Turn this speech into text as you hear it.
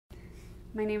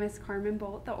My name is Carmen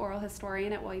Bolt, the oral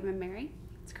historian at William & Mary.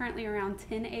 It's currently around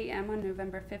 10 a.m. on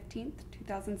November 15th,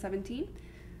 2017.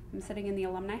 I'm sitting in the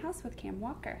Alumni House with Cam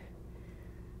Walker.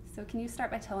 So can you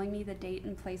start by telling me the date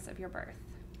and place of your birth?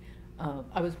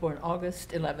 I was born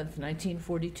August 11th,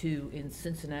 1942 in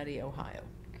Cincinnati, Ohio.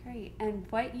 Great. And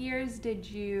what years did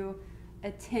you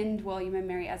attend William &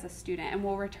 Mary as a student? And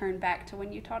we'll return back to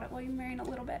when you taught at William & Mary in a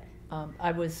little bit.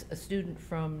 I was a student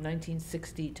from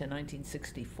 1960 to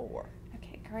 1964.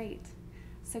 Okay, great.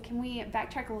 So can we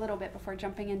backtrack a little bit before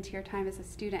jumping into your time as a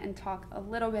student and talk a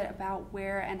little bit about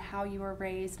where and how you were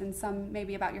raised and some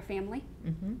maybe about your family?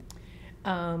 Mm-hmm.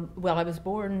 Well, I was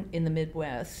born in the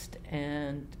Midwest,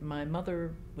 and my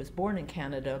mother was born in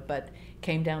Canada, but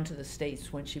came down to the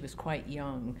States when she was quite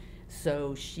young.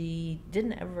 So she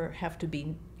didn't ever have to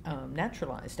be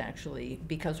naturalized, actually,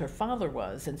 because her father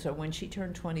was. And so when she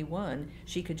turned 21,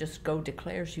 she could just go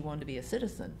declare she wanted to be a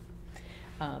citizen.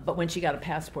 But when she got a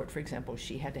passport, for example,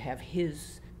 she had to have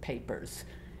his papers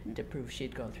to prove she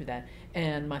had gone through that.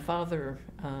 And my father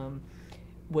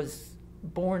was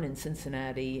born in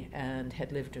Cincinnati and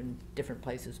had lived in different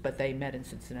places, but they met in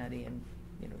Cincinnati, and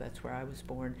that's where I was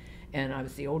born. And I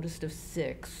was the oldest of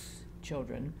 6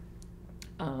 children,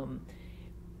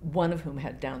 one of whom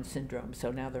had Down syndrome,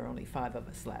 so now there are only 5 of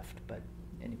us left. But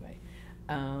anyway,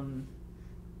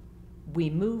 we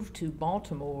moved to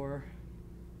Baltimore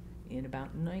in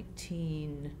about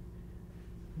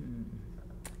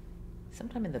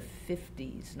sometime in the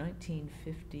 50s,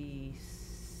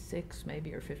 1956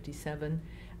 maybe, or 57,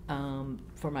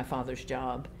 for my father's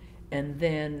job. And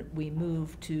then we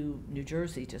moved to New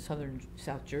Jersey, to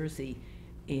South Jersey,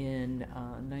 in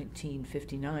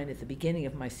 1959 at the beginning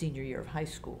of my senior year of high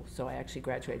school. So I actually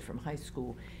graduated from high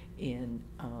school in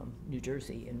New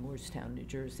Jersey, in Moorestown, New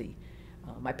Jersey.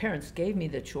 My parents gave me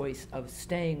the choice of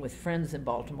staying with friends in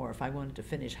Baltimore if I wanted to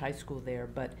finish high school there,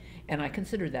 and I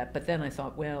considered that, but then I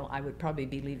thought, well, I would probably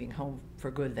be leaving home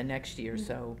for good the next year,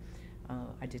 so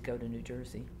I did go to New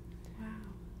Jersey.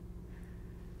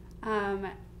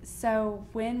 Wow. So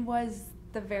when was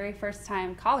the very first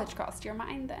time college crossed your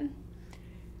mind then?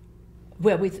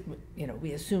 Well,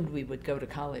 we assumed we would go to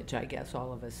college, I guess,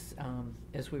 all of us,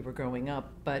 as we were growing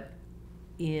up, but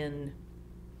in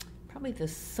probably the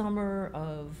summer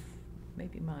of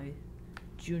maybe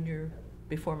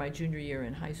before my junior year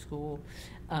in high school,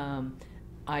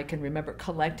 I can remember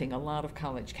collecting a lot of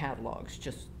college catalogs,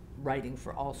 just writing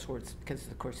for all sorts, because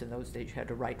of course in those days you had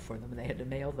to write for them and they had to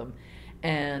mail them,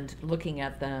 and looking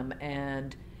at them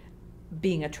and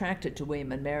being attracted to William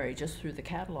 & Mary just through the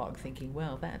catalog, thinking,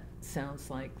 well, that sounds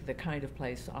like the kind of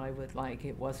place I would like.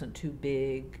 It wasn't too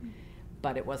big,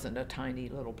 but it wasn't a tiny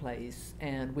little place.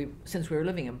 And since we were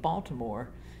living in Baltimore,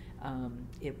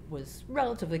 it was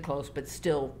relatively close, but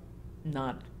still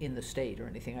not in the state or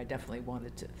anything. I definitely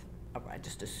I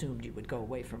just assumed you would go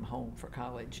away from home for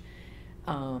college.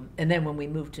 And then when we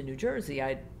moved to New Jersey,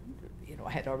 I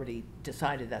had already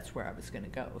decided that's where I was going to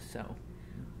go. So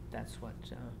that's what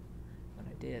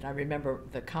I did. I remember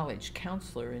the college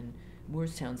counselor in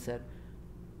Moorestown said,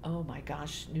 "Oh my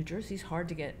gosh, New Jersey's hard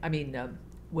to get.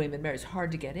 William & Mary is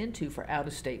hard to get into for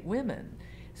out-of-state women,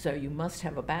 so you must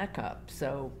have a backup."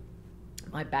 So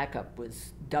my backup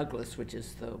was Douglas, which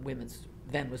is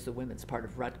then was the women's part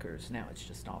of Rutgers. Now it's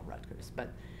just all Rutgers.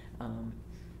 But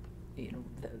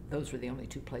those were the only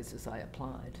 2 places I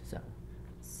applied.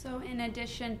 So in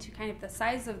addition to kind of the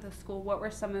size of the school, what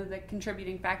were some of the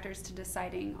contributing factors to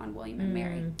deciding on William &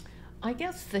 Mary? I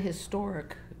guess the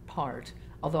historic part.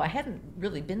 Although I hadn't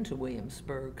really been to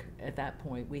Williamsburg at that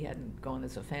point. We hadn't gone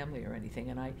as a family or anything,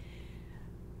 and I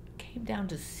came down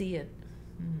to see it.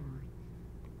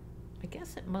 I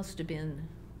guess it must have been,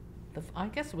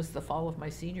 it was the fall of my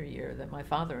senior year that my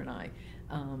father and I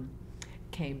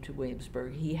came to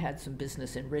Williamsburg. He had some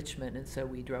business in Richmond, and so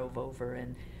we drove over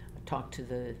and talked to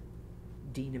the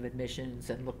dean of admissions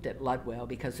and looked at Ludwell,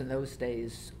 because in those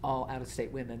days all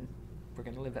out-of-state women were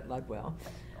going to live at Ludwell.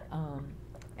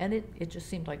 And it just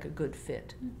seemed like a good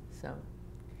fit. So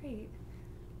great.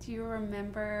 Do you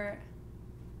remember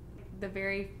the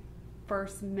very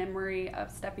first memory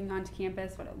of stepping onto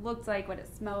campus, what it looked like, what it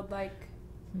smelled like?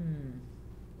 I'm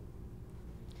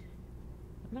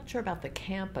not sure about the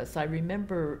campus. I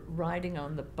remember riding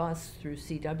on the bus through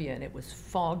CW, and it was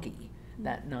foggy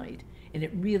that night, and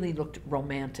it really looked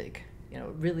romantic. It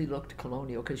really looked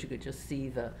colonial, because you could just see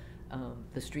the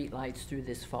street lights through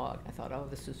this fog. I thought, oh,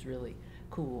 this is really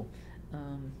cool.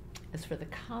 As for the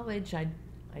college, I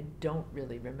don't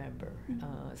really remember.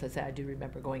 As I say, I do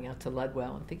remember going out to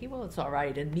Ludwell and thinking, well, it's all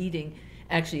right, and meeting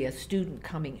actually a student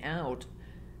coming out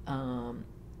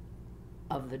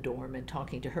of the dorm and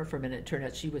talking to her for a minute. It turned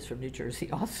out she was from New Jersey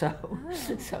also, Oh.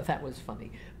 so that was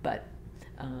funny. But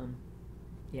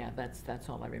yeah, that's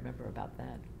all I remember about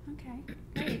that. Okay,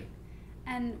 great.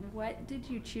 And what did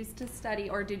you choose to study,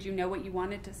 or did you know what you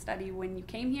wanted to study when you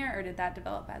came here, or did that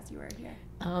develop as you were here?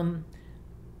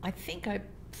 I think I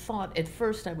thought at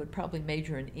first I would probably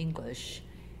major in English,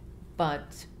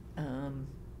 but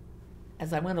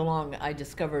as I went along, I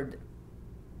discovered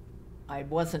I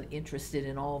wasn't interested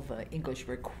in all the English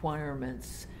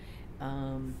requirements.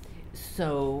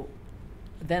 So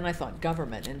then I thought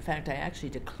government. In fact, I actually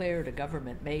declared a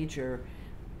government major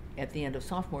at the end of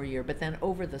sophomore year, but then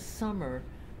over the summer,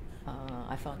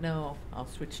 I thought, no, I'll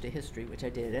switch to history, which I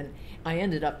did. And I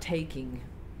ended up taking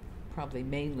probably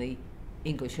mainly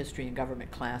English, history, and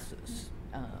government classes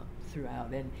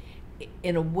throughout, and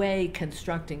in a way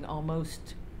constructing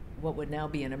almost what would now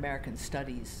be an American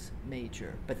Studies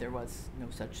major, but there was no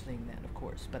such thing then, of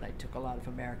course. But I took a lot of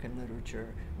American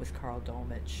literature with Carl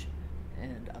Dolmich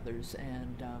and others,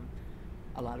 and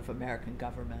a lot of American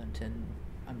government and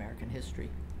American history.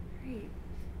 Great.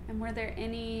 And were there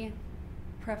any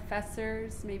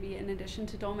professors, maybe in addition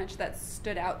to Dolmich, that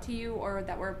stood out to you or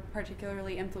that were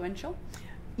particularly influential?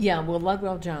 Yeah, well,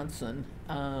 Ludwell Johnson,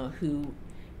 who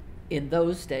in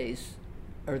those days,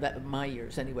 or that my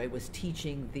years anyway, was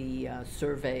teaching the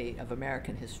survey of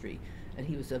American history, and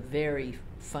he was a very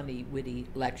funny, witty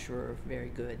lecturer, very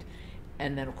good.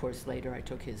 And then, of course, later I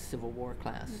took his Civil War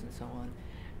class and so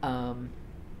on.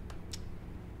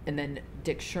 And then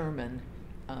Dick Sherman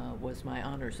was my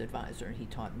honors advisor, and he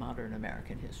taught modern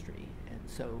American history, and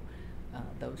so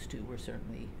those two were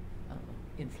certainly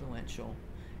influential.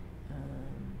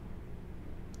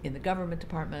 In the government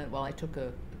department, well,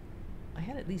 I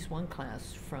had at least one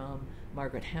class from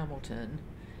Margaret Hamilton,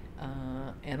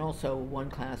 and also one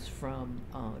class from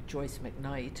Joyce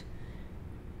McKnight,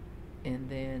 and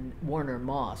then Warner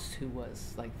Moss, who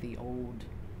was like the old,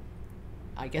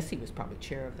 I guess he was probably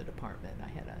chair of the department. I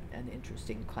had an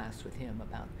interesting class with him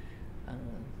about, I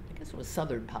guess it was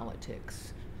Southern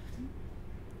politics.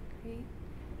 Great.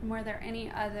 And were there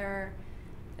any other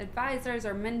advisors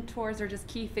or mentors or just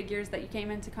key figures that you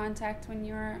came into contact when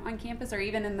you were on campus or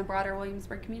even in the broader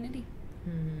Williamsburg community?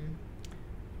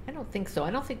 I don't think so.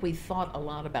 I don't think we thought a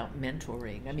lot about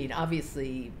mentoring. I mean,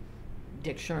 obviously,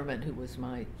 Dick Sherman, who was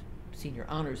my senior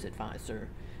honors advisor,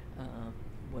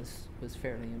 was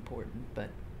fairly important, but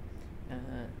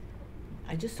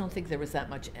I just don't think there was that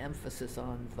much emphasis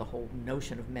on the whole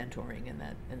notion of mentoring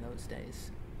in those days.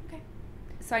 Okay.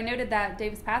 So I noted that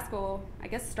Davis Paschal, I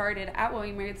guess, started at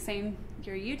William Mary the same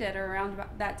year you did, or around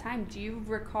about that time. Do you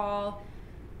recall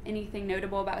anything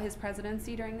notable about his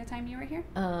presidency during the time you were here?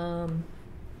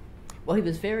 Well, he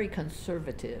was very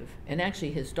conservative, and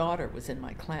actually his daughter was in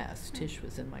my class. Tish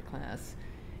was in my class,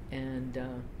 and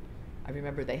I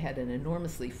remember they had an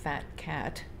enormously fat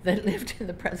cat that lived in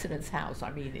the president's house. I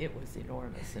mean, it was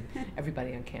enormous, and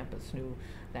everybody on campus knew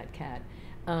that cat.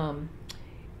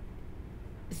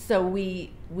 So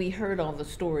we heard all the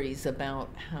stories about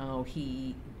how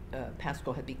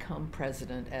Paschal had become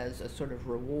president as a sort of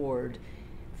reward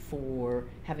for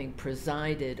having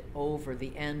presided over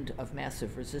the end of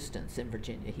massive resistance in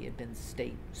Virginia. He had been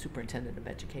state superintendent of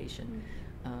education.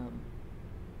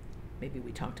 Maybe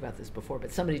we talked about this before,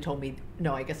 but somebody told me,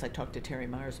 no, I guess I talked to Terry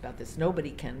Myers about this.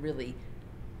 Nobody can really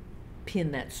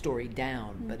pin that story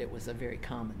down, but it was a very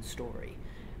common story.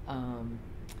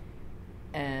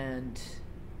 And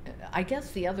I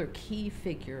guess the other key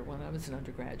figure when I was an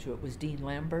undergraduate was Dean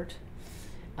Lambert,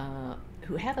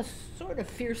 who had a sort of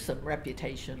fearsome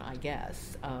reputation, I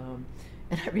guess. And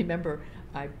I remember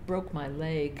I broke my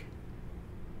leg,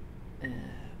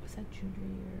 was that junior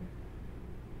year?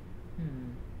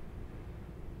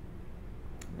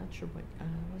 I'm not sure what,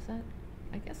 was that?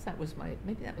 I guess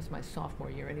maybe that was my sophomore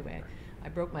year anyway. I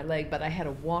broke my leg, but I had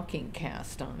a walking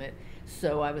cast on it,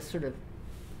 so I was sort of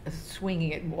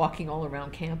swinging it and walking all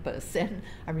around campus. And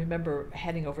I remember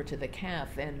heading over to the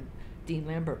calf, and Dean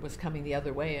Lambert was coming the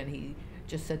other way, and he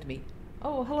just said to me,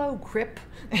 "Oh, hello, Crip."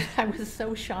 And I was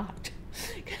so shocked.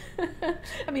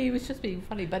 I mean, he was just being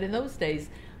funny, but in those days,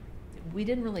 we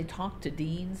didn't really talk to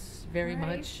deans very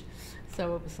much.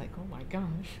 So it was like, oh my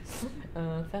gosh,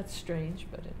 that's strange,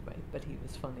 but anyway, but he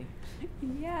was funny.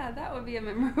 Yeah, that would be a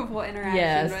memorable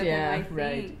interaction with him, I think.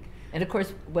 Right. And of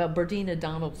course, well, Berdina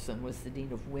Donaldson was the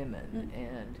Dean of Women,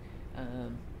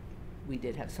 and we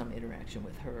did have some interaction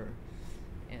with her.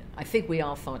 And I think we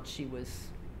all thought she was,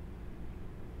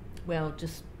 well,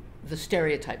 just the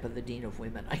stereotype of the Dean of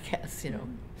Women, I guess, you know.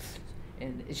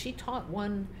 And she taught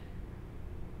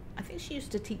I think she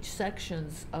used to teach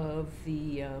sections of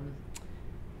the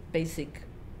basic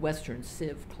Western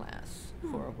Civ class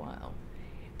for a while.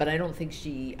 But I don't think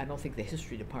the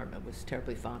history department was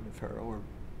terribly fond of her or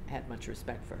had much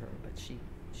respect for her, but she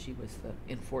was the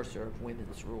enforcer of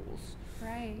women's rules.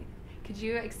 Right. Could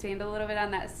you expand a little bit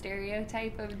on that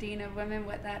stereotype of Dean of Women,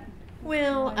 what that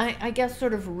Well, was? I guess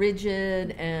sort of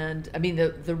rigid, and I mean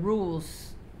the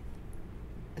rules,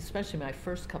 especially my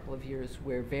first couple of years,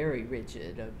 were very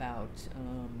rigid about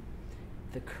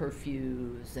the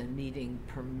curfews and needing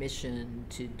permission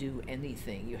to do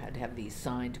anything. You had to have these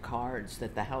signed cards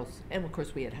that the house, and of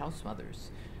course we had house mothers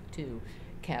too,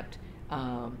 kept.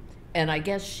 And I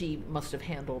guess she must have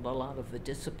handled a lot of the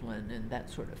discipline and that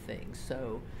sort of thing.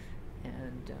 So,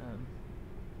 and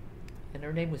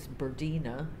her name was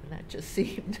Birdina, and that just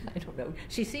seemed, I don't know,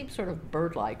 she seemed sort of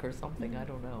bird-like or something, I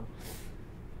don't know.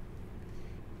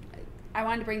 I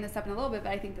wanted to bring this up in a little bit,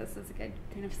 but I think this is a good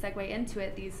kind of segue into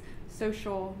it, these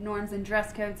social norms and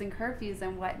dress codes and curfews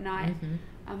and whatnot.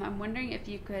 Mm-hmm. I'm wondering if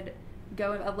you could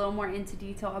go a little more into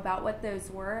detail about what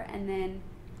those were, and then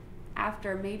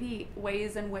after maybe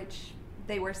ways in which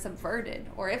they were subverted,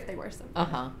 or if they were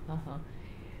subverted.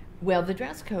 Well, the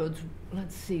dress codes,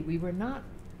 let's see,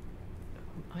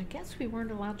 I guess we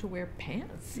weren't allowed to wear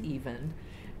pants even.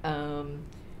 And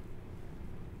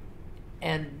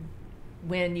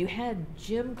when you had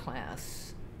gym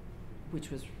class,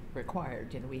 which was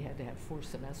required, we had to have 4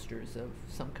 semesters of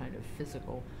some kind of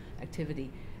physical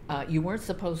activity, you weren't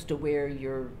supposed to wear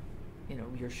your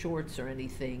shorts or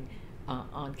anything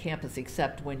on campus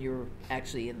except when you're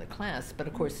actually in the class. But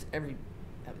of course,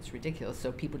 that was ridiculous.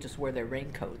 So people just wore their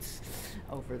raincoats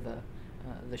over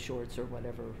the shorts or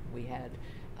whatever we had.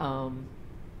 And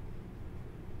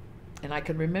I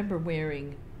can remember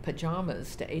wearing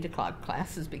pajamas to 8 o'clock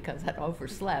classes because I'd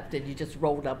overslept, and you just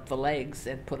rolled up the legs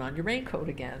and put on your raincoat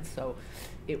again. So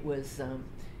it was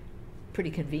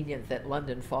pretty convenient that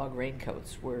London fog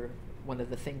raincoats were one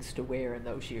of the things to wear in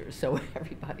those years. So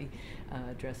everybody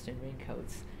dressed in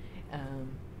raincoats.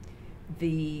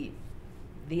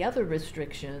 The other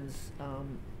restrictions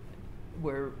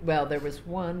were, well, there was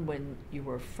one when you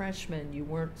were a freshman, you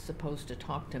weren't supposed to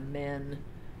talk to men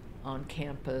on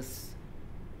campus.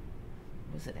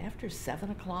 Was it after 7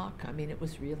 o'clock? I mean, it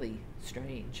was really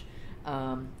strange.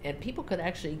 And people could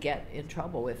actually get in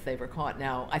trouble if they were caught.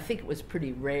 Now, I think it was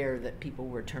pretty rare that people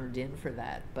were turned in for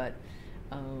that, but,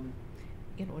 and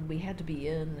we had to be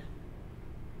in,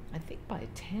 I think by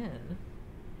 10,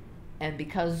 and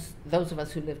because those of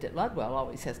us who lived at Ludwell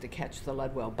always has to catch the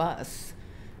Ludwell bus,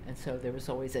 and so there was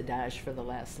always a dash for the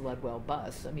last Ludwell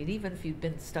bus. I mean, even if you'd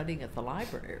been studying at the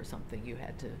library or something, you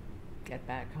had to get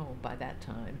back home by that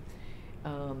time.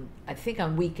 I think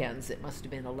on weekends it must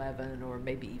have been 11 or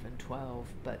maybe even 12,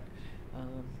 but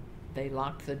they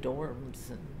locked the dorms,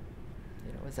 and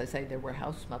as I say, there were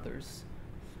house mothers,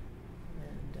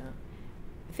 and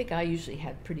I think I usually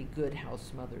had pretty good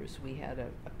house mothers. We had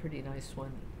a pretty nice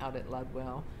one out at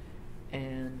Ludwell,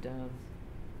 and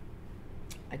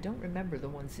I don't remember the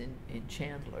ones in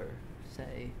Chandler,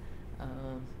 say,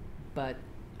 but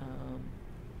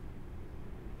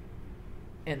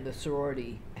and the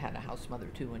sorority had a house mother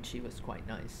too, and she was quite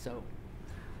nice. So,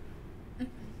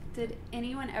 did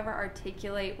anyone ever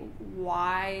articulate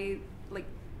why, like,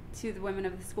 to the women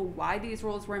of the school, why these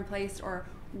rules were in place, or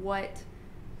what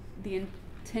the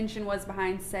intention was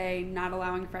behind, say, not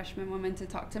allowing freshman women to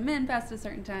talk to men past a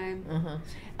certain time?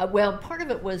 Well, part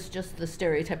of it was just the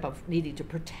stereotype of needing to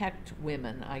protect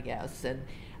women, I guess, and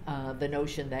the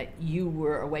notion that you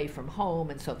were away from home,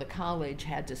 and so the college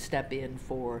had to step in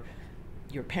for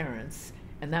your parents,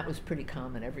 and that was pretty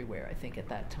common everywhere, I think, at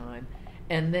that time.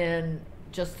 And then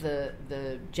just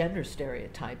the gender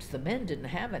stereotypes. The men didn't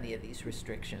have any of these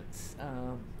restrictions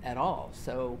at all,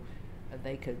 so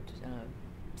they could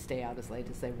stay out as late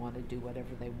as they wanted, do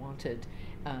whatever they wanted.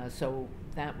 So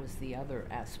that was the other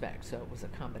aspect. So it was a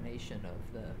combination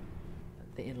of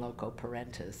the in loco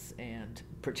parentis and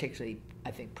particularly,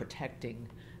 I think, protecting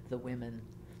the women.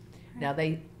 Right. Now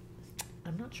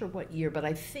I'm not sure what year, but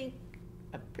I'm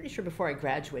pretty sure before I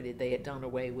graduated they had done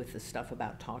away with the stuff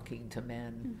about talking to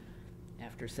men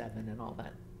after 7 and all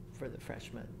that for the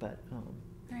freshmen. But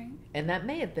right. And that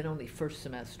may have been only first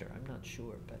semester, I'm not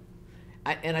sure, but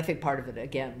I think part of it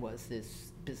again was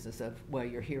this business of, well,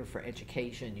 you're here for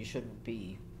education, you shouldn't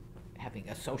be having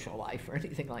a social life or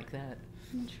anything like that.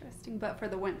 Interesting, but for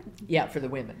the women. Yeah, for the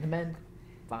women. The men,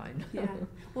 fine. Yeah.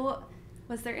 Well,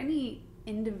 was there any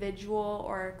individual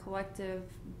or collective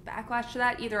backlash to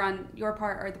that, either on your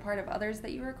part or the part of others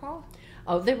that you recall?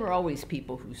 Oh, there were always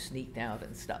people who sneaked out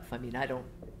and stuff. I mean, I don't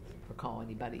recall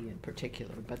anybody in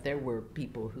particular, but there were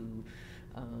people who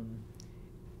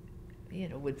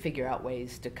would figure out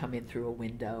ways to come in through a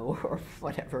window or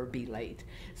whatever, be late.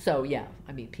 So yeah,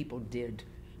 I mean, people did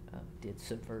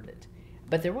subvert it.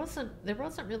 But there wasn't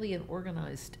really an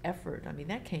organized effort. I mean,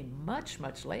 that came much,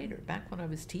 much later. Back when I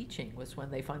was teaching was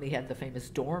when they finally had the famous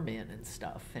doorman and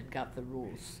stuff and got the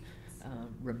rules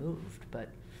removed. But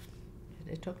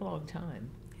it took a long time.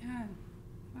 Yeah.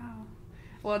 Wow.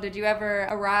 Well, did you ever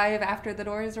arrive after the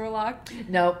doors were locked?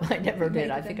 No, I never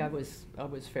did. I think I was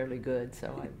fairly good,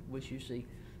 so I was usually.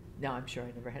 No, I'm sure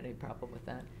I never had any problem with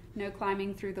that. No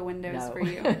climbing through the windows No. for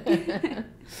you.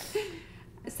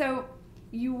 So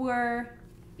you were,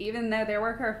 even though there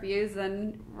were curfews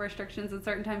and restrictions at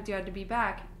certain times you had to be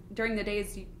back, during the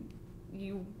days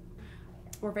you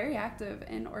were very active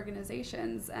in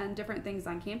organizations and different things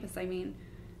on campus. I mean,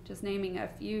 just naming a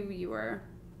few, you were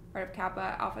part of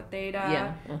Kappa Alpha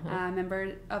Theta,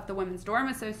 member of the Women's Dorm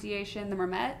Association, the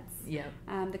Mermets,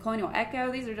 the Colonial Echo.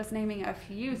 These are just naming a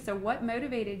few. So what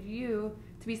motivated you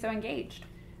to be so engaged?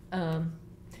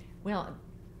 Well,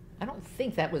 I don't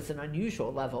think that was an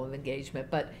unusual level of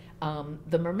engagement, but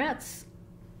the Mermets,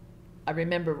 I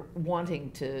remember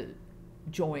wanting to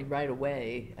join right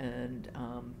away, and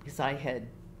because I had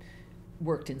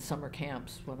worked in summer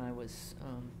camps when I was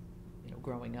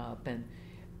growing up, and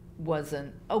was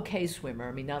an okay swimmer.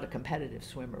 I mean, not a competitive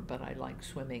swimmer, but I like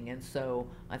swimming, and so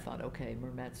I thought, okay,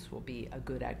 Mermets will be a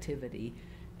good activity.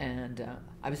 And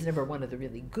I was never one of the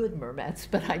really good Mermets,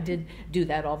 but I did do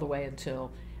that all the way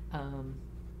until,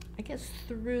 I guess,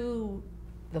 through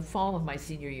the fall of my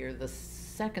senior year. The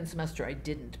second semester I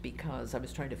didn't, because I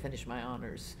was trying to finish my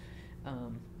honors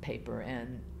paper,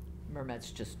 and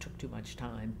Mermets just took too much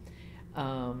time.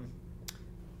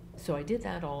 So I did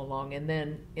that all along, and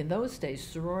then in those days,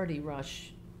 sorority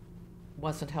rush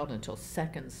wasn't held until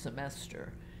second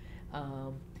semester.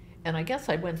 And I guess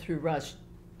I went through rush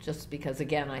just because,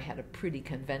 again, I had a pretty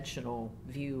conventional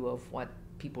view of what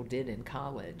people did in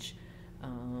college.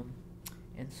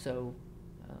 And so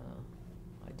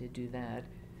I did do that.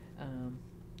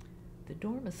 The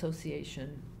dorm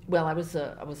association, well, I was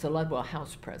a Ludwell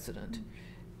House president,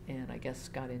 and I guess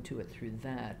got into it through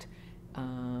that.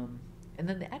 And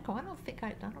then the Echo, I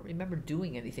don't remember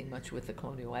doing anything much with the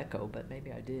Colonial Echo, but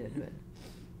maybe I did.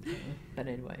 But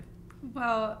anyway.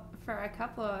 Well, for a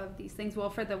couple of these things,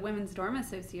 for the Women's Dorm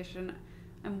Association,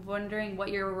 I'm wondering what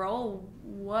your role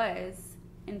was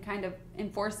in kind of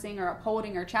enforcing or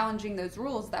upholding or challenging those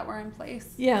rules that were in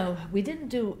place. Yeah, we didn't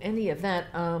do any of that.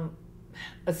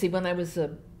 Let's see, when I was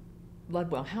a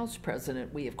Ludwell House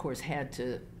president, we of course had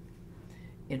to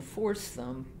enforce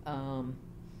them.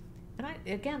 And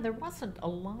again, there wasn't a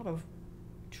lot of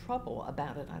trouble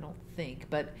about it, I don't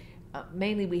think, but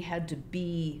mainly we had to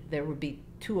there would be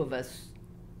two of us,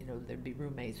 there'd be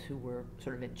roommates who were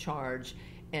sort of in charge,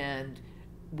 and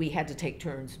we had to take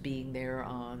turns being there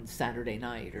on Saturday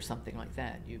night or something like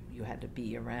that. You had to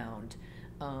be around.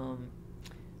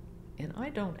 And I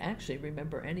don't actually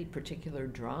remember any particular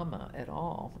drama at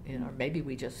all. Maybe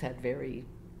we just had very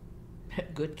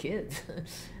good kids.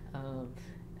 I'm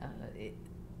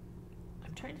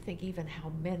trying to think even how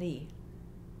many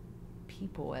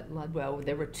people at Ludwell.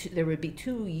 There would be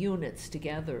 2 units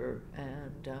together,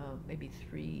 and maybe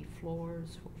 3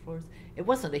 floors, 4 floors. It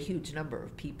wasn't a huge number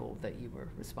of people that you were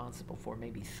responsible for,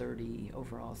 maybe 30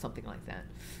 overall, something like that.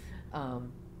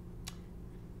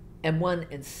 And one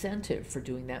incentive for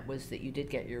doing that was that you did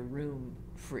get your room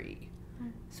free.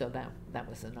 So that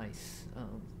was a nice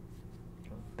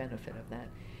benefit of that.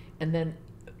 And then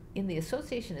in the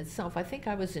association itself, I think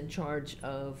I was in charge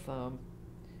of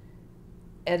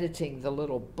editing the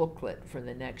little booklet for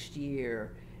the next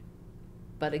year.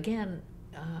 But again,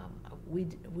 we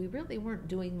really weren't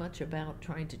doing much about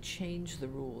trying to change the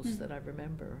rules that I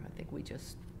remember. I think we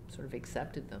just sort of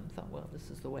accepted them, thought, well,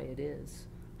 this is the way it is.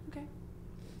 Okay.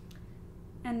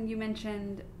 And you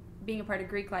mentioned being a part of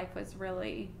Greek life was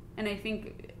really, and I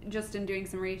think just in doing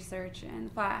some research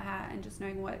and Flat Hat and just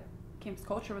knowing what campus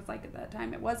culture was like at that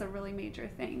time, it was a really major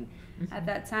thing at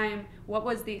that time. What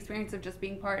was the experience of just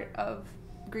being part of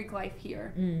Greek life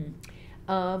here?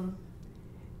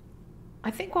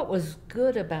 I think what was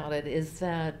good about it is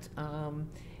that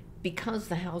because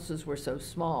the houses were so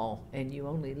small and you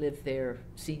only lived there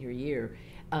senior year,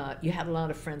 you had a lot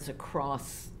of friends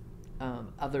across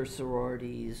other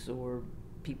sororities or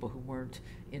people who weren't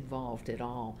involved at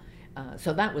all.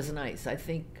 So that was nice. I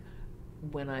think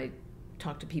when I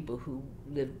talked to people who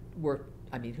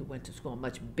who went to school on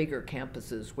much bigger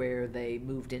campuses where they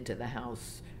moved into the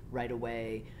house right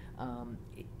away,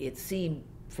 it seemed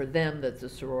for them that the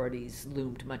sororities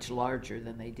loomed much larger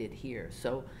than they did here.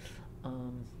 So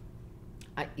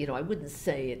I wouldn't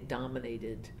say it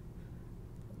dominated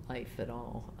life at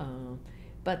all.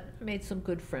 But I made some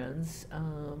good friends,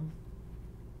 and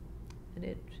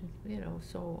it,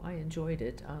 so I enjoyed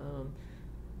it.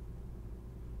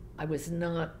 I was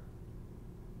not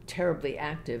terribly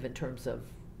active in terms of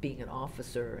being an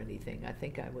officer or anything. I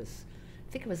think I was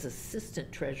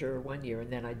assistant treasurer one year,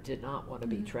 and then I did not want to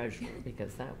be treasurer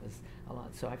because that was a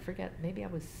lot. So I forget, maybe I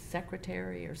was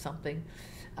secretary or something.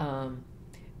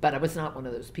 But I was not one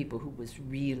of those people who was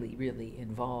really, really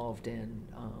involved and,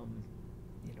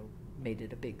 made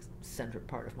it a big central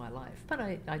part of my life. But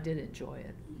I did enjoy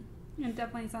it. It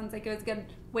definitely sounds like it was a good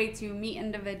way to meet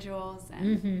individuals.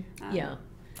 And, yeah.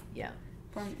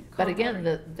 But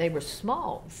again, they were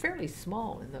small, fairly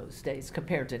small in those days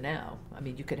compared to now. I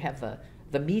mean, you could have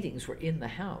the meetings were in the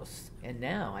house, and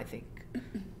now I think, I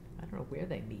don't know where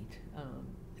they meet,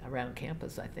 around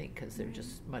campus, I think, because they're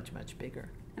just much, much bigger.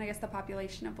 And I guess the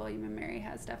population of William and Mary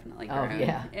has definitely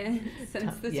grown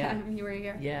since the time you were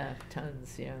here. Yeah,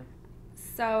 tons, yeah.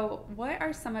 So what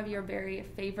are some of your very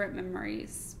favorite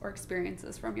memories or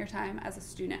experiences from your time as a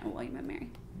student at William and Mary?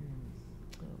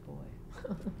 Oh, boy.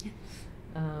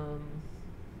 Oh,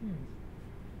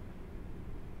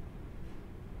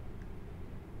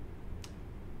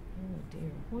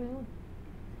 dear. Well,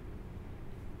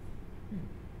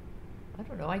 I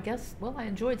don't know. I guess, well, I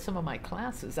enjoyed some of my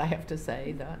classes, I have to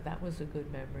say. That was a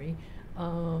good memory.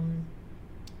 I'm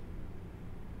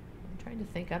trying to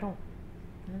think.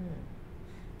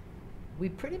 We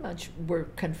pretty much were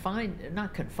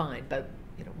not confined, but,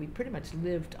 we pretty much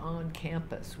lived on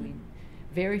campus.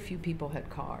 Very few people had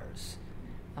cars.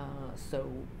 So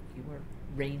you weren't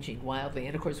ranging wildly.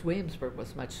 And, of course, Williamsburg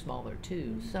was much smaller,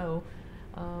 too. So,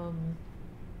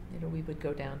 we would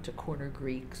go down to Corner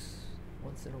Greeks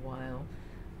once in a while.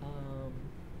 I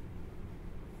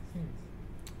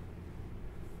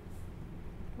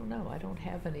don't know. I don't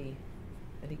have any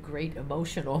great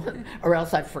emotional, or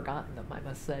else I've forgotten them, I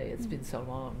must say. It's been so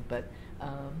long. But,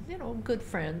 good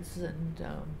friends and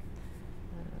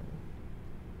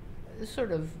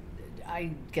sort of,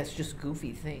 I guess, just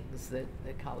goofy things that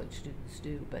college students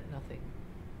do, but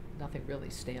nothing really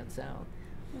stands out.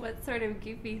 What sort of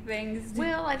goofy things?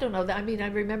 Well, I don't know. I mean, I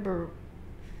remember,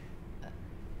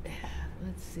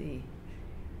 let's see,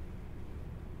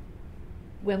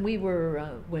 when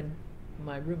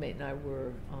my roommate and I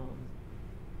were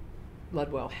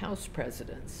Ludwell House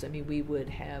presidents, I mean, we would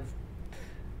have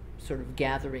sort of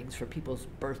gatherings for people's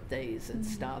birthdays and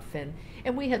stuff, and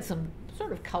we had some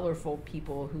sort of colorful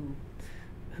people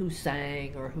who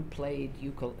sang or who played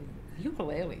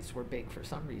ukuleles were big for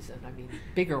some reason. I mean,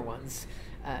 bigger ones,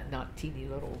 not teeny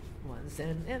little ones,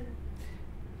 and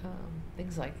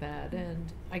things like that.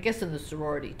 And I guess in the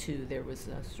sorority too, there was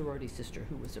a sorority sister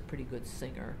who was a pretty good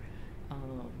singer,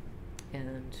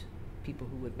 and people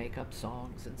who would make up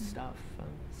songs and stuff.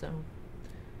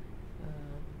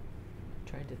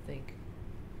 Trying to think.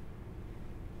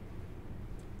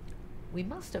 We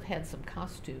must have had some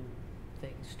costume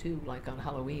things too, like on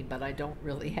Halloween, but I don't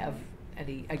really have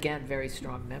any, again, very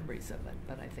strong memories of it,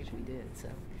 but I think we did, so.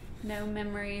 No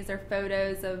memories or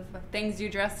photos of things you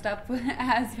dressed up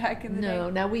as back in the day? No,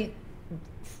 now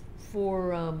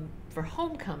for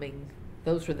homecoming,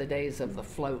 those were the days of the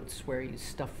floats where you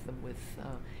stuff them with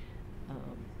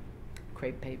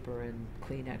crepe paper and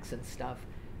Kleenex and stuff.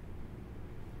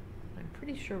 I'm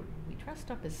pretty sure we dressed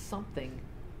up as something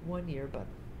one year,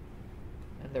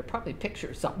 and there are probably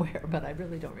pictures somewhere, but I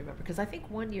really don't remember. Because I think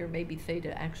one year maybe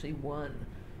Theta actually won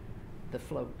the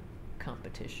float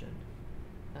competition.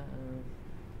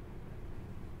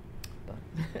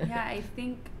 Yeah, I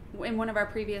think in one of our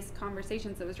previous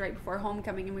conversations, it was right before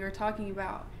homecoming, and we were talking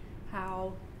about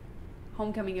how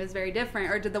homecoming is very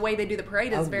different, or the way they do the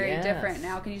parade is very different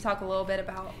now. Can you talk a little bit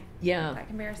about that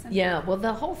comparison? Yeah, well,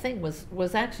 the whole thing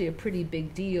was actually a pretty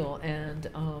big deal, and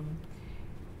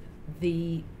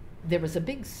there was a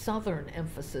big Southern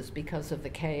emphasis because of the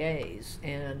KAs,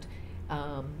 and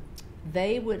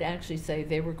they would actually say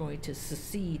they were going to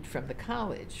secede from the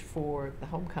college for the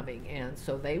homecoming, and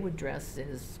so they would dress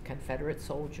as Confederate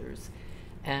soldiers,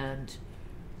 and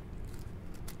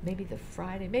maybe the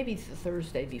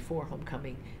Thursday before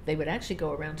homecoming, they would actually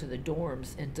go around to the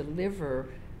dorms and deliver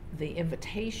the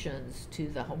invitations to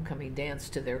the homecoming dance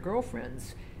to their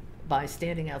girlfriends by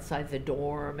standing outside the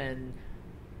dorm, and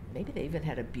maybe they even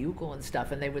had a bugle and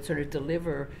stuff, and they would sort of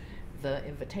deliver the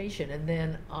invitation, and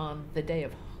then on the day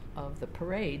of the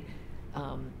parade,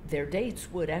 their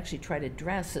dates would actually try to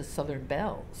dress as Southern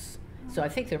belles. So I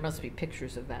think there must be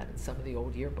pictures of that in some of the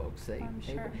old yearbooks.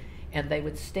 And they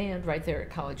would stand right there at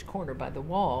College Corner by the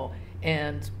wall,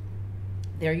 and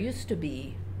there used to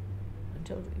be,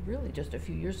 until really just a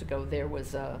few years ago, there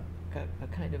was a a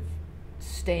kind of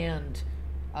stand,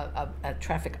 a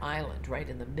traffic island right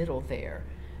in the middle there.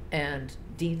 And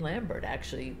Dean Lambert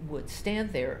actually would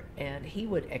stand there, and he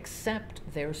would accept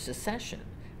their secession.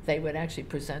 They would actually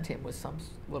present him with some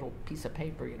little piece of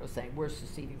paper, saying, we're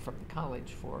seceding from the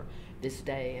college for this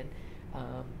day,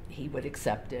 and he would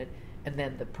accept it, and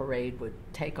then the parade would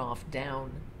take off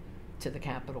down to the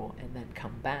Capitol and then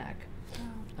come back.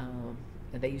 Wow.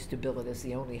 And they used to bill it as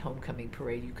the only homecoming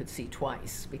parade you could see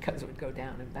twice, because it would go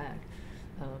down and back.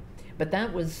 But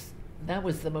that was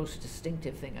the most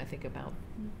distinctive thing, I think, about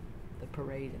the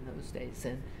parade in those days.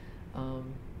 And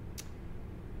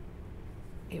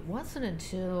it wasn't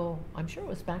until, I'm sure it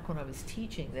was back when I was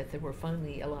teaching, that there were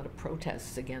finally a lot of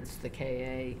protests against the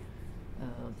KA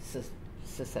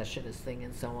secessionist thing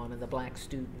and so on, and the black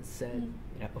students said,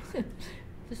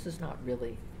 this is not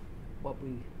really what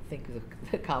we think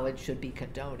the college should be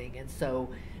condoning. And so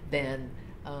then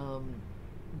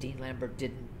Dean Lambert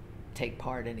didn't take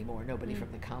part anymore. Nobody from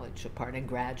the college took part, and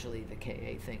gradually the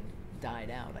KA thing died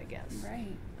out, I guess,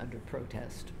 under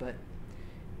protest. But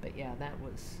yeah, that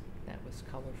was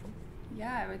colorful.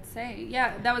 Yeah, I would say.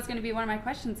 Yeah, that was going to be one of my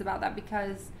questions about that,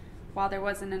 because while there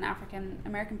wasn't an African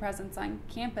American presence on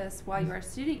campus while you were a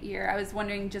student year, I was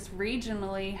wondering just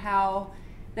regionally how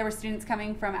there were students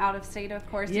coming from out of state, of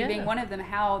course, you being one of them,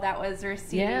 how that was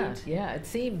received. Yeah, it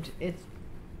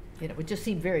just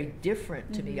seemed very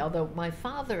different to me, although my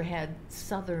father had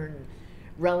Southern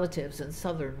relatives and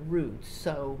Southern roots,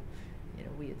 so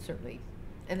we had certainly,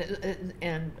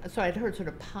 and so I'd heard sort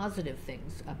of positive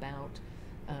things about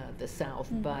the South,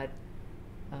 but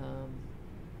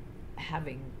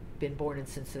having been born in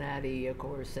Cincinnati, of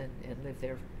course, and lived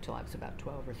there till I was about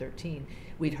 12 or 13,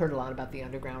 we'd heard a lot about the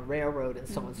Underground Railroad and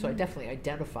so on, so I definitely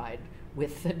identified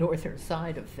with the northern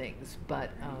side of things. But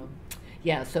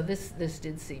yeah, so this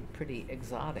did seem pretty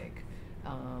exotic.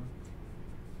 Yeah,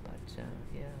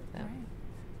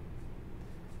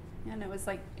 and it was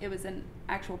an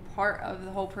actual part of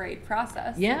the whole parade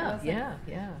process. Yeah.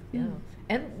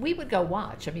 And we would go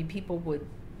watch. I mean,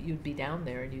 you'd be down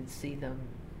there and you'd see them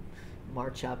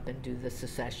march up and do the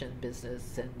secession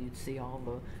business, and you'd see all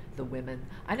the women.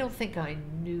 I don't think I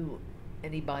knew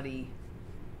anybody,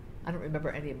 I don't remember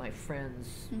any of my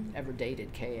friends ever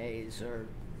dated KAs or,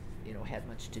 had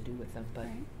much to do with them, but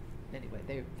anyway,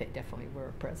 they definitely were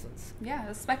a presence. Yeah,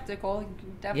 a spectacle. You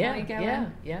can definitely go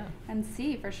in and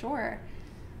see for sure.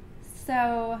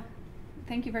 So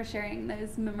thank you for sharing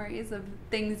those memories of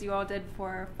things you all did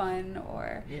for fun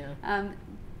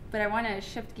but I want to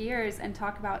shift gears and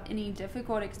talk about any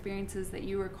difficult experiences that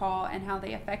you recall and how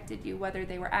they affected you, whether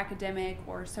they were academic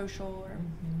or social or...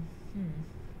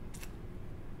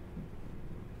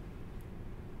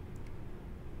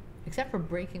 Except for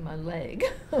breaking my leg,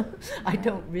 I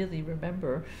don't really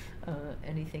remember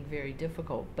anything very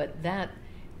difficult. But that,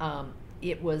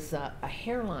 it was a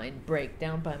hairline break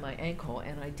down by my ankle,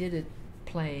 and I did it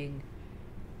playing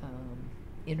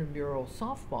intramural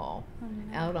softball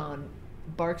out on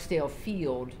Barksdale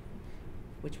Field,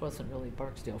 which wasn't really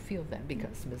Barksdale Field then,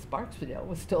 because Miss Barksdale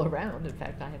was still around. In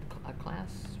fact, I had a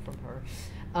class from her.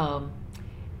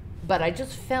 But I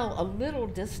just fell a little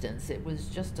distance. It was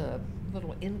just a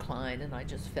little incline, and I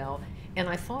just fell. And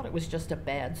I thought it was just a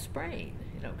bad sprain,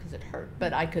 because it hurt.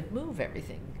 But I could move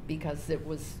everything because it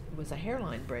was a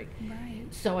hairline break. Right.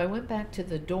 So I went back to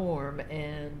the dorm,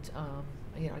 and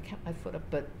I kept my foot up.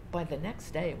 But by the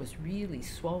next day, it was really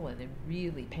swollen and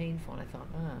really painful. And I thought,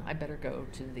 I better go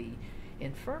to the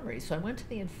infirmary. So I went to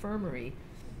the infirmary,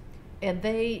 and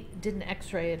they didn't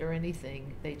X-ray it or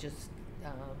anything. They just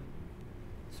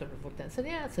sort of looked at it and said,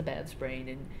 yeah, it's a bad sprain.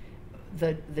 And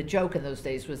the joke in those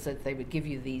days was that they would give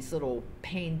you these little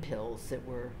pain pills that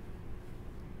were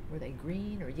they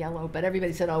green or yellow? But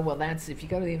everybody said, oh, well, that's, if you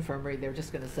go to the infirmary, they're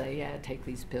just going to say, yeah, take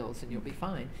these pills and you'll be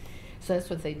fine. So that's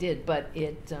what they did. But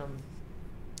it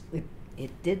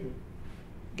didn't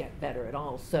get better at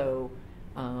all. So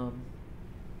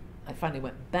I finally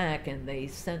went back, and they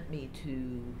sent me to,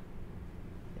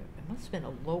 it must have been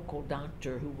a local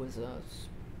doctor who was a,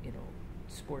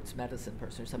 sports medicine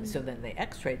person or something. So then they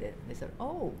X-rayed it, and they said,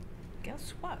 oh,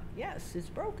 guess what? Yes, it's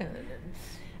broken.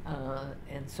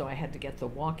 And so I had to get the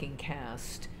walking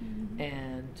cast,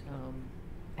 and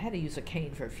I had to use a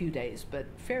cane for a few days, but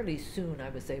fairly soon I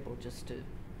was able just to,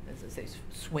 as I say,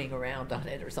 swing around on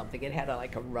it or something. It had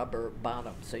a rubber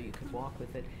bottom, so you could walk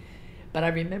with it. But I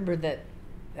remember that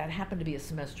happened to be a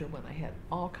semester when I had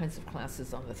all kinds of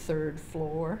classes on the third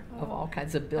floor of all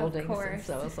kinds of buildings. Of course. And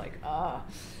so I was like,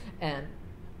 and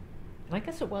I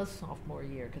guess it was sophomore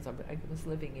year because I was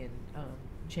living in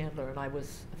Chandler, and I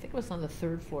think it was on the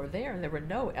 3rd floor there, and there were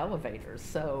no elevators,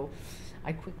 so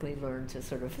I quickly learned to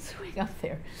sort of swing up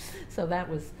there. So that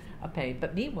was a pain.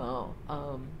 But meanwhile,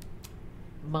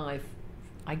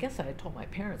 I guess I had told my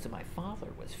parents, and my father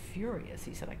was furious.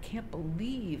 He said, "I can't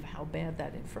believe how bad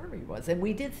that infirmary was." And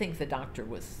we did think the doctor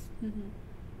was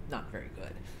not very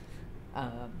good.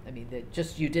 I mean,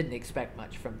 you didn't expect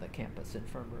much from the campus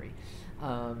infirmary.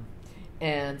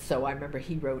 And so I remember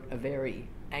he wrote a very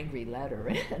angry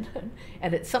letter,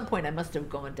 and at some point I must have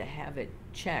gone to have it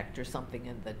checked or something,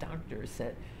 and the doctor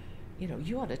said,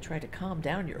 "You ought to try to calm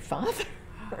down your father."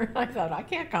 I thought, I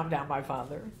can't calm down my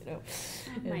father, Oh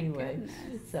anyway.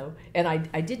 Goodness. So, and I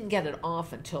didn't get it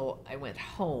off until I went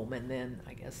home, and then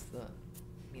I guess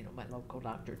my local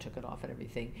doctor took it off and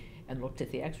everything and looked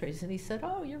at the x-rays, and he said,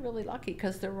 "Oh, you're really lucky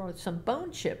because there were some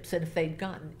bone chips, and if they'd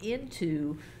gotten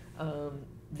into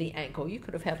the ankle, you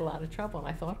could have had a lot of trouble." And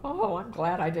I thought, "Oh, I'm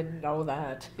glad I didn't know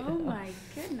that." Oh my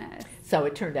goodness. So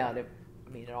it turned out, it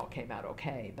all came out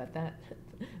okay, but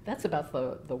that's about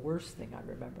the worst thing I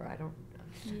remember. I don't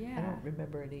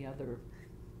remember any other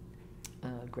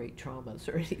great traumas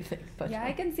or anything. But yeah,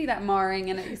 I can see that marring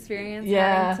an experience.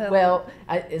 Yeah, well,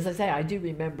 as I say, I do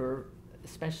remember,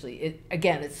 especially,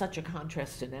 it's such a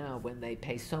contrast to now when they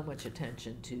pay so much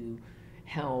attention to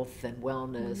health and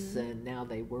wellness, and now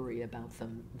they worry about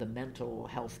the mental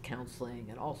health counseling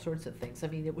and all sorts of things. I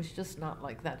mean, it was just not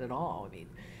like that at all. I mean,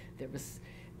 there was,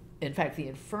 in fact, the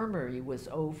infirmary was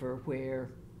over where,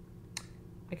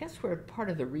 I guess where part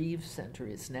of the Reeves Center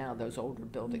is now, those older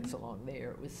buildings along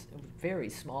there. It was very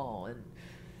small, and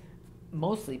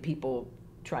mostly people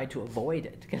tried to avoid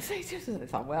it because they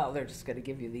thought, well, they're just going to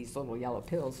give you these little yellow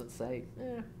pills and say,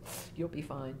 you'll be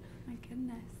fine. My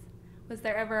goodness. Was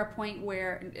there ever a point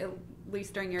where, at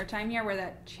least during your time here, where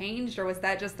that changed, or was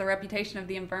that just the reputation of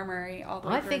the infirmary all the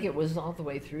way through? I think it was all the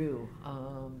way through.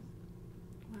 Wow.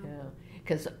 Yeah,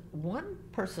 because one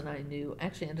person I knew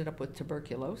actually ended up with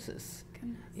tuberculosis.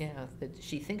 Goodness. Yeah,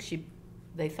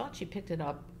 they thought she picked it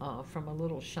up from a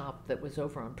little shop that was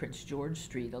over on Prince George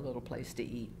Street, a little place to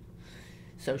eat.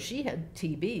 So she had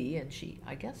TB, and she,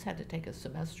 I guess, had to take a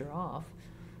semester off.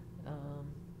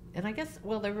 And I guess,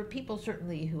 well, there were people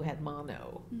certainly who had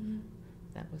mono.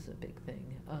 That was a big thing.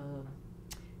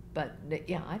 But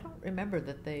yeah, I don't remember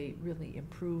that they really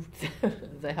improved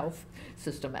the health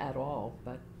system at all.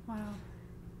 But wow.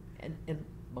 And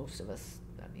most of us,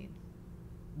 I mean,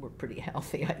 we're pretty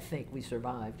healthy. I think we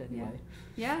survived anyway.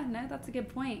 Yeah, no, that's a good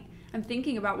point. I'm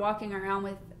thinking about walking around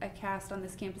with a cast on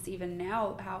this campus even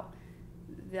now, how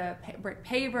the brick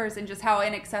pavers and just how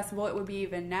inaccessible it would be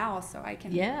even now. So I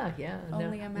can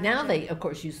only imagine. Now they, of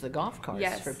course, use the golf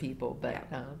carts for people, but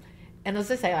and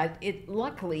as I say,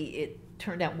 luckily it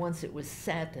turned out once it was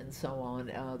set and so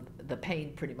on, the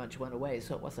pain pretty much went away,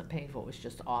 so it wasn't painful. It was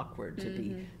just awkward to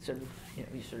be sort of,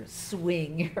 you sort of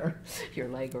swing your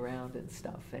leg around and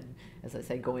stuff. And as I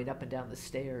say, going up and down the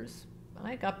stairs,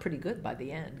 I got pretty good by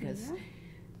the end because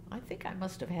I think I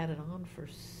must have had it on for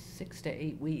 6 to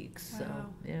 8 weeks. Wow.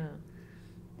 So yeah.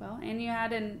 Well, and you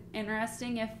had an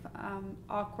interesting, if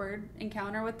awkward,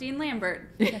 encounter with Dean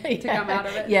Lambert to come out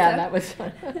of it. Yeah, that was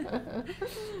fun.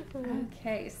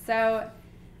 Okay, so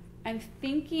I'm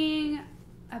thinking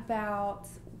about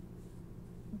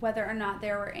whether or not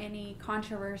there were any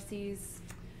controversies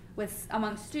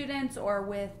among students or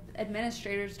with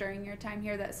administrators during your time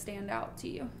here that stand out to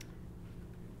you.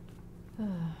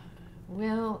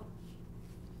 Well,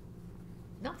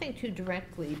 nothing too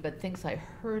directly, but things I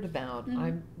heard about.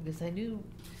 Because I knew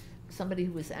somebody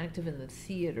who was active in the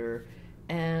theater,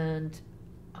 and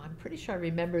I'm pretty sure I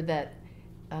remember that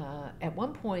at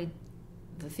one point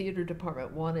the theater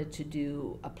department wanted to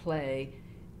do a play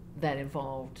that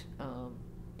involved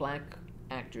black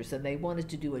actors, and they wanted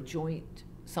to do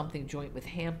something joint with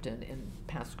Hampton, and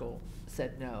Pascal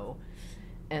said no.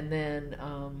 And then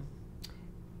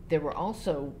there were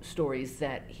also stories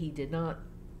that he did not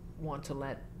want to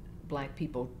let black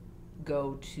people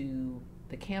go to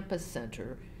the campus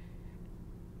center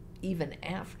even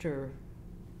after,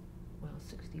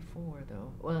 64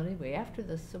 though. Well, anyway, after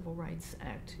the Civil Rights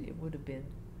Act, it would have been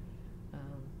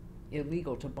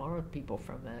illegal to borrow people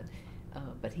from that,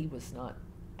 but he was not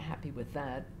happy with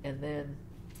that. And then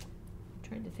I'm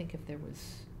trying to think if there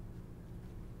was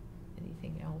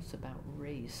anything else about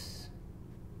race.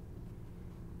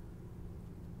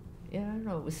 Yeah, I don't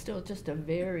know. It was still just a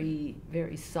very,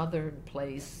 very southern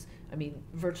place. I mean,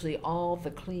 virtually all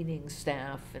the cleaning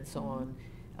staff and so on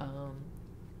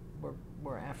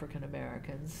were African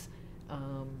Americans.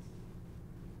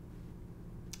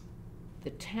 The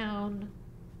town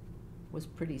was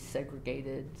pretty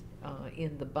segregated.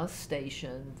 In the bus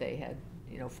station, they had,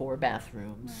 4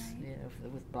 bathrooms, Right.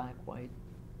 with black, white,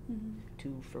 Mm-hmm.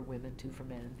 2 for women, 2 for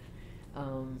men.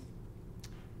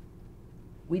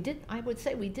 I would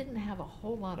say we didn't have a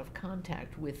whole lot of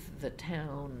contact with the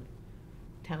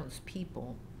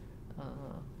townspeople.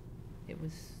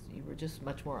 You were just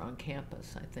much more on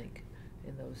campus, I think,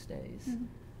 in those days. Mm-hmm.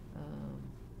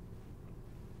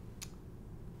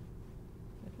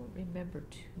 I don't remember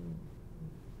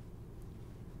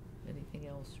anything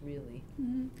else really.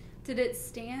 Mm-hmm. Did it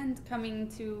stand coming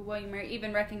to William Mary,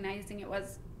 even recognizing it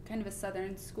was kind of a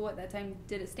southern school at that time,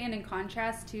 did it stand in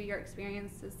contrast to your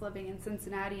experiences living in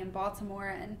Cincinnati and Baltimore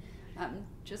and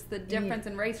just the difference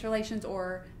in race relations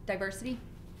or diversity?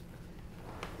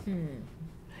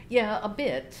 Yeah, a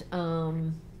bit.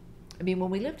 When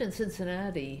we lived in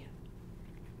Cincinnati,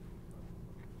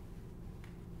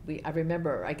 I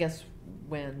remember, I guess,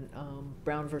 when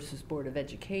Brown versus Board of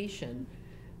Education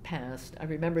passed, I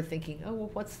remember thinking, oh, well,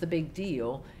 what's the big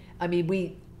deal?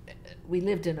 We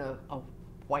lived in a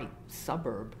white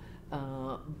suburb,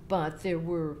 but there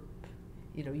were,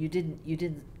 you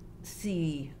didn't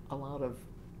see a lot of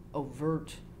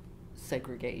overt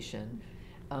segregation.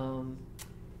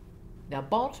 Now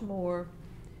Baltimore,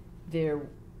 that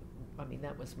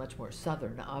was much more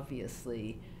southern,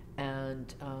 obviously,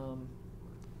 and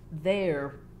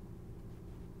there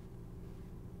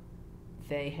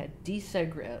they had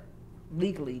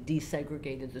legally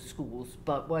desegregated the schools,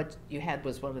 but what you had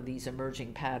was one of these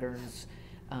emerging patterns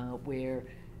where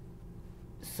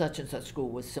such and such school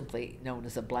was simply known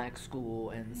as a black school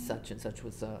and such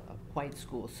was a white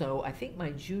school. So I think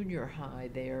my junior high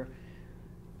there,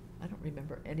 I don't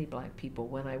remember any black people.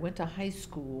 When I went to high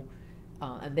school,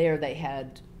 and there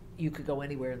you could go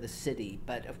anywhere in the city,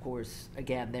 but of course,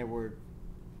 again, there were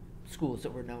schools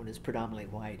that were known as predominantly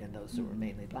white and those that were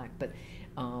mainly black. But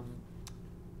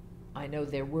I know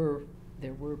there were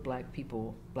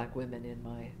black women in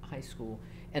my high school,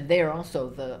 and there also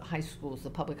the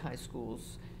public high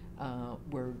schools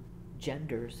were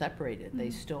gender separated. Mm-hmm. They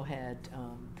still had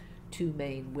 2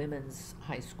 main women's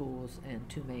high schools and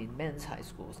 2 main men's high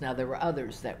schools. Now there were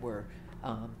others that were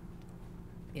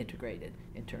integrated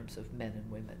in terms of men and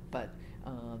women, but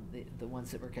the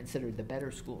ones that were considered the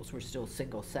better schools were still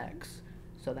single sex.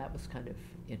 So that was kind of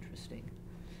interesting.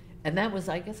 And that was,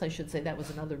 I guess I should say, that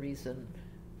was another reason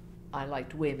I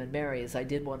liked William and Mary, is I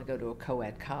did want to go to a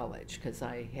co-ed college, because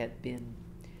I had been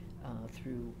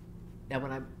through. Now,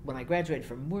 when I graduated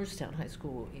from Moorestown High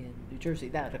School in New Jersey,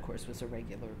 that of course was a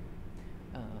regular,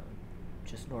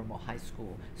 just normal high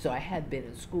school. So I had been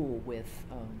in school with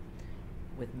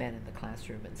men in the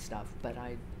classroom and stuff, but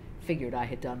I figured I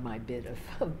had done my bit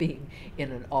of being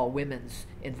in an all-women's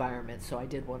environment, so I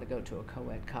did want to go to a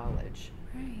co-ed college.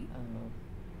 Right.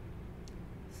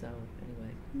 So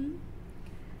anyway. Mm-hmm.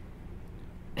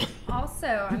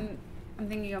 Also, I'm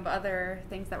thinking of other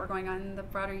things that were going on in the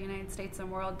broader United States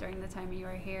and world during the time you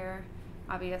were here.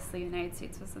 Obviously, the United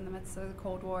States was in the midst of the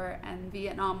Cold War and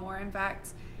Vietnam War. In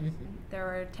fact, there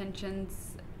were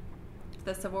tensions.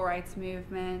 The Civil Rights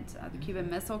Movement, the Cuban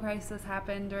Missile Crisis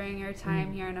happened during your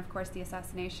time here, and of course the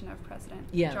assassination of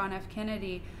President John F.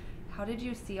 Kennedy. How did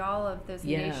you see all of those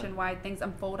nationwide things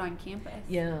unfold on campus?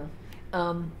 Yeah.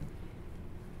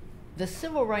 The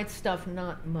civil rights stuff,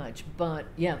 not much, but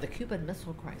the Cuban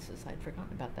Missile Crisis, I'd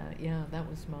forgotten about that. Yeah, that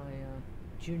was my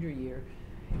junior year.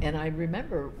 And I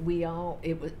remember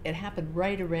it happened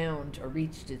right around, or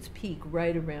reached its peak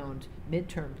right around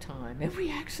midterm time, and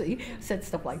we actually said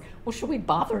stuff like, well, should we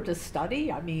bother to study?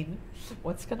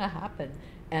 What's going to happen?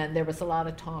 And there was a lot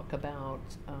of talk about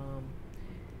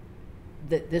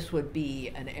that this would be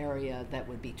an area that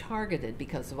would be targeted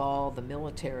because of all the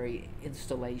military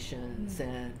installations,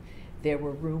 and there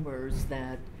were rumors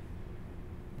that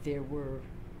there were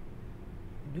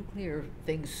nuclear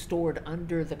things stored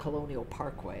under the Colonial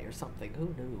Parkway or something.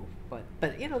 Who knew? But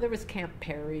there was Camp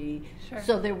Perry. Sure.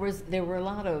 So there was a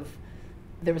lot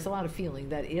of feeling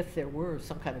that if there were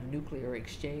some kind of nuclear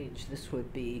exchange, this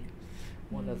would be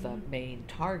one of the main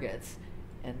targets.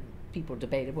 And people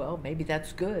debated, well, maybe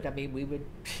that's good. We would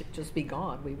just be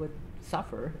gone. We would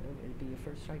suffer. It would be a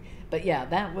first strike. But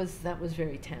that was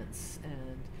very tense.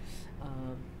 And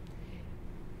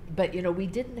but we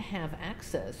didn't have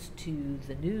access to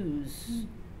the news,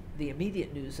 the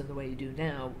immediate news, in the way you do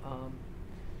now.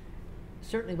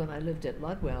 Certainly when I lived at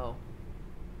Ludwell,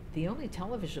 the only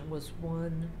television was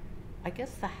one. I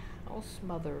guess the house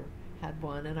mother had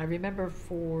one, and I remember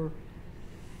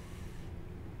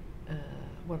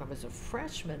when I was a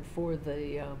freshman for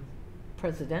the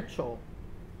presidential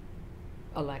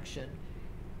election,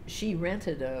 she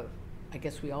rented a I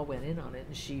guess we all went in on it,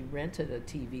 and she rented a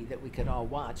TV that we could all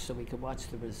watch so we could watch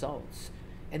the results.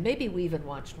 And maybe we even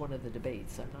watched one of the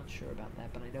debates. I'm not sure about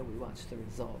that, but I know we watched the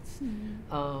results.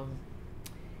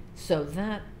 So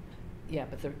that, yeah,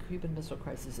 but the Cuban Missile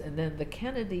Crisis. And then the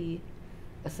Kennedy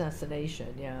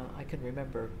assassination, yeah, I can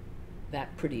remember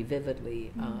that pretty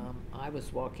vividly. I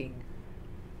was walking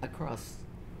across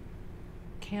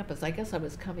campus. I guess I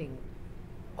was coming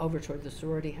over toward the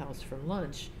sorority house for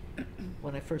lunch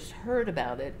when I first heard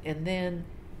about it, and then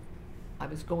I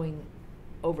was going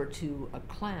over to a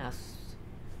class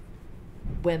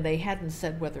when they hadn't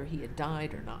said whether he had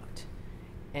died or not.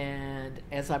 And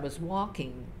as I was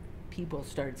walking, people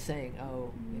started saying,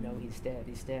 oh, you know, he's dead.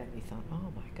 And we thought,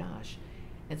 oh my gosh.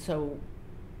 And so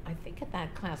I think at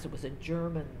that class it was a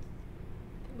German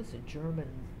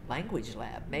language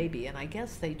lab maybe, and I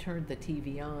guess they turned the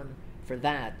TV on for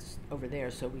that over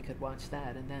there so we could watch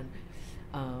that. And then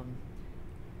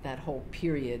that whole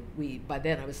period, by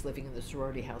then I was living in the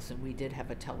sorority house, and we did have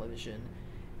a television,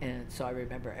 and so I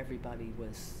remember everybody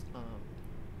was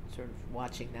sort of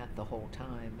watching that the whole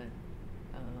time, and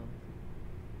you know,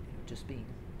 just being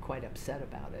quite upset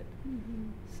about it.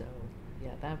 So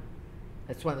yeah,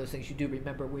 that's one of those things you do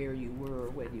remember where you were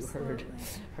when you heard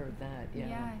that.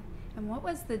 Yeah. And what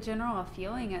was the general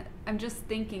feeling? I'm just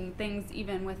thinking things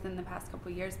even within the past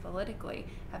couple of years politically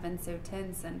have been so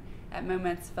tense and at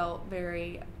moments felt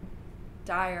very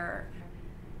dire.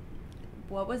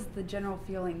 What was the general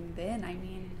feeling then? I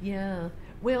mean, yeah,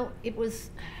 well, it was,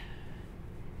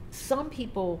 some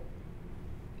people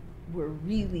were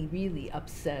really, really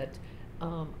upset.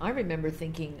 I remember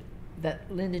thinking that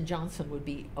Lyndon Johnson would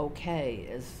be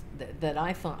okay, that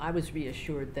I thought, I was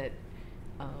reassured that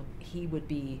he would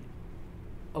be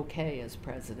okay as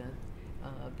president,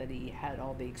 that he had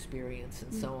all the experience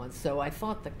and so on. So I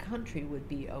thought the country would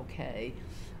be okay,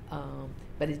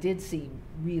 but it did seem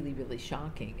really, really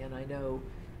shocking. And I know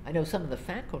some of the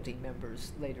faculty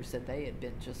members later said they had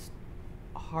been just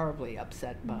horribly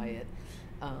upset by it.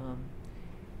 I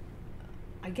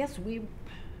guess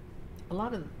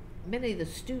many of the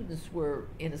students were,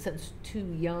 in a sense,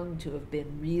 too young to have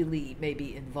been really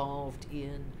maybe involved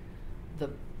in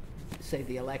the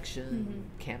election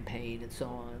campaign and so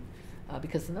on,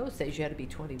 because in those days you had to be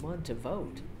 21 to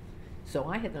vote. So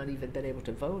I had not even been able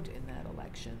to vote in that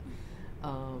election.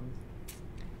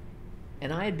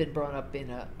 And I had been brought up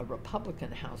in a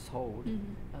Republican household,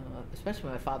 especially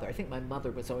my father. I think my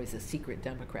mother was always a secret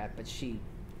Democrat, but she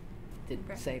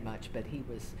didn't say much, but he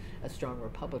was a strong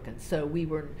Republican. So we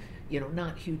were,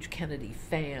 not huge Kennedy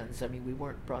fans. I mean, we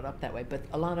weren't brought up that way, but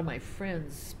a lot of my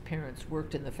friends' parents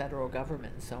worked in the federal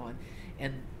government and so on,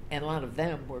 and a lot of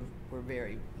them were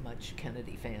very much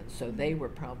Kennedy fans. So they were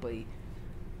probably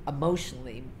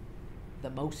emotionally the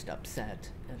most upset,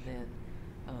 and then,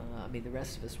 the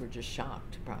rest of us were just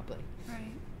shocked, probably.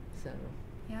 Right. So.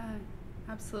 Yeah.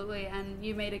 Absolutely, and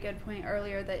you made a good point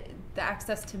earlier that the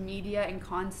access to media and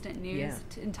constant news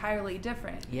is entirely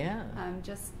different. Yeah.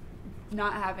 Just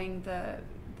not having the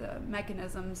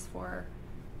mechanisms for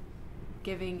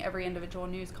giving every individual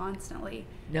news constantly.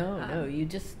 No, you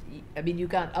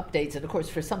got updates, and of course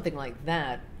for something like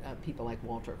that, people like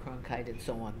Walter Cronkite and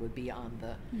so on would be on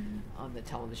the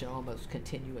television almost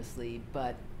continuously,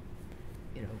 but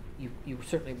you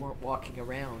certainly weren't walking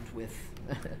around with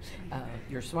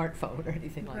your smartphone or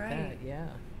anything like that. Yeah.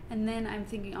 And then I'm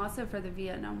thinking also for the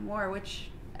Vietnam War, which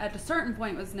at a certain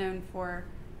point was known for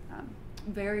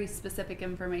very specific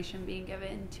information being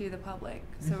given to the public.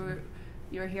 So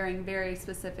you're hearing very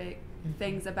specific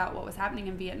things about what was happening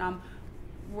in Vietnam.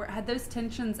 Had those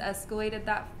tensions escalated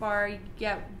that far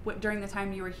yet during the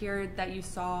time you were here that you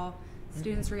saw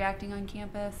students reacting on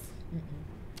campus?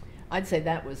 I'd say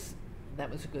that was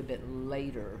a good bit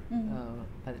later.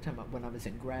 By the time when I was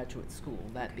in graduate school,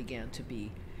 that began to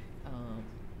be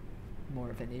more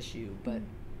of an issue, but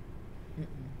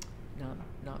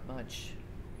not much.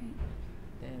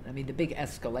 And the big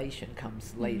escalation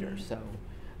comes later. So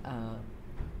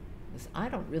I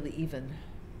don't even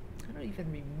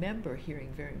remember hearing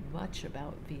very much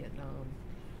about Vietnam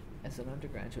as an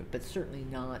undergraduate, but certainly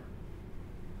not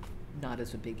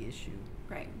as a big issue.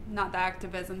 Right, not the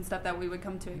activism stuff that we would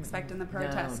come to expect in the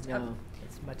protest. No,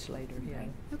 it's much later. Yeah.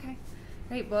 Right. Okay.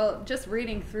 Great. Well, just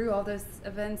reading through all those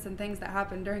events and things that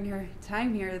happened during your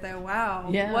time here, though, wow,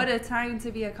 what a time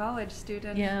to be a college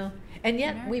student. Yeah, and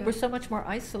yet we were so much more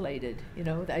isolated.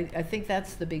 I think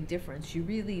that's the big difference. You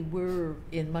really were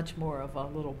in much more of a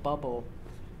little bubble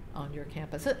on your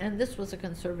campus, and this was a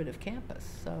conservative campus,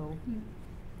 so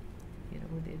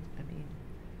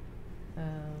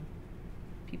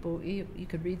people, you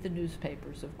could read the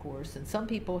newspapers, of course, and some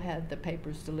people had the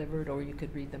papers delivered, or you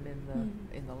could read them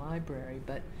in the library.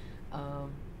 But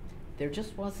there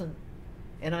just wasn't.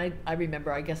 And I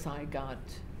remember, I guess I got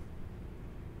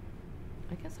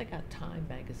Time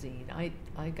magazine.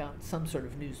 I got some sort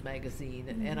of news magazine,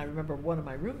 and I remember one of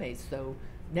my roommates, though,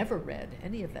 never read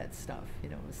any of that stuff. You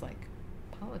know, it was like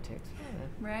politics.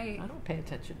 Right. I don't pay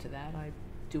attention to that. I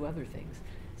do other things.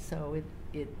 So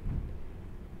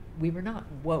we were not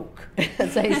woke,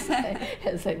 as they say,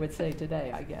 as they would say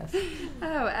today, I guess.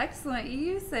 Oh, excellent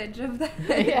usage of that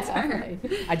Yeah, term. right.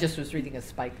 I just was reading a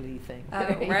Spike Lee thing. Oh,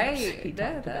 right. He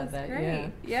talked about that.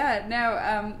 Great. Yeah.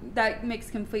 No, that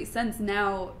makes complete sense.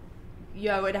 Now,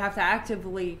 you would have to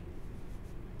actively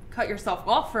cut yourself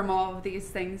off from all of these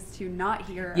things to not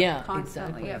hear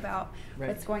constantly about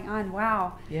what's going on.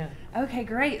 Wow. Yeah. Okay,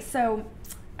 great. So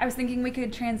I was thinking we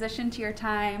could transition to your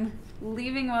time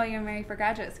leaving William & Mary for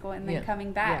graduate school and then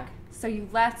coming back. Yeah. So you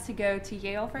left to go to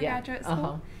Yale for graduate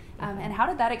school. And how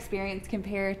did that experience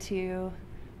compare to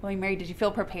William & Mary? Did you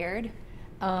feel prepared?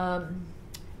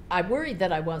 I worried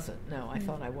that I wasn't. No, I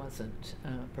thought I wasn't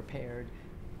prepared.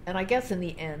 And I guess in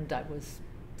the end I was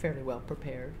fairly well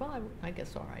prepared. Well, I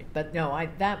guess all right. But no,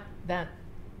 that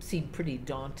seemed pretty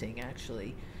daunting,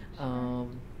 actually.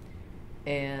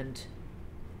 And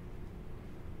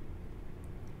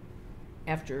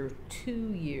after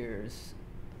 2 years,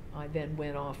 I then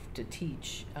went off to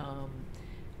teach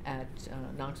at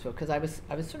Knoxville, because I was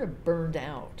sort of burned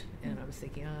out, and I was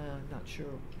thinking, I'm not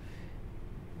sure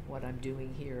what I'm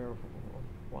doing here, or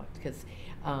what, because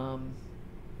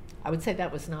I would say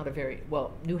that was not a very,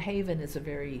 well, New Haven is a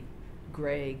very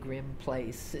gray, grim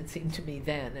place, it seemed to me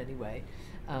then, anyway.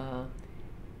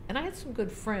 And I had some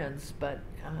good friends, but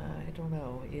I don't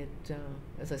know,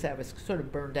 as I said, I was sort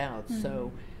of burned out,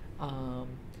 so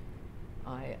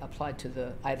I applied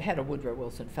I'd had a Woodrow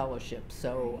Wilson Fellowship,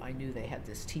 so I knew they had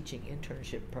this teaching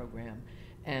internship program,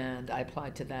 and I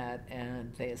applied to that,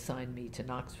 and they assigned me to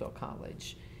Knoxville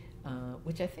College,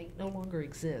 which I think no longer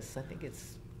exists. I think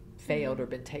it's failed or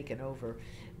been taken over.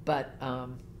 But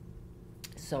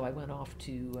so I went off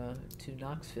to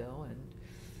Knoxville, and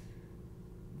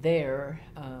there,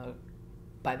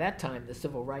 by that time, the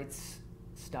civil rights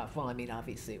stuff, well, I mean,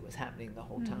 obviously it was happening the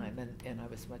whole time, and I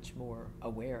was much more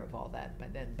aware of all that by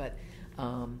then. But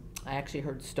I actually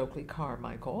heard Stokely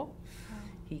Carmichael.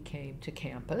 He came to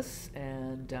campus,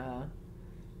 and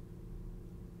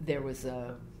there was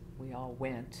we all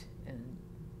went, and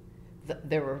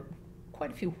there were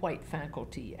quite a few white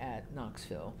faculty at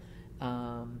Knoxville.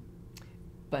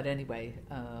 But anyway,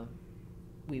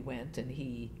 we went, and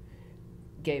he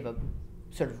gave a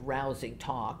sort of rousing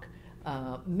talk,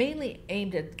 mainly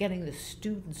aimed at getting the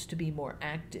students to be more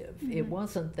active. It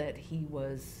wasn't that he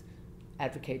was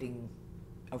advocating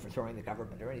overthrowing the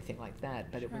government or anything like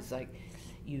that, but it was like,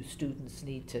 you students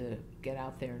need to get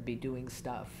out there and be doing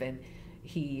stuff. And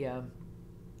he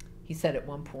said at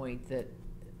one point that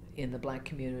in the black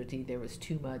community there was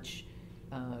too much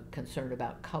concern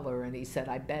about color, and he said,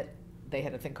 I bet they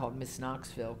had a thing called Miss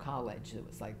Knoxville College. It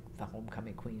was like the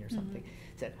homecoming queen or something.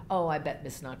 Said, oh, I bet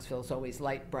Miss Knoxville's always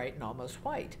light, bright, and almost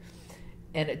white.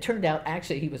 And it turned out,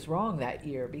 actually, he was wrong that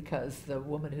year, because the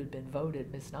woman who'd been voted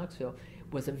Miss Knoxville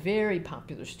was a very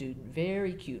popular student,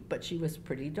 very cute, but she was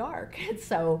pretty dark. And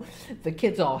so the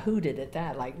kids all hooted at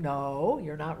that, like, no,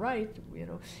 you're not right, you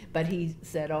know. But he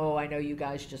said, oh, I know you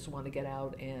guys just want to get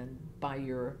out and buy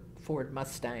your Ford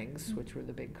Mustangs, which were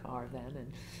the big car then,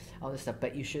 and all this stuff,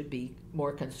 but you should be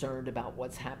more concerned about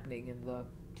what's happening in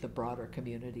the broader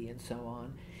community and so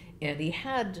on. And he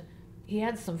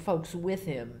had some folks with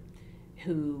him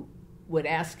who would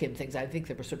ask him things. I think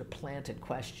they were sort of planted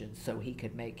questions so he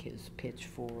could make his pitch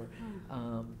for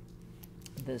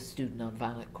the Student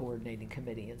Nonviolent Coordinating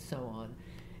Committee and so on.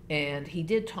 And he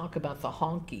did talk about the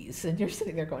honkies, and you're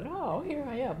sitting there going, oh, here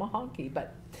I am, a honky.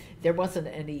 But there wasn't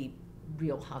any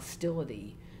real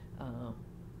hostility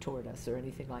toward us or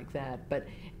anything like that. But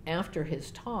after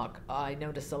his talk, I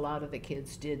noticed a lot of the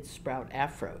kids did sprout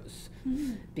afros,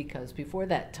 because before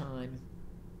that time,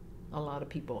 a lot of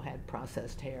people had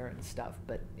processed hair and stuff,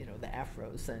 but you know, the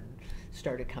afros then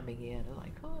started coming in, and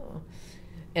like, oh.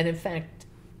 And in fact,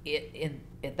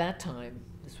 at that time,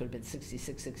 this would have been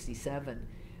 66, 67,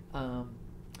 on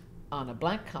a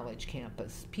black college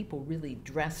campus, people really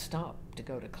dressed up to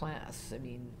go to class. I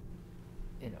mean,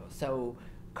 you know, so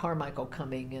Carmichael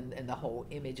coming and the whole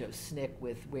image of SNCC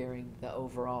with wearing the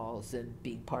overalls and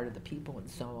being part of the people and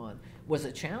so on was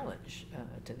a challenge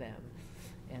to them,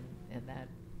 and that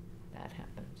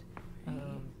happened.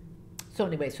 So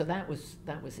anyway, so that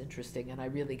was interesting, and I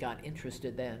really got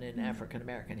interested then in African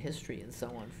American history and so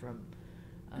on from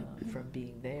from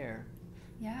being there.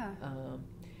 Yeah.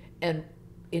 And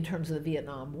in terms of the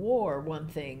Vietnam War, one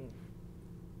thing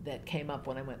that came up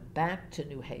when I went back to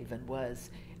New Haven was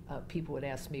people would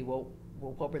ask me, well,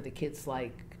 what were the kids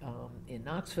like in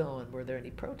Knoxville, and were there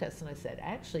any protests? And I said,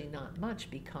 actually not much,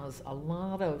 because a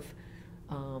lot of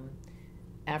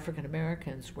African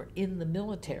Americans were in the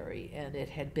military, and it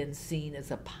had been seen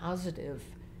as a positive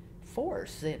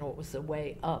force. You know, it was a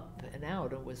way up and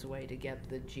out. It was a way to get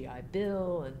the GI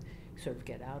Bill and sort of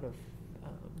get out of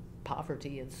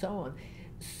poverty and so on.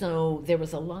 So there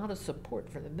was a lot of support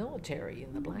for the military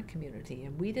in the black community,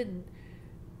 and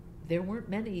there weren't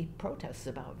many protests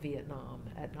about Vietnam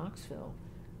at Knoxville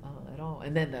at all.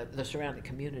 And then the surrounding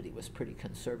community was pretty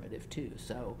conservative too,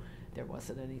 so there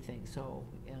wasn't anything. So,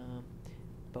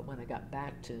 but when I got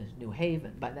back to New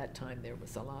Haven, by that time there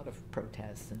was a lot of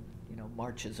protests and, you know,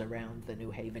 marches around the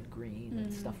New Haven Green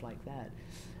and stuff like that.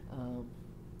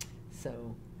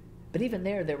 But even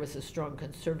there was a strong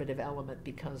conservative element,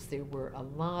 because there were a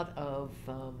lot of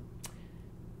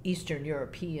Eastern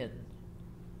European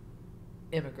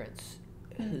immigrants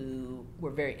who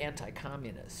were very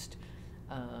anti-communist,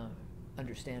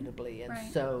 understandably, and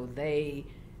so they,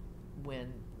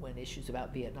 when issues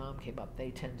about Vietnam came up,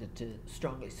 they tended to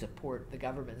strongly support the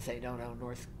government and say, no,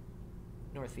 North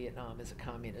Vietnam is a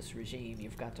communist regime.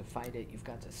 You've got to fight it. You've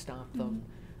got to stop them.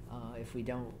 If we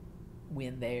don't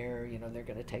win there, you know, they're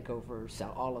going to take over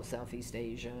all of Southeast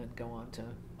Asia and go on to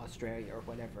Australia or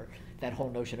whatever. That whole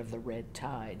notion of the red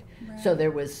tide. Right. So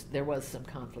there was some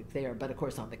conflict there, but of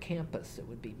course on the campus it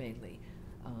would be mainly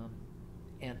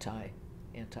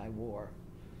anti-war,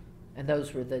 and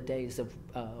those were the days of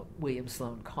William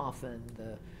Sloane Coffin,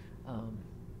 the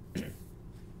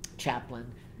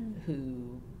chaplain,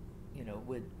 who, you know,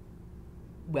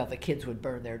 the kids would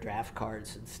burn their draft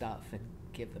cards and stuff and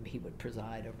give them. He would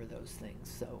preside over those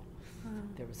things. So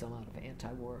there was a lot of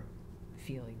anti-war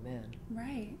feeling then.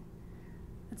 Right.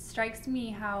 It strikes me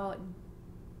how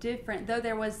different, though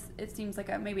there was, it seems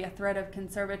like maybe a thread of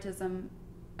conservatism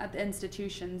at the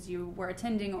institutions you were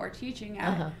attending or teaching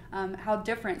at, how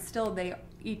different still they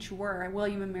each were.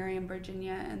 William and Mary in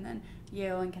Virginia, and then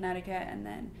Yale in Connecticut, and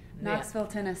then Knoxville,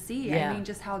 Tennessee. I mean,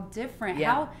 just how different.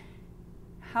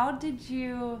 How did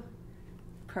you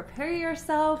prepare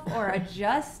yourself or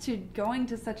adjust to going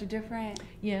to such a different...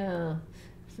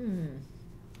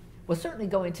 Well, certainly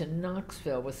going to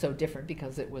Knoxville was so different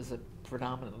because it was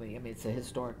predominantly, I mean, it's a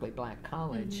historically black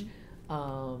college.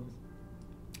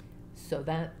 So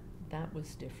that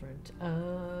was different.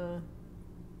 I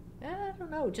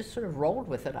don't know, just sort of rolled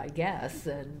with it, I guess.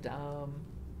 And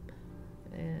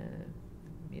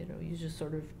you know, you just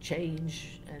sort of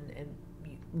change and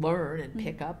learn and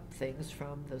pick up things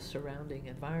from the surrounding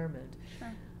environment.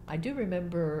 Sure. I do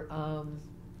remember,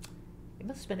 it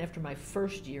must have been after my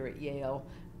first year at Yale,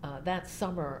 that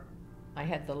summer I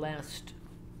had the last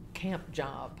camp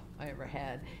job I ever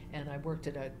had, and I worked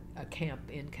at a camp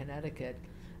in Connecticut.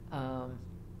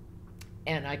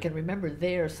 And I can remember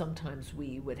there sometimes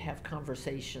we would have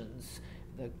conversations,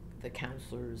 the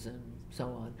counselors and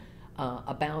so on,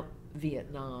 about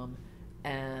Vietnam.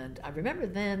 And I remember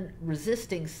then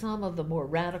resisting some of the more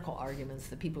radical arguments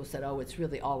that people said, oh, it's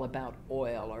really all about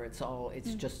oil, or it's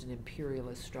just an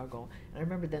imperialist struggle. And I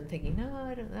remember then thinking, no,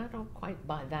 I don't quite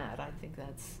buy that. I think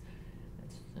that's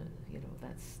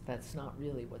not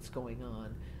really what's going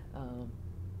on.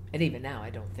 And even now, I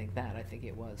don't think that. I think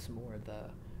it was more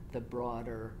the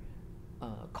broader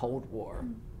Cold War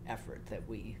effort that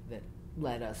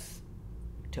led us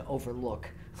to overlook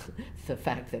the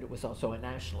fact that it was also a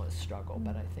nationalist struggle.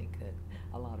 But I think that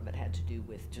a lot of it had to do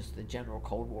with just the general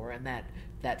Cold War and that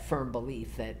firm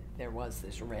belief that there was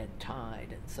this red tide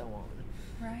and so on,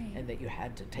 and that you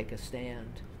had to take a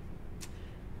stand.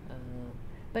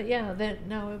 But yeah,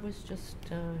 it was just.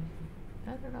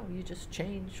 I don't know, you just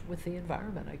change with the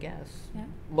environment, I guess. Yeah.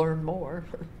 Learn more.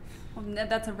 Well,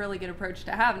 that's a really good approach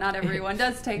to have. Not everyone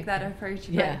does take that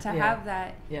approach, but have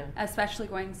that, especially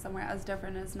going somewhere as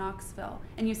different as Knoxville.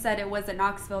 And you said it was at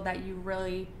Knoxville that you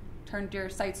really turned your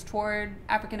sights toward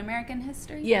African-American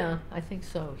history? Yeah, I think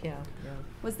so, yeah.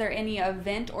 Was there any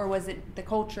event, or was it the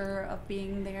culture of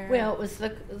being there? Well, it was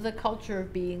the culture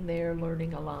of being there,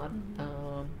 learning a lot.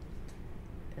 And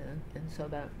so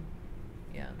that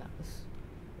was...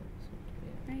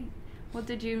 Right. Well,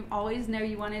 did you always know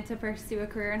you wanted to pursue a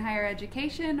career in higher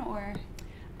education, or?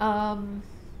 Well,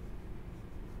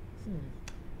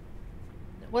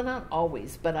 not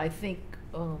always, but I think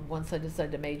once I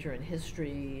decided to major in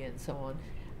history and so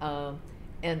on,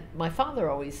 and my father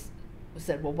always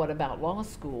said, well, what about law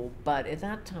school? But at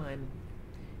that time,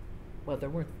 well, there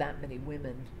weren't that many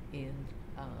women in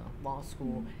law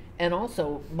school. And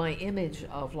also, my image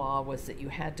of law was that you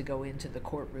had to go into the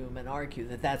courtroom and argue,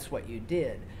 that that's what you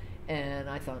did. And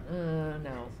I thought,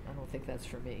 no, I don't think that's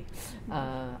for me.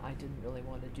 I didn't really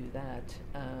want to do that.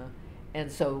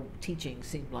 And so teaching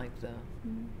seemed like the,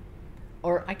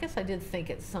 or I guess I did think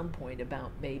at some point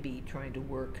about maybe trying to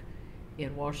work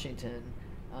in Washington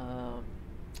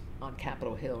on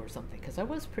Capitol Hill or something, because I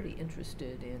was pretty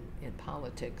interested in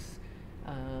politics.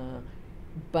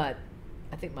 But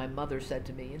I think my mother said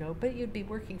to me, you know, but you'd be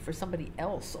working for somebody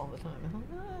else all the time. I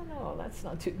thought, no, that's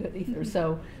not too good either.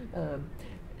 So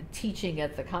teaching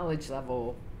at the college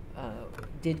level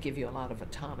did give you a lot of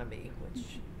autonomy,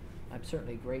 which I'm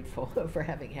certainly grateful for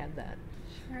having had that.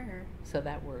 Sure. So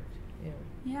that worked, yeah.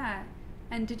 Yeah.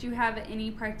 And did you have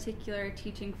any particular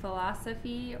teaching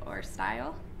philosophy or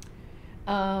style?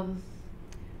 Well,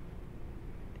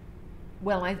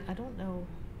 I don't know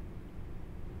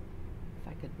if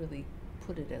I could really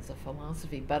put it as a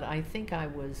philosophy, but I think I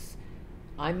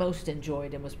most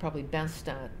enjoyed and was probably best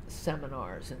at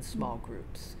seminars in small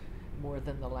groups more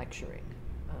than the lecturing.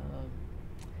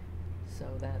 So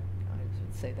that, I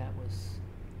would say that was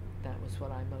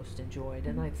what I most enjoyed.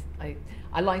 And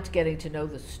I liked getting to know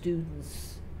the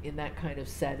students in that kind of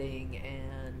setting,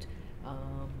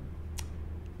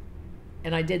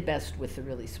 and I did best with the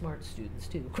really smart students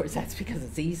too. Of course, that's because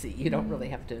it's easy. You don't really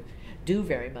have to do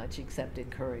very much except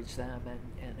encourage them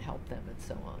and help them and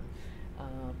so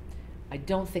on. I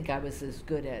don't think I was as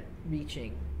good at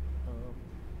reaching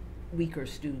weaker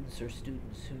students or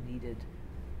students who needed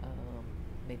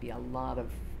maybe a lot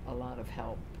of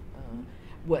help.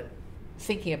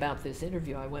 Thinking about this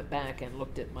interview, I went back and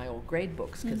looked at my old grade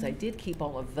books, because I did keep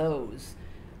all of those.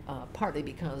 Partly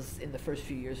because in the first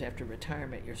few years after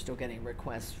retirement, you're still getting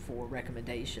requests for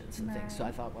recommendations and things. So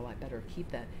I thought, well, I better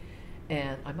keep that.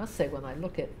 And I must say, when I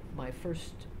look at my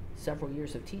first several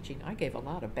years of teaching, I gave a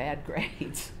lot of bad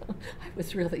grades. I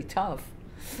was really tough.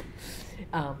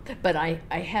 But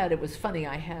it was funny,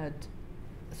 I had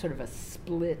sort of a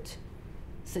split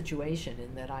situation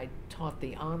in that I taught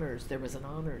the honors. There was an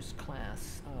honors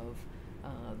class of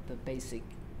the basic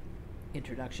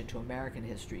Introduction to American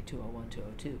History, 201,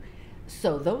 202.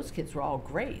 So those kids were all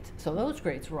great. So those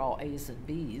grades were all A's and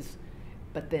B's.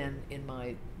 But then in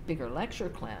my bigger lecture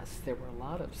class, there were a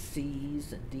lot of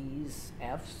C's and D's,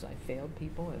 F's. I failed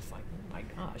people. It's like, oh my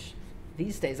gosh.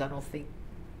 These days, I don't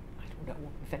know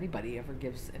if anybody ever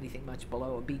gives anything much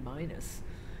below a B minus.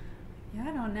 Yeah,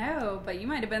 I don't know, but you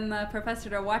might have been the professor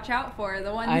to watch out for,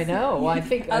 the ones I know. I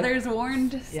think others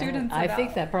warned students about. I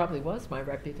think that probably was my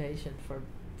reputation for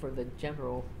the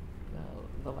general,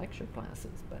 the lecture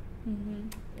classes. But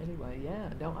anyway, yeah,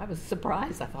 no, I was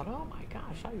surprised. I thought, oh my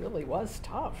gosh, I really was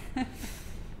tough. So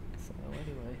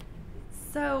anyway.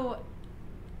 So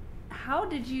how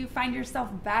did you find yourself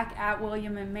back at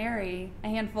William and Mary a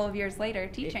handful of years later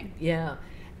teaching?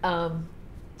 Well,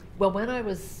 when I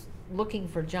was looking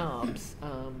for jobs,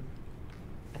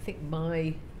 I think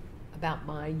about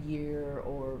my year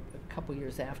or a couple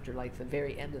years after, like the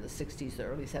very end of the 60s, the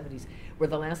early 70s, were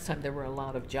the last time there were a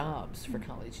lot of jobs for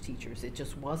college teachers. It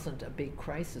just wasn't a big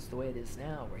crisis the way it is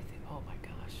now, where you think, oh my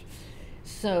gosh.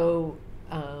 So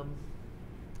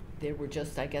there were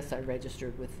just, I guess I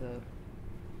registered with the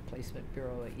placement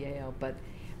bureau at Yale, but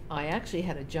I actually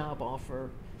had a job offer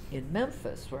in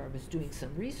Memphis where I was doing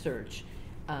some research.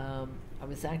 I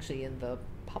was actually in the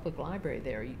public library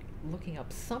there looking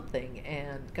up something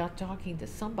and got talking to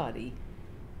somebody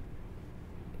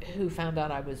who found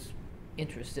out I was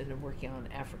interested in working on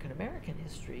African American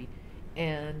history,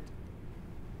 and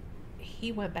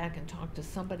he went back and talked to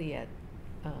somebody at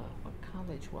what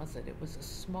college was it? It was a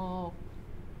small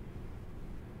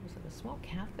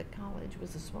Catholic college? It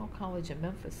was a small college in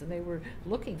Memphis, and they were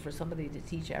looking for somebody to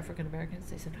teach African Americans.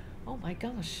 They said, oh my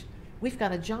gosh, we've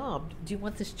got a job. Do you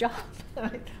want this job? And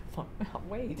I thought, well,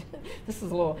 wait, this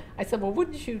is a little, I said, well,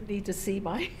 wouldn't you need to see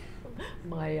my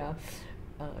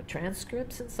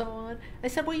transcripts and so on? They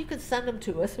said, well, you could send them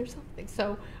to us or something.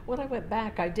 So when I went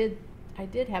back, I did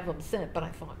have them sent, but I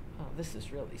thought, oh, this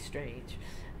is really strange.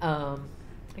 I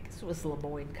guess it was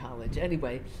Lemoyne College.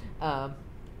 Anyway, I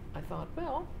thought,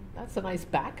 well, that's a nice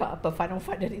backup. If I don't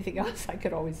find anything else, I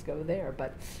could always go there.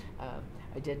 But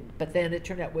I didn't. But then it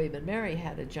turned out William and Mary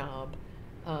had a job,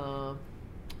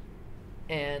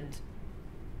 and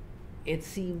it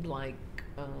seemed like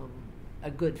a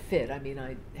good fit. I mean,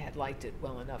 I had liked it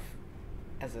well enough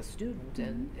as a student,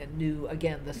 and knew,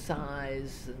 again, the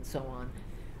size and so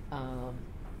on,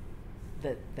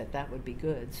 that would be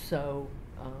good. So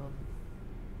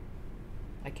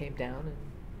I came down and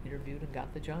interviewed and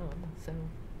got the job. So.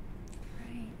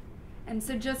 Right. And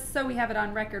so just so we have it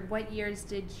on record, what years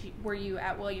were you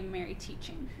at William and Mary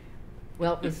teaching?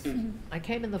 Well, it was, I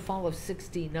came in the fall of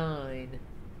 '69,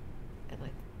 and I'm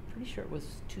pretty sure it was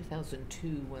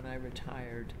 2002 when I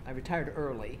retired. I retired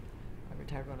early. I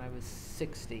retired when I was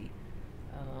 60,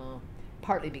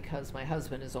 partly because my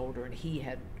husband is older and he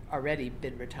had already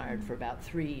been retired for about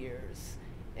 3 years,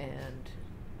 and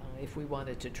if we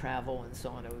wanted to travel and so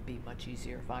on, it would be much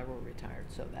easier if I were retired,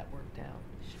 so that worked out.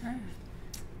 Sure.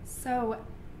 So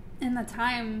in the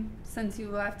time since you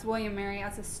left William Mary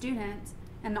as a student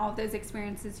and all those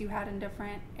experiences you had in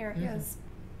different areas,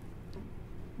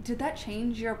 did that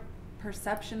change your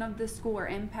perception of the school or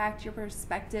impact your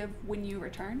perspective when you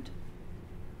returned?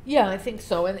 Yeah, I think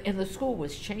so. And the school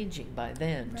was changing by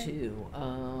then, right. too,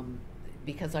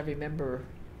 because I remember,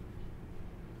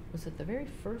 was it the very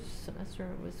first semester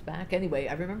it was back? Anyway,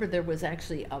 I remember there was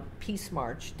actually a peace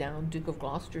march down Duke of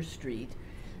Gloucester Street,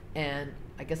 and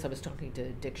I guess I was talking to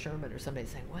Dick Sherman or somebody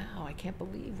saying, wow, I can't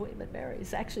believe William and Mary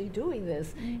is actually doing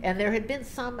this. And there had been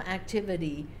some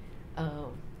activity,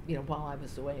 you know, while I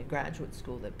was away in graduate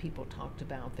school that people talked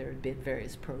about. There had been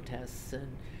various protests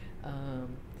and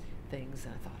things,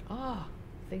 and I thought,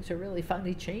 things are really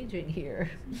finally changing here.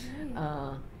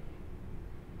 Right.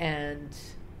 And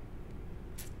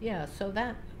yeah, so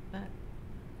that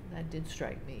did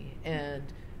strike me, and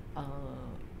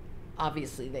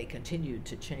obviously they continued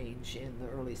to change in the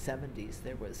early '70s.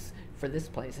 There was, for this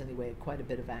place anyway, quite a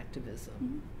bit of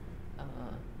activism.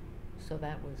 So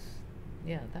that was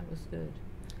good.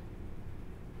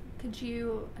 Could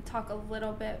you talk a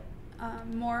little bit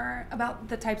more about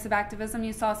the types of activism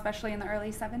you saw, especially in the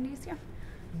early '70s? Yeah.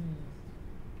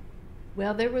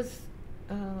 Well, there was,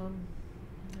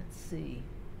 let's see,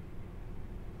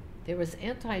 there was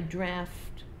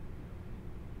anti-draft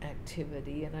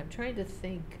activity, and I'm trying to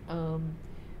think,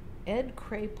 Ed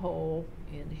Crapole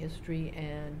in history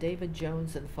and David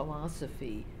Jones in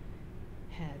philosophy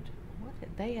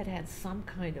they had some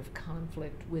kind of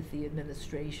conflict with the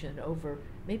administration over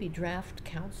maybe draft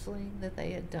counseling that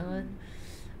they had done.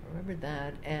 I remember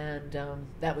that, and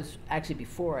that was actually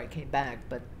before I came back,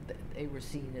 but they were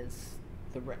seen as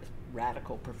the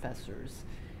radical professors.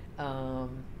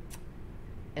 And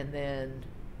then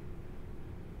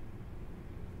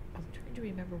I'm trying to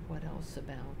remember what else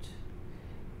about.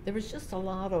 There was just a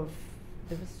lot of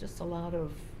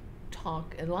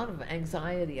talk and a lot of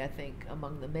anxiety, I think,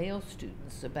 among the male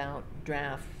students about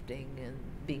drafting and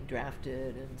being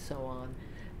drafted and so on,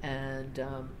 and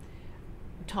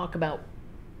talk about,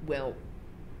 well,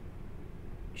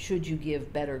 should you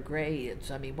give better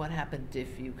grades? I mean, what happened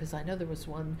if you, because I know there was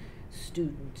one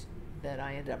student that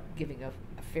I ended up giving a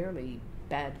fairly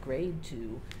bad grade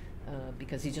to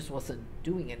because he just wasn't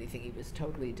doing anything. He was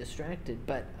totally distracted,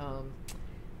 but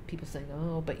people saying,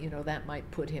 oh, but you know, that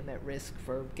might put him at risk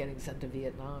for getting sent to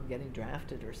Vietnam, getting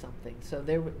drafted or something. So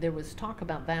there was talk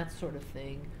about that sort of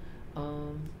thing.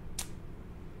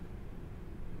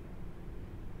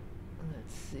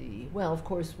 Let's see. Well, of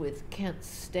course, with Kent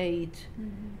State,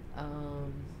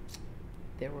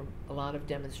 there were a lot of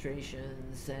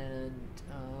demonstrations, and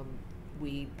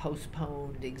we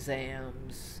postponed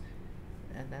exams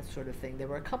and that sort of thing. There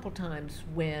were a couple times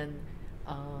when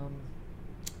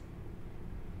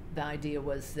the idea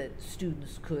was that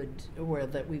students could, or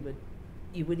that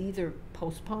you would either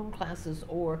postpone classes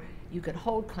or you could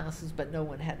hold classes but no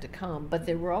one had to come. But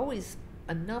there were always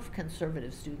enough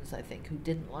conservative students, I think, who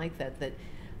didn't like that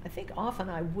I think often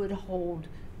I would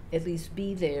at least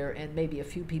be there, and maybe a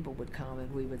few people would come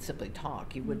and we would simply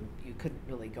talk. You couldn't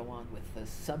really go on with the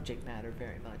subject matter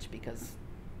very much because,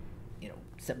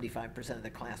 75% of the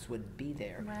class wouldn't be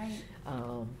there. Right.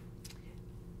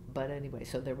 But anyway,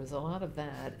 so there was a lot of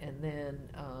that, and then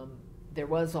there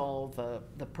was all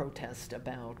the protest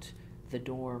about the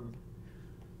dorm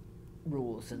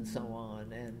rules and so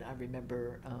on. And I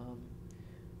remember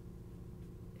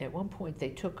at one point they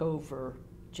took over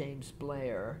James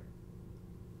Blair,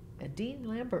 and Dean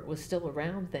Lambert was still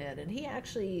around then, and he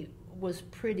actually was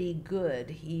pretty good.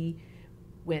 He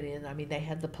went in, I mean, they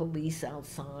had the police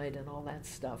outside and all that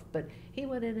stuff, but he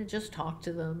went in and just talked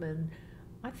to them, and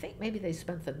I think maybe they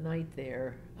spent the night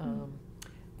there.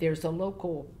 There's a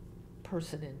local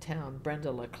person in town,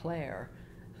 Brenda LeClaire,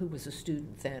 who was a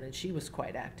student then, and she was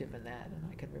quite active in that. And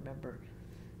I can remember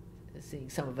seeing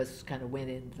some of us kind of went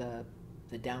in the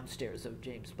downstairs of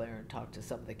James Blair and talked to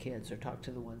some of the kids or talked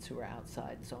to the ones who were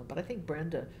outside and so on. But I think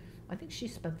Brenda, she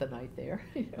spent the night there.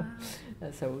 Wow.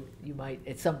 And so you might,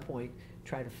 at some point,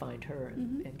 try to find her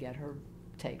and get her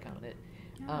take on it.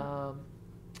 Yeah.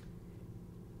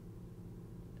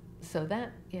 So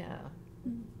that, yeah.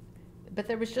 But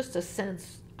there was just a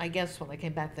sense, I guess when I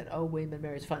came back that, oh, William and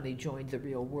Mary's finally joined the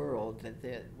real world, that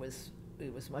it was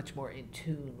much more in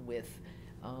tune with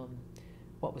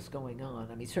what was going on.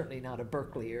 I mean, certainly not a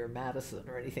Berkeley or Madison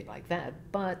or anything like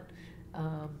that, but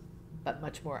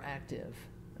much more active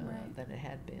Right. than it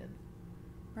had been.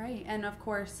 Right, and of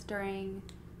course during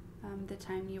the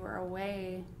time you were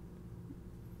away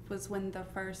was when the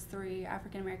first 3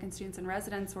 African American students in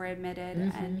residence were admitted,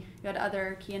 and you had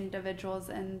other key individuals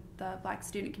in the Black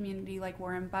student community like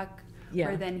Warren Buck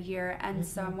were then here, and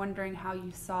so I'm wondering how you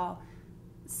saw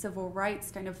civil rights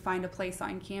kind of find a place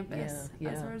on campus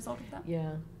as a result of that.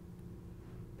 Yeah.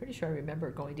 Pretty sure I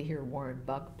remember going to hear Warren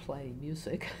Buck play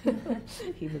music.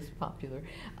 He was popular.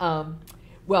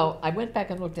 Well, I went back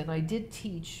and looked, and I did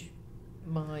teach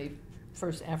my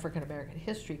first African American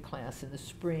history class in the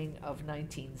spring of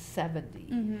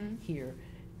 1970 here.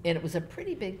 And it was a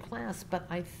pretty big class, but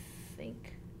I'm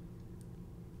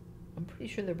pretty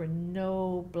sure there were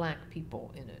no Black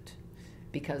people in it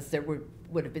because there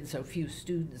would have been so few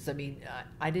students. I mean,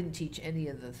 I didn't teach any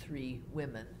of the 3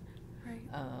 women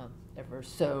ever.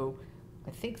 So I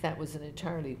think that was an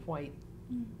entirely white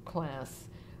class.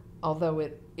 Although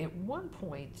at one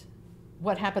point,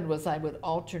 what happened was I would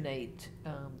alternate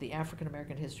the African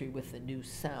American history with the New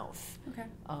South. Okay.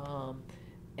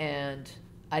 And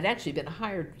I'd actually been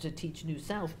hired to teach New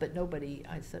South, but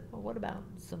I said, well, what about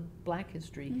some Black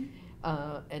history?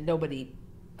 And nobody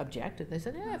objected. They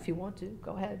said, yeah, if you want to,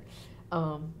 go ahead.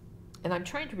 And I'm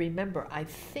trying to remember, I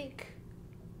think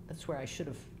that's where I should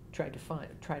have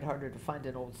tried harder to find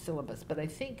an old syllabus, but I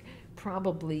think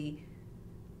probably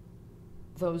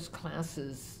those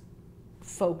classes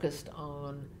focused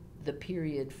on the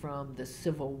period from the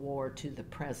Civil War to the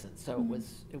present. So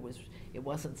it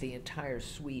wasn't the entire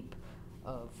sweep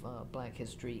of Black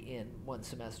history in one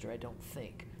semester, I don't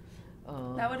think.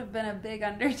 That would have been a big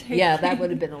undertaking. Yeah, that would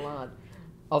have been a lot.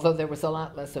 Although there was a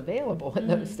lot less available in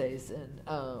those days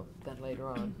than later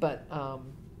on. But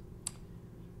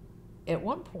at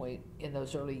one point in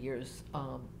those early years,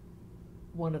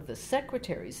 one of the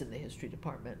secretaries in the history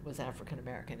department was African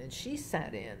American, and she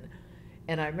sat in,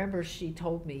 and I remember she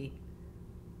told me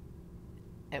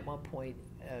at one point,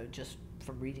 just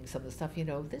from reading some of the stuff,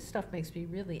 this stuff makes me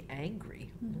really angry.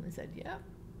 And I said, yeah,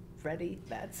 Freddie,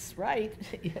 that's right.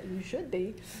 Yeah, you should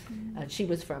be. And she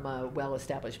was from a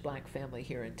well-established Black family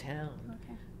here in town.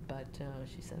 Okay. But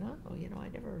she said, oh,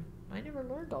 I never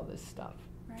learned all this stuff.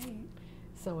 Right.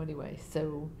 So anyway,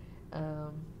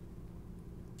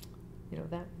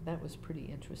 that was pretty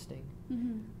interesting.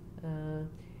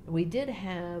 We did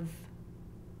have,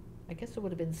 I guess it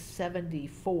would have been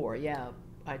 74. Yeah,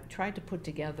 I tried to put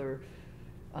together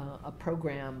a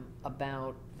program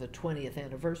about the 20th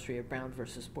anniversary of Brown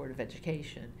versus Board of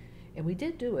Education, and we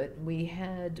did do it. We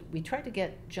tried to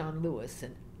get John Lewis,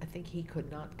 and I think he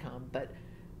could not come, but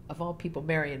of all people,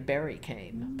 Marion Barry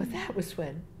came. But that was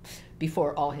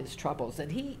before all his troubles, and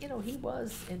he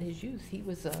was in his youth, he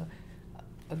was a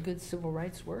good civil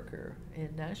rights worker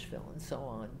in Nashville and so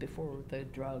on, before the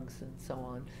drugs and so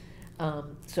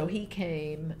on. So he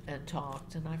came and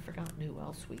talked, and I've forgotten who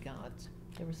else we got.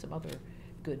 There were some other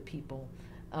good people.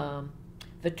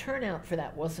 The turnout for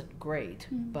that wasn't great,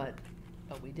 but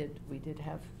we did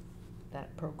have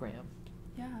that program.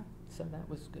 Yeah. So that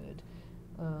was good.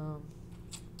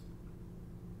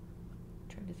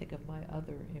 Trying to think of my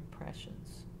other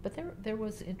impressions, but there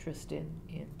was interest in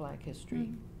Black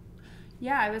history.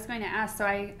 Yeah, I was going to ask. So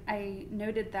I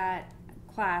noted that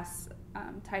class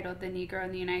titled "The Negro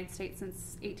in the United States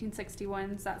Since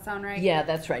 1861." Does that sound right? Yeah,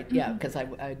 that's right. Yeah, because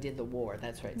I did the war.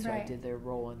 That's right. So I did their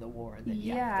role in the war. And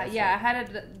then, Right. I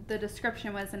had the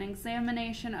description was an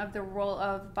examination of the role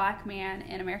of Black man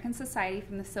in American society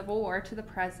from the Civil War to the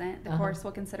present. The course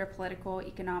will consider political,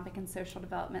 economic, and social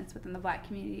developments within the Black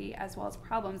community, as well as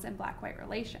problems in Black-white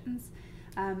relations.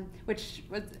 Which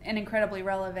was an incredibly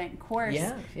relevant course.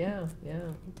 Yeah.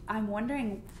 I'm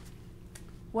wondering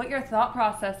what your thought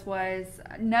process was,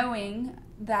 knowing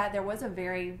that there was a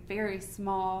very, very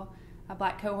small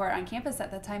Black cohort on campus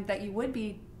at the time, that you would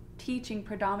be teaching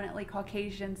predominantly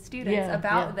Caucasian students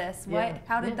about this.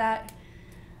 How did that?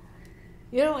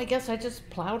 I guess I just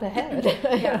plowed ahead.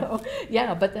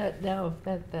 But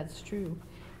that's true.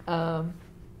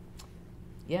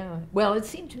 Yeah, well, it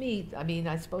seemed to me, I mean,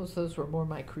 I suppose those were more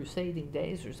my crusading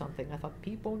days or something. I thought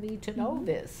people need to know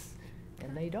this,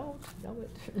 and they don't know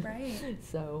it. Right.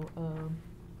 So.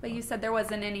 But you said there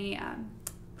wasn't any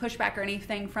pushback or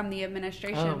anything from the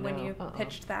administration when you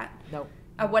pitched that? No.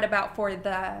 What about for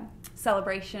the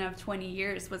celebration of 20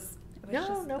 years?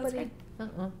 Nobody.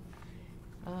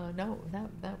 No,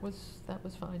 that was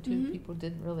fine too. People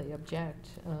didn't really object.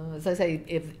 As I say,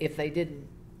 if they didn't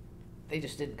they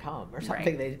just didn't come or something.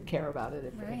 Right. They didn't care about it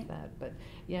if Right. that. But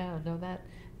yeah, no, that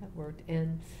worked.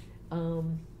 And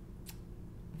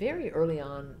very early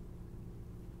on,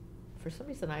 for some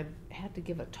reason, I had to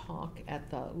give a talk at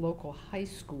the local high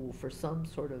school for some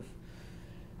sort of,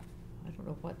 I don't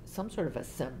know what, some sort of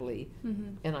assembly.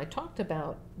 Mm-hmm. And I talked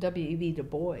about W.E.B. Du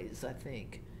Bois, I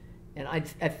think. And I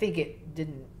think it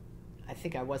didn't, I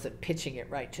think I wasn't pitching it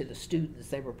right to the students.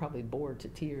 They were probably bored to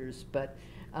tears. But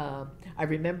I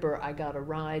remember I got a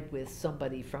ride with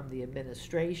somebody from the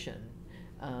administration.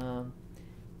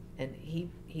 And he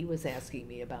was asking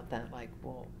me about that, like,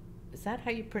 well, is that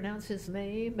how you pronounce his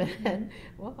name? And,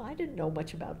 well, I didn't know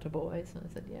much about Du Bois. And I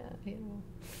said, yeah, you know.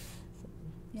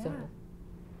 Yeah. So,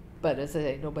 but as I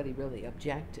say, nobody really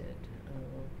objected.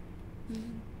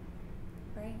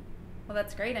 Mm-hmm. Right. Well,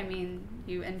 that's great. I mean,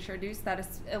 you introduced that,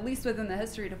 at least within the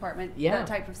history department, Yeah. that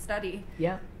type of study.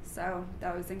 Yeah. So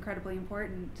that was incredibly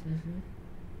important. Mm-hmm.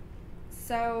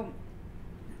 So,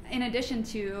 in addition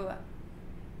to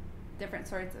different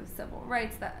sorts of civil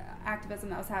rights activism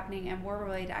that was happening and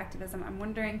war-related activism, I'm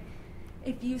wondering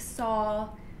if you saw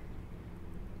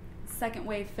second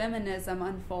wave feminism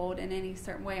unfold in any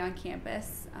certain way on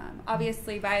campus.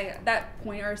 Obviously, by that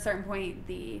point or a certain point,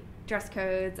 the dress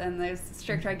codes and those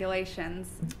strict regulations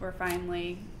were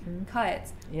finally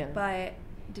cut. Yeah. But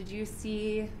did you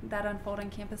see that unfold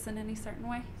on campus in any certain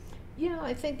way? Yeah,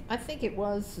 I think it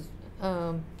was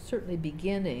certainly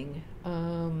beginning.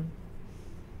 I'm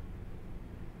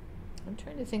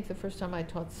trying to think the first time I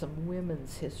taught some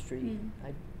women's history.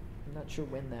 I'm not sure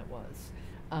when that was.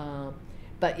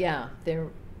 But yeah, there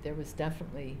was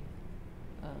definitely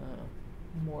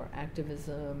more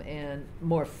activism and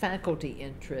more faculty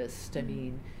interest. I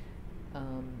mean,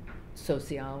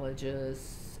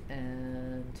 sociologists,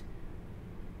 and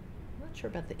I'm not sure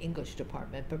about the English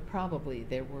department, but probably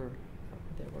there were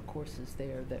courses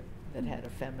there that had a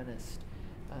feminist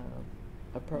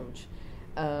approach.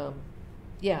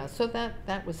 Yeah, so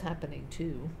that was happening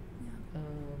too. Yeah.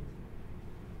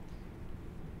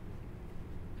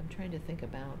 I'm trying to think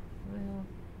about,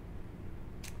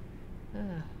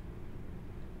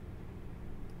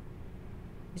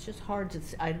 it's just hard to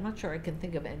I'm not sure I can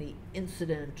think of any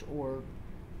incident or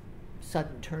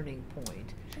sudden turning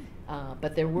point.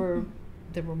 But there were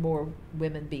more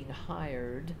women being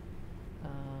hired.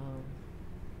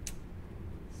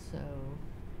 So,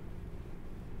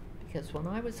 because when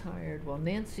I was hired, well,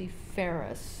 Nancy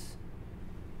Ferris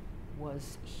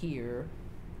was here,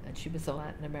 and she was a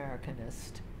Latin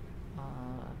Americanist,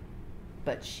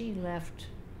 but she left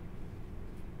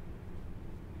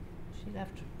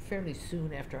fairly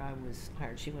soon after I was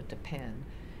hired. She went to Penn,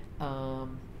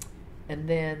 and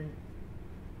then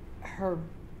her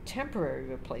temporary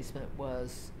replacement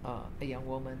was a young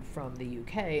woman from the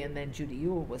UK, and then Judy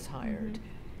Ewell was hired.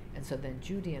 And so then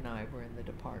Judy and I were in the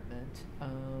department.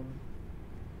 And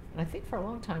I think for a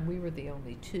long time we were the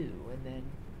only two, and then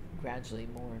gradually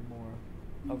more and more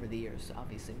over the years,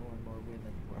 obviously more and more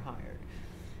women were hired.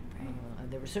 Right. And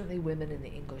there were certainly women in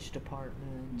the English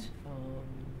department,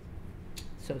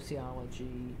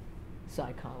 sociology,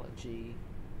 psychology,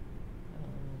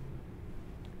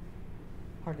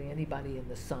 hardly anybody in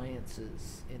the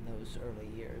sciences in those early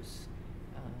years.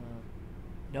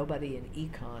 Nobody in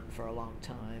econ for a long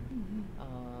time.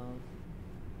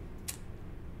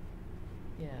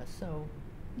 Yeah, so.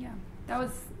 Yeah, that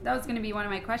was going to be one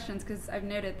of my questions, because I've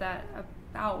noted that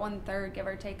about 1/3, give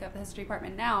or take, of the history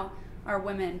department now are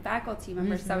women faculty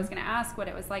members. So I was going to ask what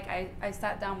it was like. I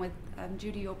sat down with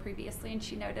Judy Ewell previously, and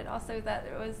she noted also that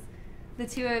it was the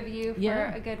two of you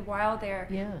for a good while there.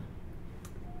 Yeah.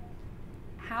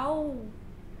 How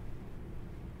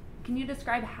can you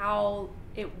describe how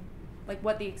it, like,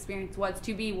 what the experience was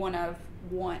to be one of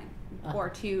one or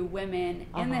two women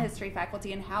in the history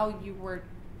faculty, and how you were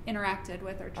interacted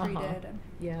with or treated?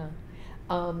 Yeah.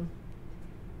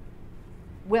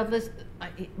 Well,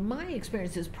 my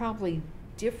experience is probably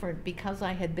different because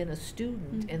I had been a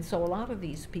student, and so a lot of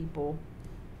these people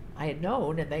I had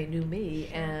known, and they knew me,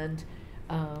 and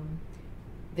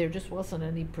there just wasn't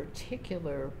any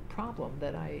particular problem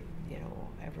that I,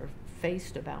 ever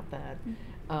faced about that.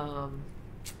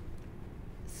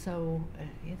 So,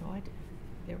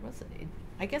 there wasn't.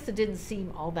 I guess it didn't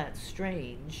seem all that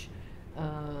strange. It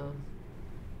was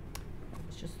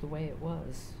just the way it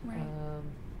was. Right.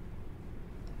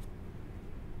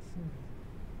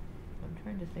 I'm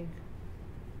trying to think.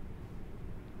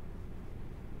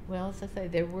 Well, as I say,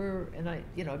 there were, and I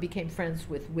became friends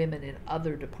with women in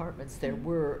other departments. There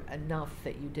were enough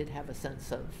that you did have a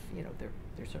sense of,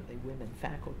 there's certainly women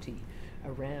faculty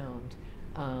around.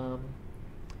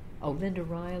 Oh, Linda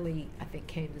Riley, I think,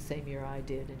 came the same year I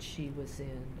did, and she was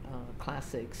in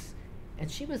classics, and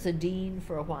she was a dean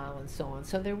for a while and so on.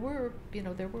 So there were,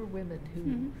 there were women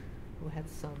who had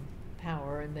some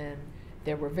power, and then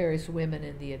there were various women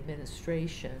in the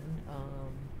administration.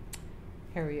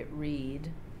 Harriet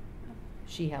Reed,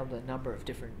 she held a number of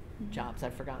different jobs.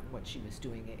 I've forgotten what she was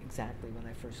doing exactly when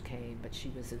I first came, but she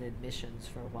was in admissions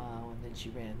for a while, and then she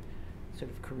ran sort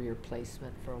of career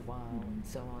placement for a while and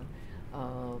so on.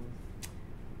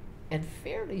 And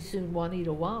fairly soon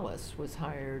Juanita Wallace was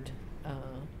hired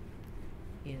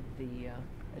in the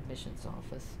admissions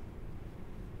office.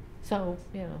 So,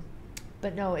 yeah.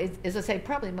 But no, as I say,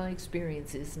 probably my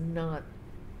experience is not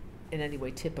in any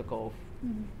way typical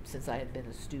since I had been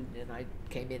a student and I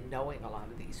came in knowing a lot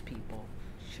of these people.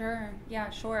 Sure, yeah,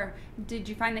 sure. Did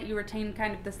you find that you retained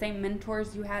kind of the same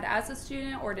mentors you had as a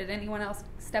student, or did anyone else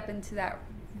step into that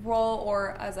role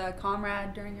or as a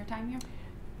comrade during your time here?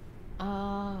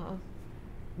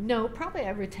 No, probably I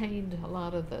retained a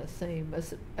lot of the same,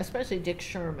 especially Dick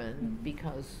Sherman,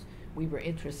 because we were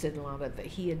interested in a lot of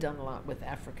he had done a lot with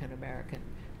African American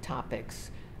topics,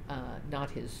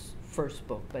 not his first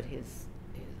book, but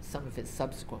some of his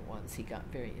subsequent ones. He got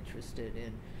very interested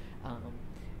in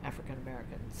African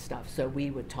American stuff, so we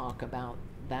would talk about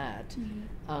that.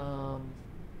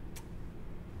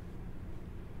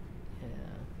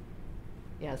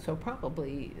 Yeah, so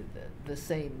probably the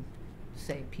same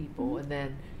people, and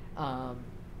then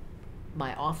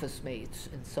my office mates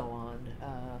and so on.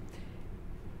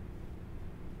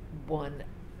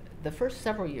 The first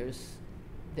several years,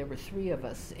 there were 3 of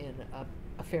us in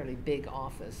a fairly big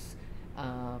office,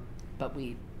 but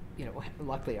we,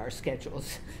 luckily our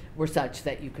schedules were such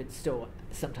that you could still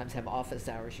sometimes have office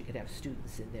hours. You could have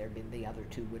students in there, and the other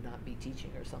 2 would not be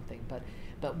teaching or something. But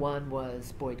one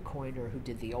was Boyd Coiner, who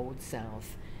did the Old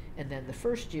South, and then the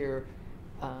first year,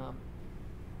 a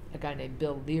guy named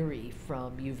Bill Leary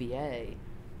from UVA,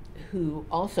 who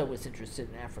also was interested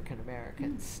in African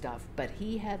American stuff, but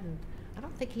I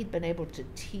don't think he'd been able to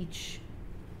teach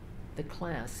the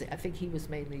class. I think he was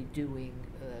mainly doing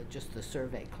just the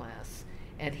survey class,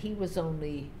 and he was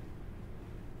only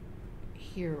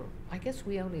here, I guess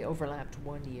we only overlapped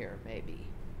 1 year maybe.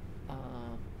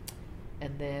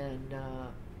 And then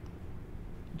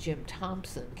Jim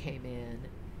Thompson came in,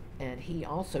 and he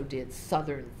also did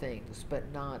Southern things, but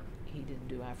he didn't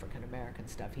do African American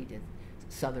stuff. He did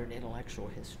Southern intellectual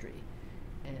history.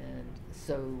 And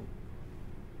so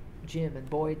Jim and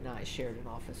Boyd and I shared an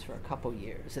office for a couple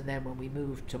years, and then when we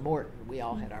moved to Morton, we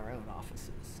all had our own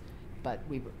offices. But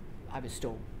I was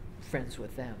still friends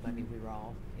with them. I mean, we were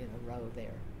all in a row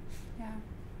there.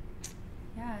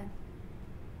 Yeah.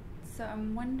 So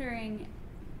I'm wondering,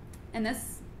 and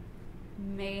this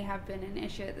may have been an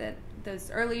issue that those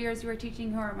early years you were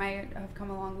teaching, or it might have come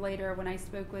along later. When I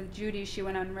spoke with Judy, she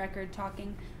went on record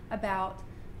talking about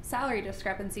salary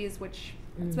discrepancies, which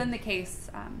it's been the case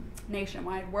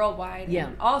nationwide, worldwide,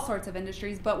 in all sorts of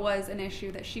industries, but was an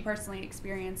issue that she personally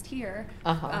experienced here,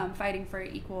 fighting for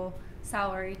equal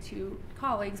salary to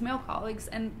male colleagues.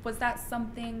 And was that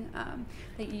something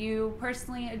that you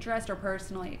personally addressed or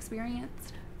personally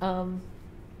experienced? I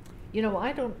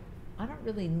don't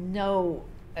really know.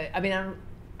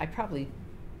 I probably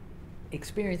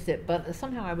experienced it, but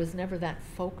somehow I was never that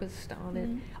focused on it.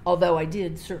 Although I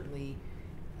did certainly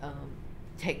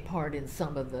take part in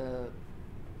some of the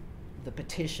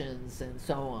petitions and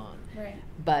so on. Right.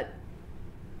 But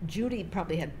Judy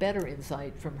probably had better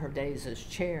insight from her days as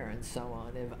chair and so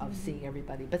on of seeing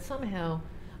everybody. But somehow,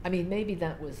 maybe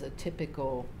that was a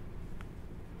typical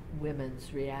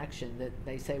women's reaction, that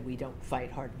they say we don't fight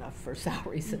hard enough for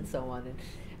salaries and so on. And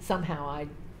somehow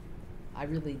I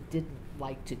really didn't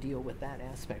like to deal with that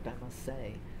aspect, I must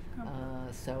say.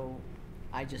 So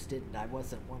I just didn't. I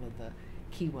wasn't one of the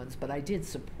key ones, but I did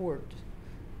support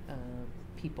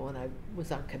people, and I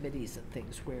was on committees and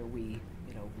things where we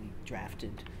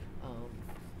drafted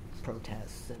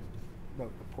protests and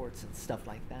wrote reports and stuff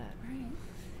like that. Right.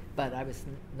 But I was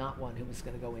not one who was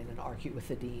going to go in and argue with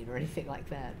the dean or anything like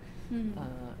that.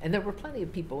 And there were plenty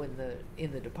of people in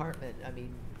the department,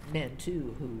 men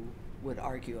too, who would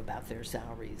argue about their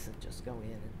salaries and just go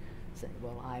in and say,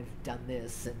 well, I've done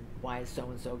this, and why is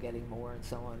so-and-so getting more, and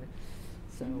so on.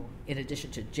 So in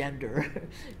addition to gender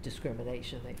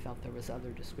discrimination, they felt there was other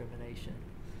discrimination.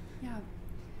 Yeah.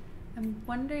 I'm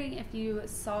wondering if you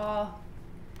saw,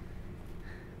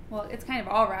 well, it's kind of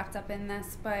all wrapped up in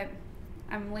this, but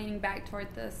I'm leaning back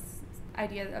toward this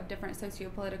idea of different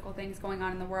socio-political things going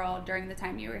on in the world during the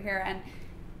time you were here, and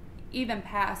even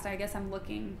past. I guess I'm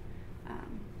looking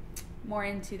more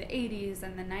into the 80s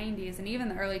and the 90s and even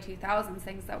the early 2000s,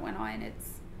 things that went on.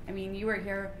 I mean, you were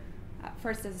here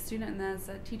first as a student and then as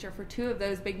a teacher for two of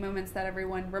those big moments that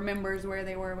everyone remembers where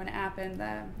they were when it happened.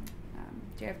 The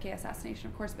JFK assassination,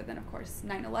 of course, but then, of course,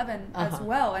 9/11 as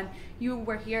well. And you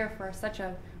were here for such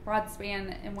a broad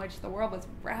span in which the world was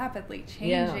rapidly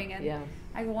changing. And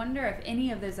I wonder if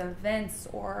any of those events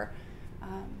or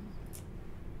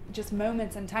just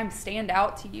moments in time stand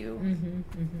out to you.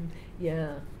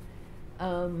 Yeah.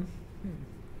 Well,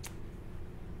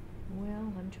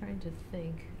 I'm trying to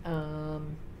think. I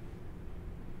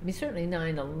mean, certainly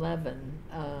 9/11,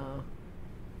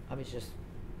 I was just,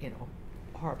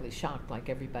 horribly shocked like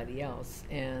everybody else.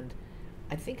 And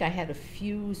I think I had a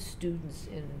few students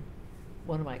in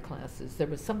one of my classes. There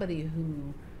was somebody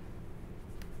who,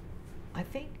 I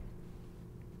think,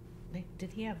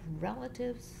 did he have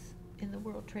relatives in the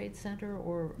World Trade Center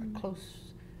or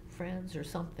close friends or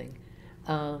something?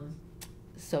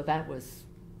 So that was,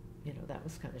 that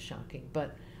was kind of shocking.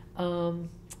 But I'm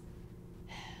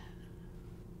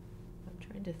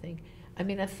trying to think. I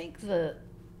mean, I think the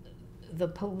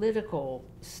political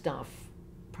stuff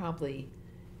probably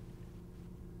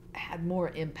had more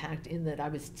impact in that I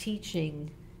was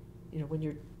teaching, when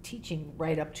you're teaching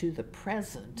right up to the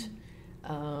present,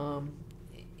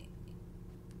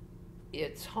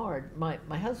 it's hard.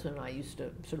 My husband and I used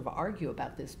to sort of argue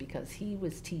about this because he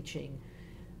was teaching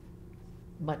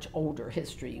much older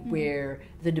history where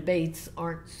the debates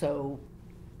aren't so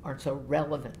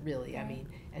relevant, really. I mean,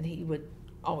 and he would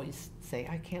always say,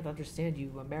 I can't understand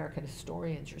you American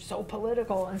historians, you're so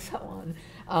political, and so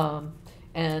on.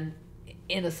 And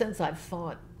in a sense, I've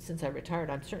thought, since I retired,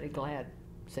 I'm certainly glad,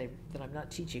 say, that I'm not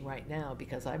teaching right now,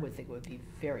 because I would think it would be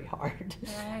very hard.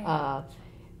 Right.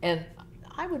 And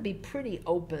I would be pretty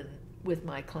open with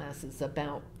my classes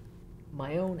about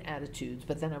my own attitudes,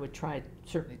 but then I would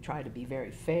certainly try to be very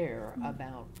fair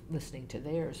about listening to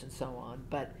theirs and so on.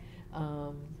 But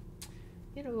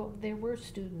there were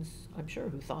students, I'm sure,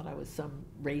 who thought I was some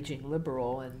raging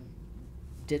liberal and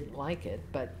didn't like it,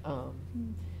 but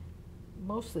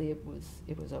mostly it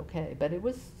was okay. But it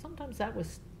was, sometimes that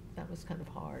was kind of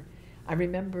hard. I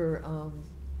remember,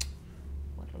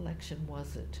 what election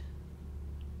was it?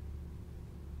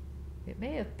 It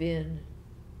may have been,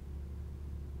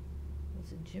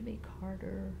 was it Jimmy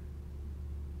Carter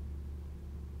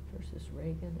versus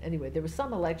Reagan? Anyway, there was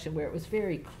some election where it was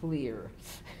very clear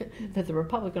that the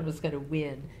Republican was going to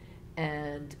win,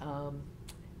 and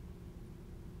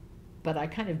but I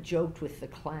kind of joked with the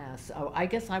class. Oh, I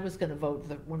guess I was going to vote.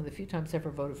 One of the few times I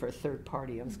ever voted for a third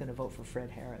party, I was going to vote for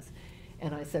Fred Harris,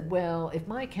 and I said, well, if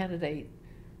my candidate,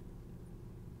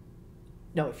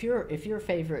 no, if your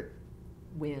favorite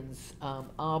wins,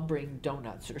 I'll bring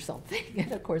donuts or something.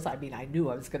 And of course, I mean, I knew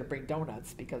I was going to bring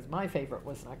donuts because my favorite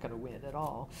was not going to win at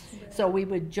all. Right. So we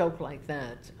would joke like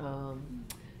that.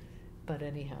 But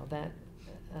anyhow, that,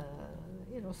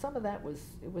 some of that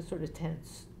it was sort of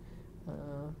tense.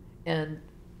 And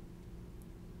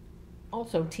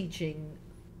also teaching,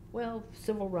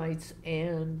 civil rights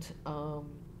and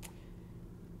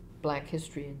Black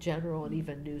history in general, and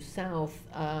even New South.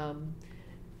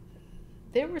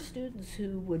 There were students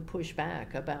who would push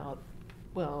back about,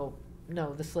 well,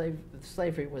 no,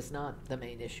 slavery was not the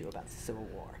main issue about the Civil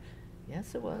War.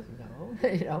 Yes, it was.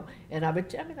 No, and I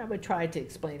would try to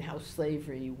explain how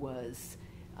slavery was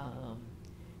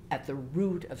at the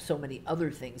root of so many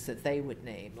other things that they would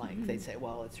name. Like they'd say,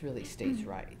 well, it's really states'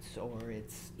 rights, or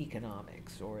it's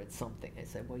economics, or it's something. I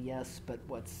said, well, yes, but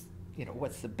what's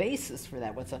the basis for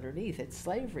that? What's underneath? It's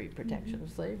slavery, protection of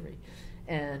slavery,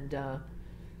 and.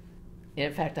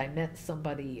 In fact, I met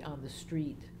somebody on the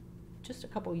street just a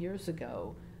couple years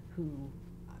ago who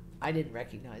I didn't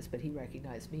recognize, but he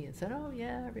recognized me and said, oh,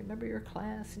 yeah, I remember your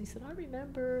class. And he said, I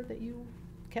remember that you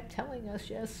kept telling us,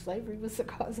 yes, slavery was the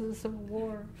cause of the Civil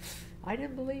War. I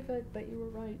didn't believe it, but you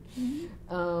were right.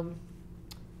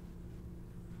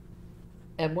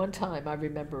 And one time I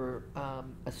remember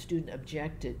a student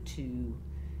objected to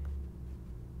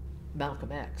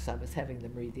Malcolm X. I was having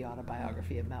them read the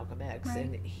autobiography of Malcolm X, right.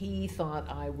 And he thought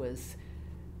I was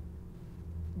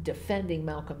defending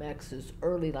Malcolm X's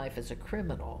early life as a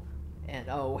criminal. And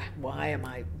why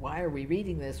are we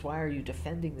reading this? Why are you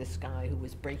defending this guy who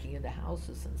was breaking into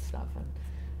houses and stuff?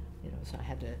 And so I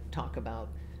had to talk about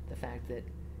the fact that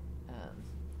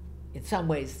in some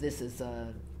ways this is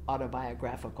an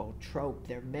autobiographical trope.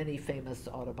 There are many famous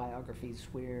autobiographies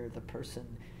where the person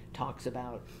talks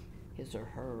about his or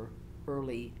her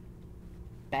early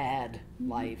bad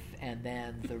life and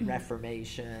then the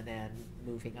Reformation and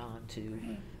moving on to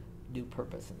new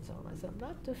purpose and so on. I said, I'm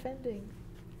not defending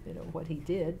what he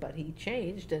did, but he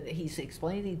changed, and he's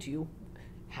explaining to you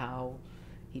how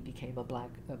he became a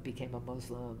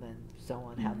Muslim, and so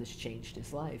on. How this changed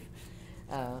his life.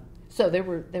 So there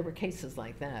were cases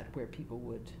like that where people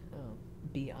would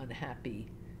be unhappy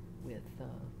with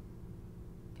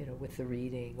with the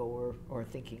reading, or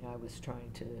thinking I was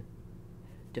trying to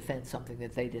defend something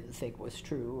that they didn't think was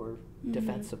true or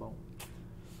defensible.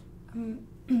 I'm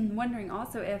wondering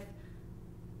also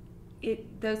if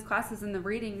those classes and the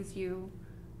readings you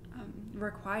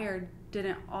required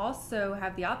didn't also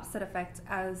have the opposite effect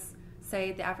as,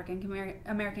 say, the African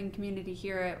American community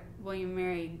here at William &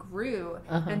 Mary grew,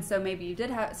 and so maybe you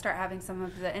did start having some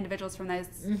of the individuals from those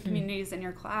communities in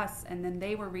your class, and then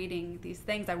they were reading these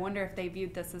things. I wonder if they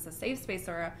viewed this as a safe space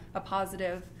or a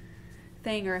positive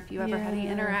thing, or if you ever had any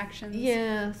interactions.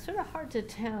 Yeah, sort of hard to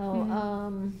tell.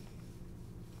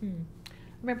 I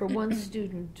remember one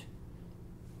student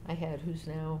I had who's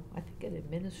now, I think, an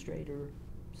administrator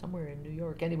somewhere in New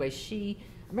York. Anyway, I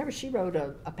remember she wrote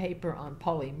a paper on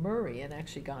Pauli Murray and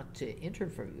actually got to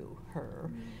interview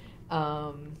her.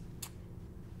 And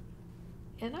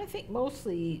I think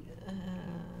mostly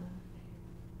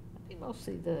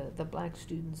the black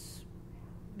students,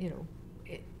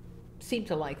 seemed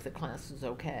to like the classes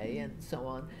okay, and so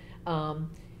on.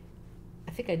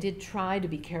 I think I did try to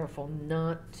be careful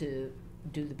not to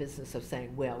do the business of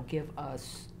saying, well, give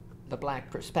us the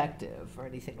black perspective or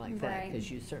anything like that,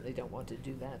 because you certainly don't want to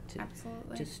do that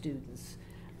to students.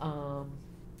 And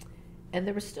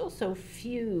there were still so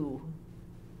few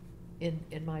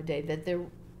in my day that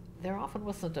there often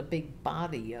wasn't a big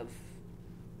body of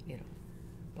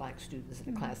black students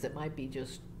in the class. It might be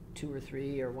just 2 or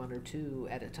 3 or 1 or 2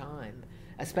 at a time,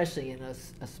 especially in a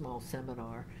small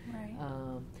seminar.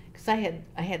 Because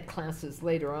I had classes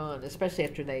later on, especially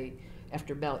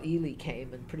after Mel Ely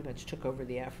came and pretty much took over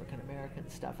the African American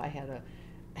stuff. I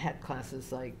had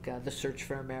classes like The Search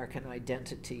for American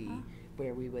Identity,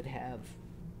 where we would have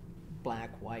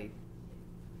black, white,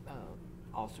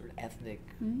 all sort of ethnic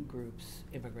groups,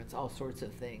 immigrants, all sorts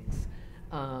of things.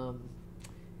 So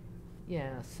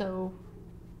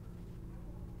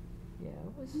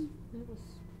it was.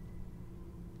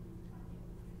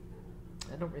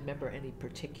 I don't remember any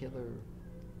particular,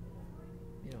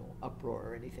 uproar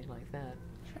or anything like that.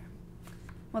 Sure.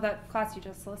 Well, that class you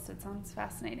just listed sounds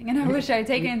fascinating, and I wish I had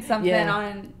taken something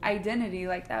on identity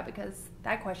like that, because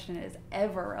that question is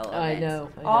ever relevant. I know.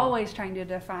 Always trying to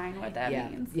define what that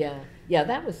means. Yeah.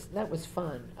 That was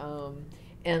fun.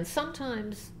 And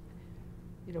sometimes,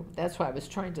 that's why I was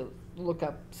trying to look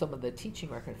up some of the teaching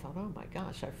record. I thought, oh my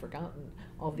gosh, I've forgotten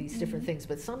all these different things.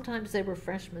 But sometimes they were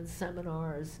freshman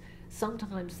seminars.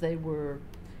 Sometimes they were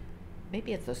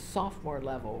maybe at the sophomore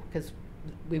level, because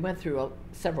we went through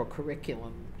several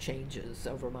curriculum changes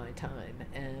over my time,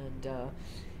 and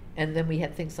then we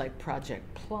had things like Project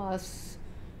Plus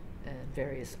and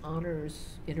various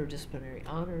honors, interdisciplinary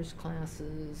honors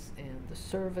classes, and the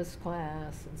service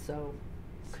class, and so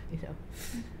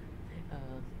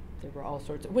there were all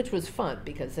sorts of, which was fun,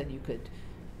 because then you could,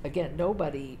 again,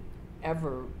 nobody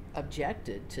ever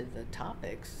objected to the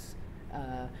topics.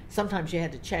 Sometimes you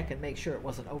had to check and make sure it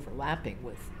wasn't overlapping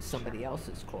with somebody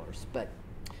else's course, but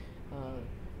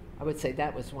I would say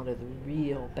that was one of the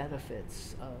real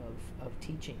benefits of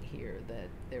teaching here, that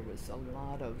there was a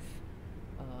lot of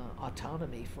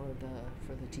autonomy for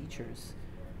the teachers,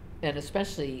 and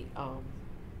especially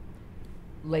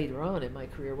later on in my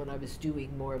career, when I was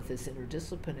doing more of this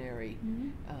interdisciplinary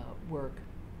work,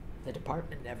 the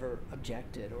department never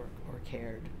objected or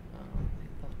cared. They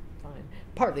thought, fine.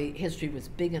 Partly history was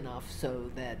big enough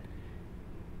so that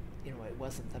it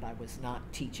wasn't that I was not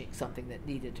teaching something that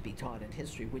needed to be taught in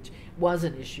history, which was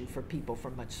an issue for people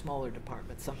from much smaller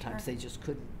departments. Sometimes they just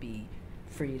couldn't be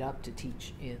freed up to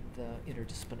teach in the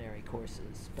interdisciplinary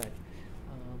courses, but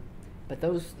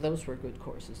those were good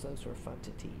courses. Those were fun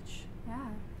to teach. Yeah,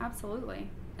 absolutely.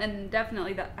 And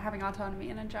definitely having autonomy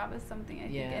in a job is something I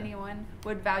think anyone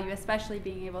would value, especially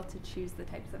being able to choose the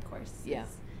types of courses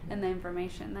and the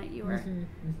information that you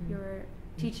were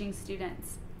teaching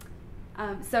students.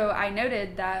 So I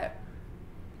noted that,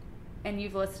 and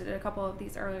you've listed a couple of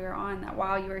these earlier on, that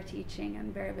while you were teaching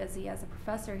and very busy as a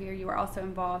professor here, you were also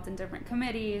involved in different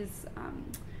committees.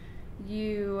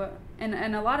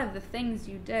 And a lot of the things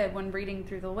you did, when reading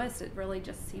through the list, it really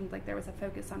just seemed like there was a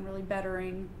focus on really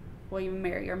bettering William &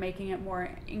 Mary, or making it more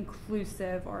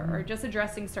inclusive, or just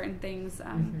addressing certain things.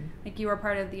 Like you were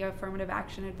part of the Affirmative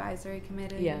Action Advisory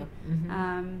Committee.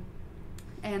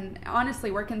 And honestly,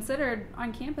 we're considered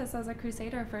on campus as a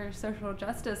crusader for social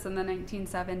justice in the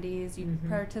 1970s. You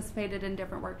participated in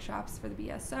different workshops for the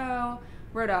BSO,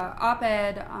 wrote a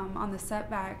op-ed on the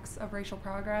setbacks of racial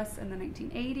progress in the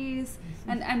 1980s,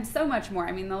 and so much more.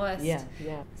 I mean, the list.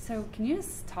 Yeah. So can you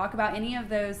just talk about any of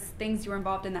those things you were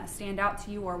involved in that stand out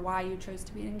to you, or why you chose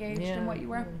to be engaged in what you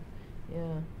were?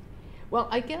 Yeah. Well,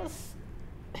 I guess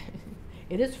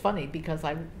it is funny because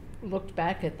I looked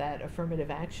back at that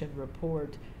affirmative action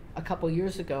report a couple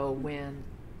years ago when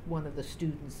one of the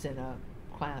students in a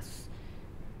class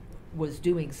was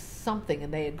doing something,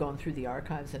 and they had gone through the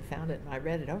archives and found it, and I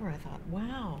read it over. I thought,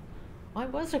 wow, I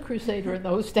was a crusader in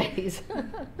those days.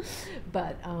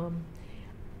 But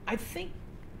I think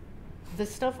the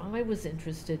stuff I was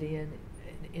interested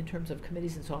in terms of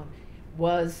committees and so on,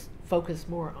 was focused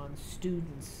more on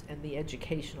students and the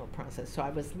educational process. So I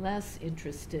was less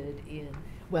interested in,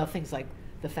 well, things like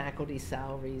the faculty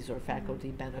salaries or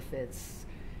faculty benefits,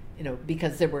 you know,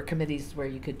 because there were committees where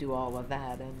you could do all of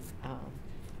that, and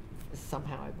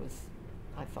somehow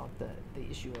I thought the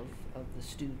issue of the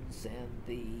students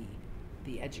and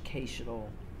the educational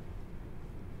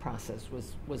process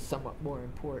was somewhat more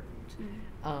important.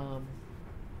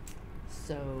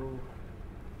 So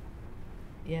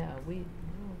yeah, we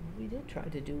did try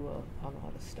to do a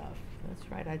lot of stuff.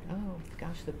 That's right. Oh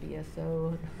gosh, the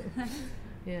BSO.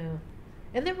 Yeah,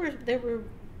 and there were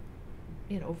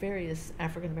you know, various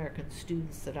African American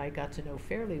students that I got to know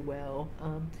fairly well.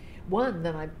 One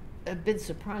that I've been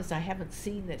surprised I haven't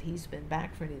seen that he's been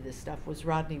back for any of this stuff was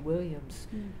Rodney Williams,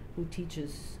 who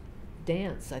teaches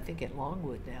dance, I think, at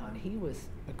Longwood now, and he was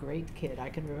a great kid. I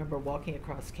can remember walking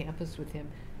across campus with him,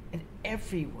 and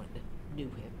everyone knew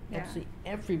him. Yeah. Absolutely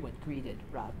everyone greeted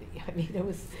Rodney. I mean,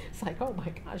 it's like, oh my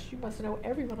gosh, you must know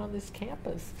everyone on this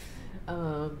campus.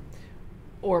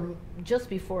 Or just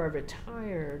before I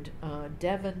retired,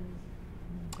 Devin,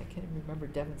 I can't even remember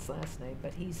Devin's last name,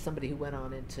 but he's somebody who went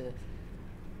on into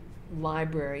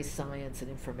library science and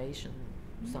information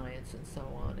science and so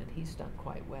on, and he's done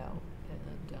quite well.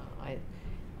 And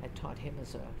I taught him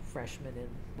as a freshman in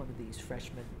one of these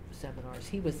freshman seminars.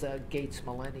 He was a Gates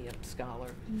Millennium Scholar.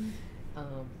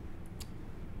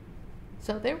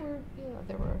 So there were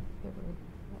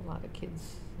a lot of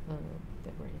kids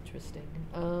that were interesting.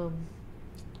 I'm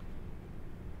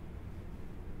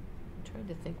trying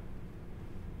to think.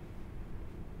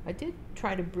 I did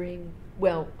try to bring,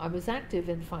 well, I was active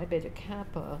in Phi Beta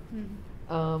Kappa,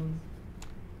 and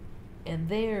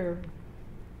there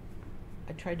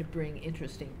I tried to bring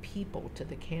interesting people to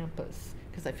the campus,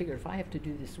 because I figured if I have to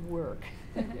do this work,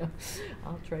 you know,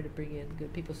 I'll try to bring in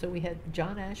good people. So we had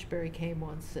John Ashbery came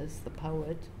once as the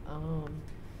poet,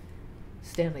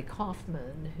 Stanley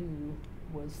Kaufman, who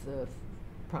was the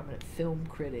prominent film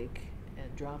critic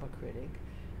and drama critic.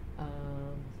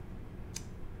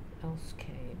 Else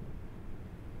came?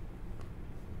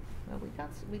 Well,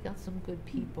 we got some good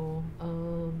people.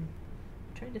 I'm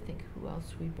trying to think who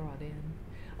else we brought in.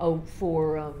 Oh,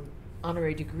 for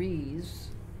honorary degrees,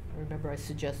 I remember I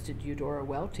suggested Eudora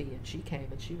Welty, and she came,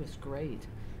 and she was great.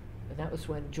 And that was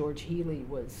when George Healy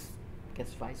was, I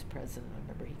guess, vice president. I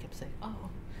remember he kept saying, "Oh,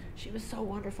 she was so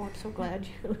wonderful. I'm so glad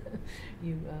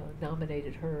you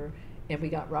nominated her." And we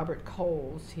got Robert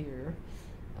Coles here.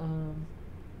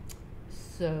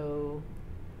 So,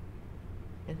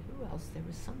 and who else? There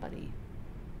was somebody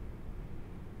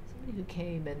who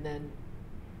came, and then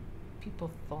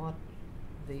people thought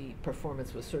the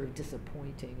performance was sort of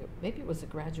disappointing. Maybe it was a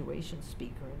graduation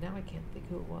speaker, and now I can't think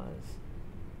who it was.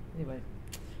 Anyway,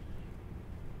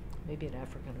 maybe an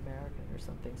African American or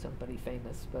something, somebody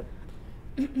famous, but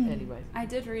anyway. I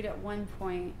did read at one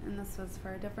point, and this was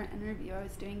for a different interview I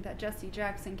was doing, that Jesse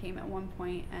Jackson came at one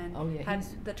point, and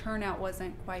the turnout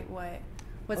wasn't quite what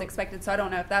was expected. So I don't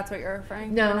know if that's what you're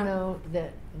referring to.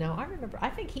 No. I remember. I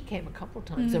think he came a couple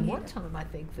times, and one time I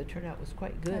think the turnout was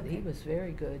quite good. Okay. He was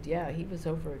very good. Yeah, he was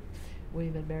over at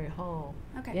William and Mary Hall.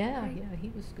 Okay. Yeah, great. yeah,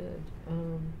 he was good.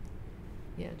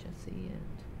 Jesse,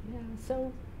 and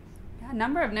so. Yeah, a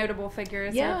number of notable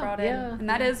figures are brought in, and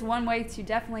that is one way to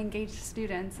definitely engage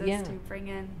students, is to bring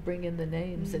in the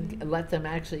names and let them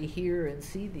actually hear and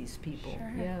see these people.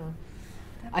 Sure. Yeah,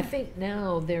 definitely. I think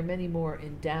now there are many more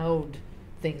endowed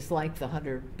things like the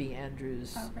Hunter B.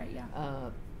 Andrews,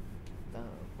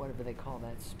 whatever they call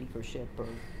that, speakership or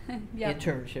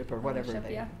internship or whatever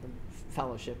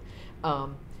fellowship.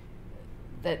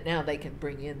 That now they can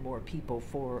bring in more people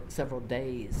for several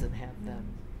days and have them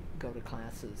go to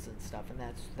classes and stuff, and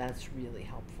that's really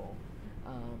helpful.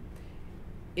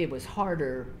 It was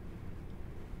harder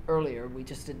earlier. We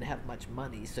just didn't have much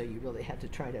money, so you really had to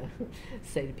try to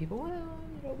say to people, well,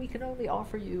 you know, we can only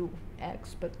offer you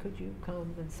X, but could you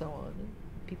come, and so on. And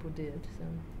people did. So.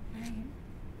 Right.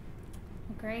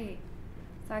 Well, great.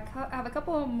 So I have a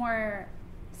couple more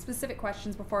specific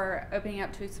questions before opening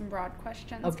up to some broad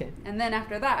questions. Okay. And then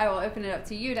after that, I will open it up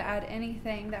to you to add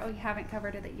anything that we haven't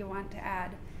covered or that you want to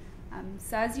add.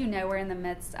 So as you know, we're in the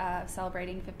midst of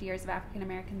celebrating 50 years of African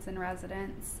Americans in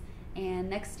residence. And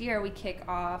next year, we kick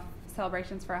off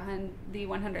celebrations for the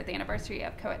 100th anniversary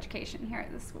of Coeducation here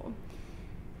at the school.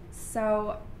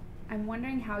 So I'm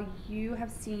wondering how you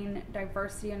have seen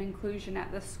diversity and inclusion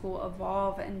at the school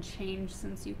evolve and change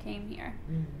since you came here.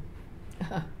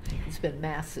 It's been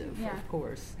massive, Yeah. of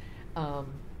course. Now,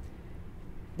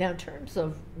 in terms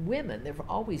of women, there have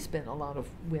always been a lot of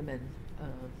women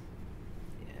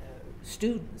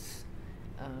students,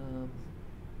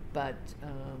 but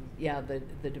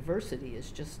the diversity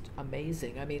is just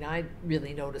amazing. I mean, I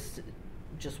really noticed it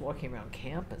just walking around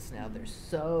campus now. There's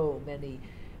so many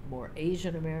more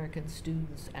Asian American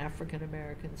students, African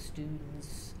American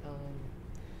students,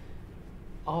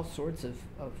 all sorts of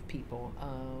people,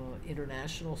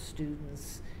 international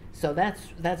students. So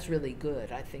that's really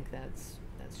good. I think that's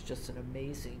just an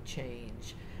amazing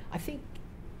change. I'm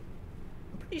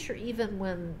pretty sure even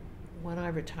when I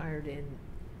retired in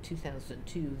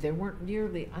 2002,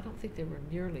 I don't think there were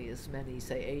nearly as many,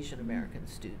 say, Asian American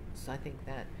students. I think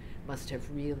that must have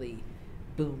really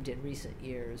boomed in recent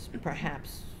years,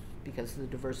 perhaps because of the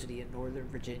diversity in Northern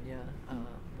Virginia, I'm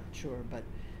not sure, but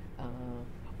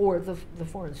or the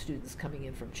foreign students coming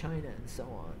in from China and so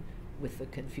on, with the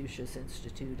Confucius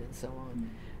Institute and so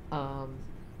on.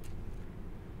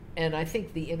 And I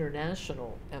think the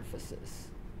international emphasis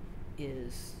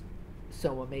is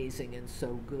so amazing and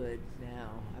so good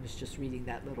now. I was just reading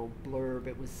that little blurb.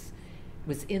 It was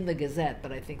in the Gazette,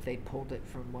 but I think they pulled it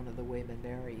from one of the Wayman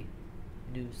Mary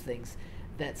news things,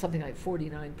 that something like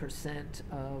 49%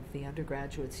 of the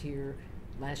undergraduates here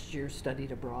last year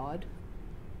studied abroad,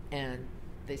 and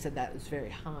they said that was very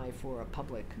high for a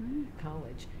public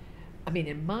college. I mean,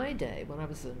 in my day, when I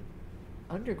was an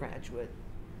undergraduate,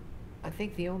 I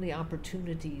think the only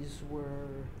opportunities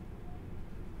were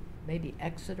maybe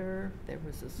Exeter. There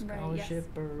was a scholarship,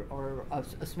 right, yes, or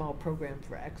a small program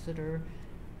for Exeter,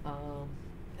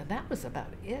 and that was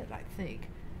about it, I think.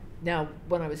 Now,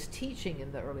 when I was teaching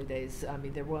in the early days, I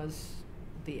mean,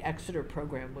 the Exeter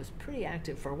program was pretty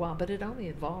active for a while, but it only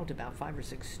involved about 5 or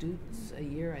 6 students a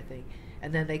year, I think.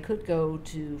 And then they could go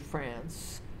to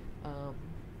France.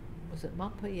 Was it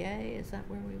Montpellier? Is that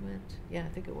where we went? Yeah, I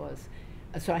think it was.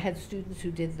 So I had students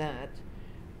who did that.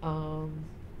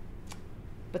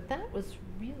 But that was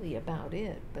really about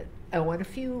it. But and a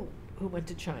few who went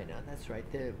to China. That's right.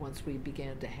 Once we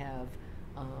began to have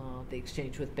the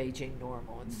exchange with Beijing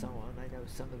Normal and so on, I know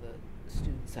some of the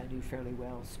students I knew fairly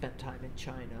well spent time in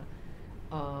China.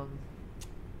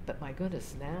 But my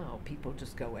goodness, now people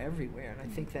just go everywhere, and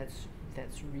I think that's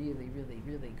really, really,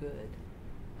 really good.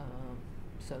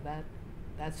 So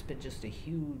that's been just a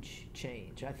huge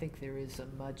change. I think there is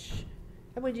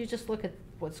and when you just look at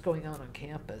what's going on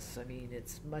campus, I mean,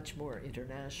 it's much more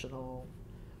international,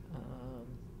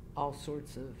 all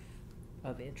sorts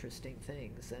of interesting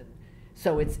things, and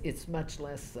so it's much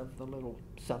less of the little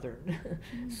southern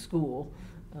school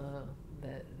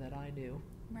that I knew.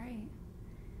 Right.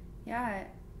 Yeah.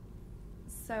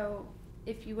 So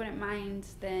if you wouldn't mind,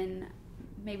 then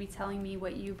maybe telling me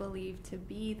what you believe to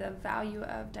be the value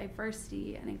of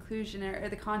diversity and inclusion, or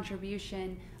the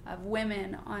contribution of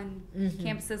women on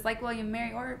campuses like William &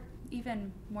 Mary, or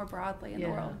even more broadly in the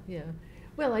world. Yeah.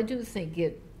 Well, I do think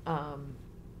it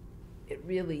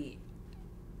really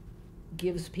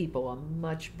gives people a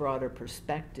much broader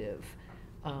perspective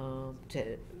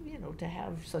to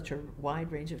have such a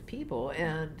wide range of people,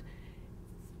 and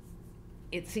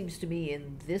it seems to me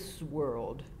in this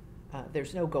world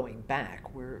there's no going back.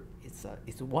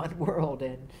 It's one world,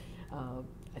 and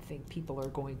I think people are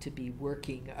going to be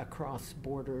working across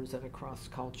borders and across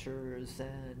cultures,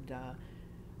 and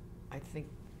I think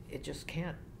it just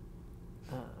can't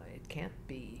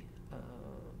be.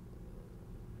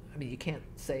 I mean, you can't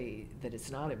say that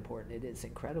it's not important. It is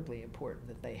incredibly important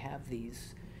that they have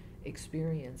these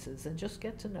experiences and just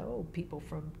get to know people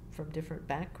from different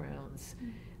backgrounds.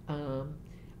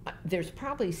 There's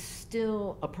probably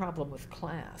still a problem with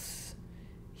class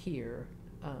here.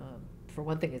 For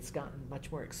one thing, it's gotten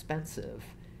much more expensive,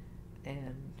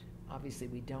 and obviously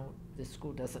this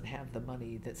school doesn't have the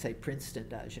money that, say, Princeton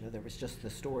does. You know, there was just the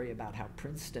story about how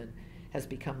Princeton has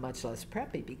become much less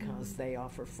preppy because they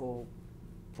offer full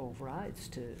rides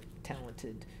to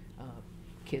talented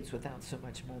kids without so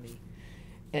much money.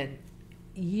 And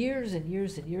years and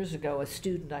years and years ago, a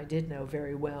student I did know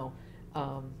very well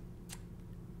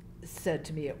said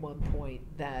to me at one point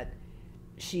that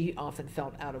she often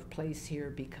felt out of place here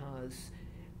because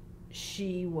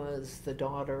she was the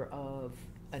daughter of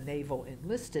a naval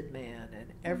enlisted man,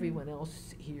 and everyone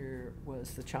else here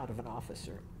was the child of an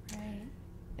officer. Right.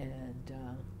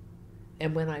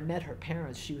 And when I met her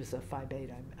parents, she was a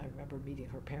 5'8". I remember meeting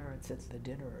her parents at the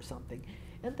dinner or something,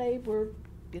 and they were,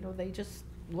 they just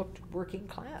looked working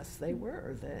class. They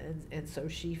were, and so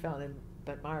she found him.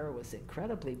 But Myra was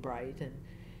incredibly bright and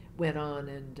went on,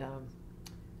 and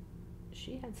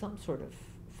she had some sort of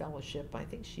fellowship. I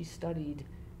think she studied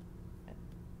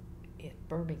in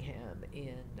Birmingham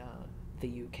in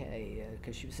the UK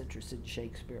because she was interested in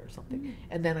Shakespeare or something.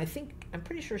 And then I'm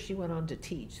pretty sure she went on to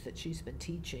teach, that she's been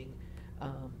teaching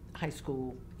high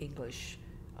school English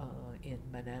in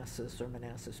Manassas or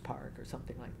Manassas Park or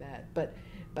something like that. But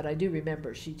I do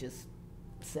remember she just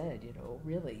said,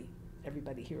 really,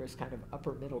 everybody here is kind of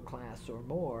upper middle class or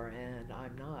more, and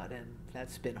I'm not, and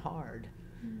that's been hard.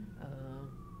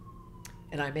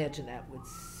 And I imagine that would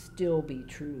still be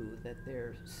true, that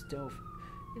there still,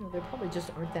 there probably just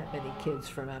aren't that many kids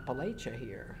from Appalachia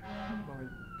here, or,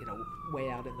 way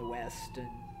out in the west in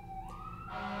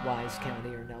Wise County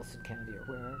or Nelson County or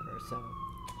wherever. So,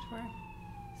 Sure.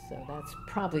 So that's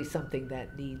probably something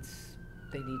that they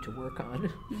need to work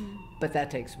on, but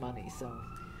that takes money. So.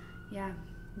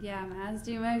 Yeah, as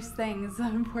do most things,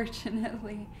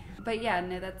 unfortunately. But yeah,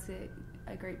 no, that's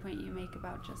a great point you make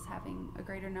about just having a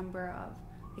greater number of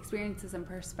experiences and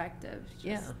perspectives.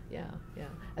 Yeah.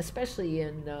 Especially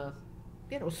in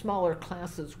smaller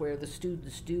classes where the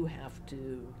students do have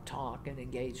to talk and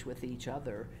engage with each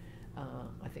other.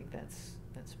 I think that's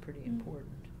pretty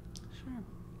important. Sure.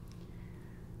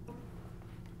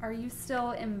 Are you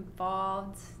still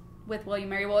involved with William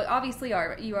Mary? Well, obviously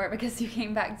you are because you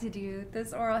came back to do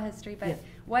this oral history, but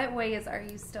what ways are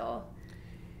you still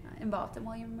involved in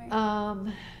William Mary?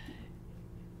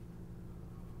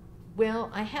 Well,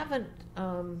 I haven't,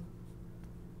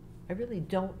 I really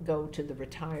don't go to the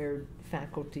retired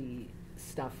faculty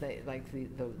stuff, that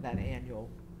annual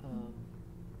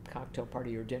cocktail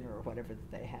party or dinner or whatever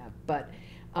that they have. But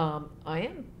I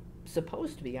am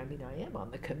supposed to be, I am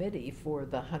on the committee for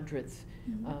the 100th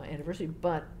anniversary,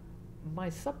 but my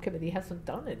subcommittee hasn't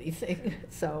done anything,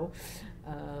 so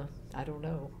I don't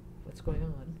know what's going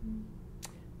on.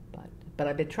 But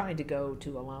I've been trying to go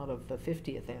to a lot of the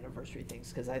 50th anniversary things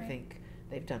because I think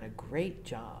they've done a great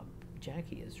job.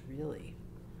 Jackie has really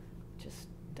just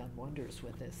done wonders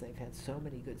with this. They've had so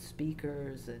many good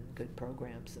speakers and good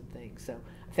programs and things. So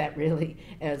that really,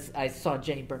 as I saw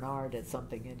Jane Bernard at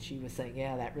something, and she was saying,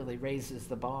 that really raises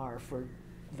the bar for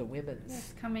the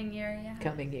women's coming year.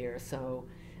 Coming year. So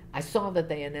I saw that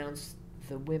they announced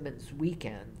the women's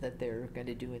weekend that they're going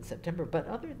to do in September. But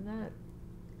other than that,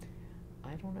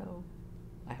 I don't know.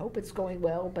 I hope it's going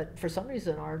well, but for some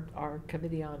reason our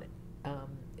committee on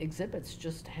exhibits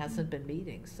just hasn't been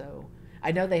meeting. So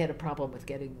I know they had a problem with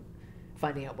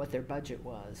finding out what their budget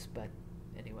was, but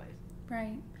anyway.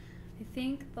 Right. I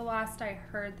think the last I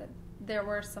heard that there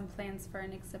were some plans for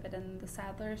an exhibit in the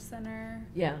Sadler Center.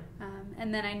 Yeah.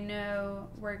 And then I know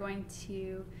we're going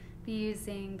to be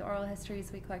using the oral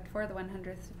histories we collect for the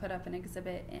 100th to put up an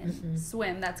exhibit in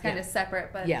Swim. That's kind of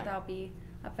separate, but that'll be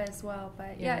up as well.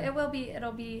 But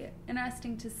it'll be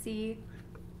interesting to see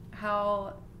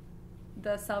how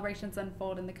the celebrations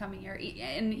unfold in the coming year,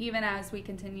 and even as we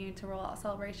continue to roll out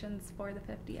celebrations for the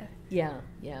 50th. Yeah.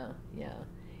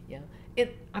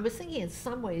 I was thinking in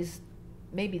some ways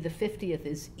maybe the 50th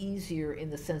is easier in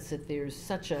the sense that there's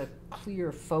such a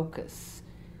clear focus,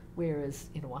 whereas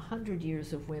 100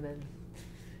 years of women,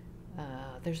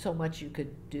 there's so much you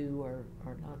could do or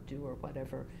not do or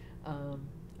whatever.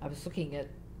 I was looking at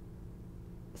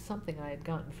something I had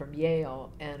gotten from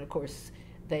Yale, and of course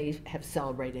they have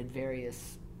celebrated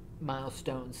various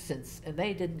milestones since, and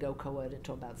they didn't go co-ed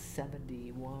until about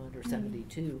 71 or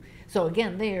 72. So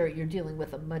again, there you're dealing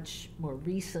with a much more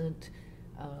recent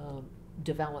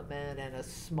development and a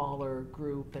smaller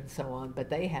group and so on, but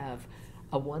they have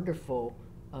a wonderful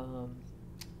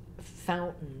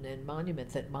fountain and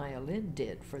monument that Maya Lin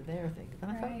did for their thing.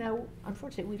 And I thought, no,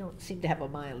 unfortunately we don't seem to have a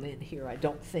Maya Lin here, I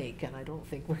don't think, and I don't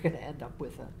think we're going to end up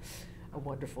with a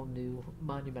wonderful new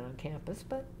monument on campus,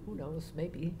 but who knows,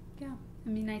 maybe. Yeah,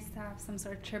 it'd be nice to have some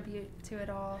sort of tribute to it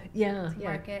all. To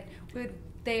mark it.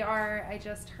 I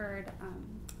just heard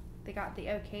they got the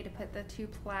okay to put the 2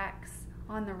 plaques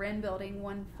on the Wren building,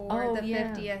 one for the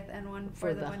 50th and one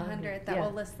for the 100th, that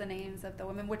will list the names of the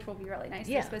women, which will be really nice.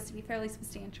 They're supposed to be fairly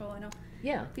substantial, and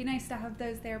it'll be nice to have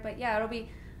those there. But it'll be,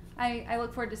 I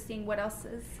look forward to seeing what else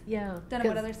is done and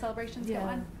what other celebrations go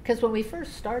on. Because when we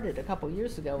first started a couple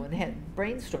years ago and had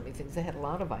brainstorming things, I had a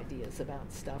lot of ideas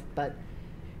about stuff, but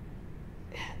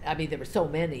there were so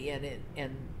many,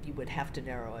 and you would have to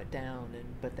narrow it down,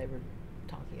 but they were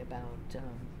talking about,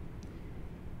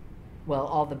 well,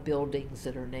 all the buildings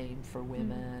that are named for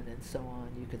women and so on.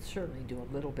 You could certainly do a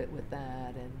little bit with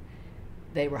that. And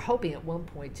they were hoping at one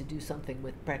point to do something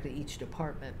with practically each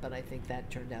department, but I think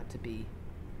that turned out to be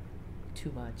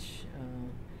too much.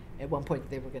 At one point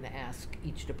they were going to ask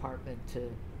each department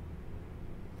to,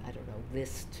 I don't know,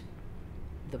 list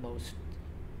the most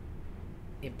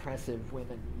impressive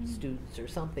women students or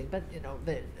something, but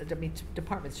I mean,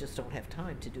 departments just don't have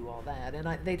time to do all that, and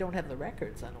they don't have the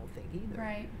records, I don't think, either.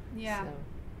 Right. Yeah. So.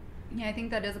 Yeah, I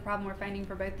think that is a problem we're finding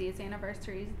for both these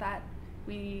anniversaries, that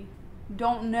we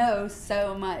don't know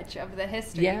so much of the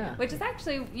history. Yeah. Which is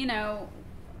actually,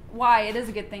 why it is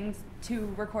a good thing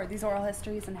to record these oral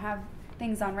histories and have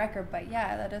things on record. But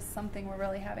yeah, that is something we're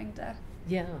really having to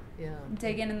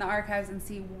dig in the archives and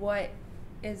see what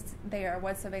is there,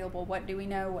 what's available, what do we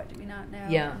know, what do we not know.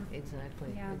 Yeah,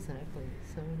 exactly. So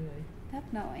anyway.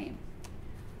 Definitely.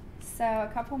 So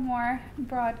a couple more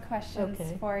broad questions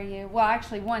for you. Well,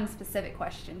 actually one specific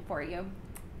question for you.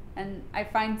 And I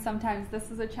find sometimes this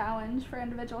is a challenge for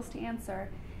individuals to answer.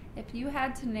 If you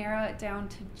had to narrow it down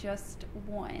to just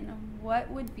one, what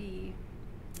would be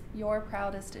your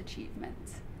proudest achievement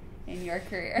in your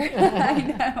career? I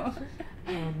know.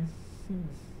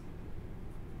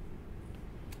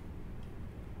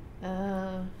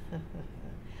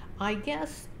 I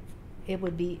guess it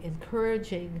would be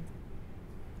encouraging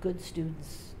good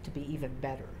students to be even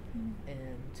better.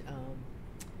 And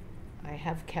I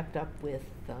have kept up with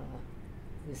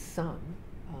some.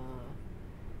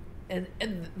 And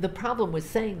the problem with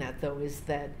saying that, though, is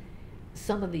that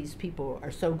some of these people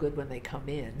are so good when they come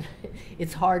in.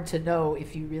 It's hard to know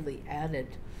if you really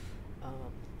added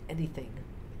anything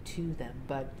to them.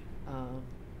 But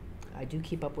I do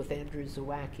keep up with Andrew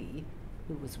Zawacki,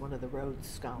 who was one of the Rhodes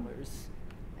Scholars,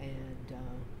 and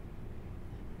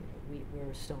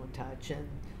we're still in touch. And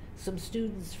some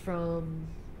students from,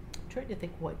 I'm trying to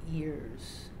think what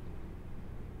years,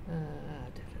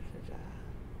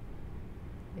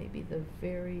 maybe the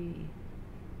very,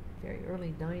 very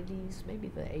early 90s, maybe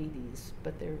the 80s,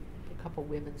 but there are a couple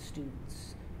women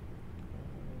students,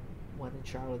 one in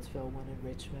Charlottesville, one in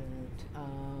Richmond,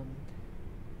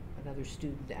 another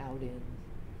student out in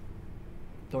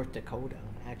North Dakota,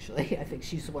 actually. I think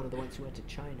she's one of the ones who went to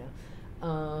China.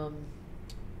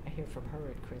 I hear from her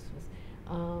at Christmas.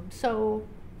 So,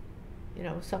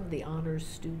 some of the honors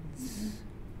students.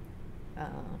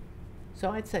 So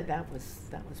I'd say that was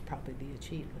probably the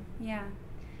achievement. Yeah.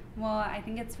 Well, I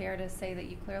think it's fair to say that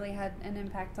you clearly had an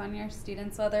impact on your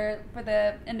students, whether for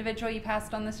the individual you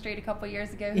passed on the street a couple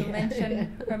years ago who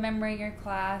mentioned remembering your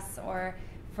class, or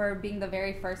for being the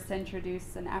very first to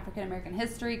introduce an African American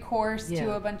history course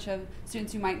to a bunch of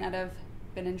students who might not have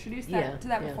been introduced to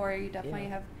that before. You definitely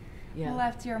have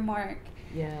left your mark.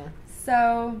 Yeah.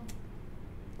 So,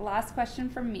 last question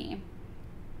from me.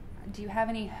 Do you have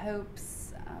any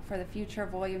hopes for the future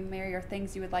of William & Mary, or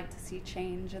things you would like to see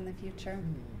change in the future?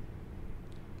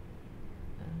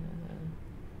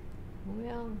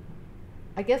 Well,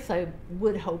 I guess I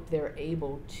would hope they're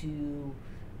able to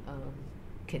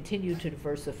continue to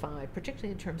diversify,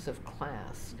 particularly in terms of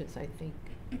class, because I think,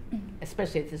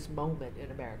 especially at this moment in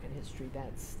American history,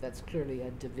 that's clearly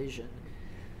a division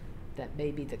that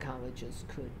maybe the colleges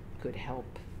could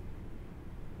help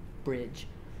bridge.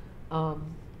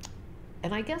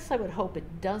 And I guess I would hope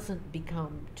it doesn't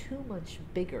become too much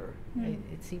bigger.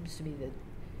 It seems to me that,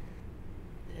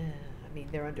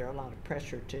 they're under a lot of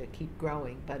pressure to keep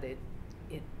growing, but it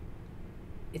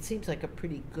seems like a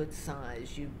pretty good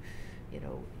size.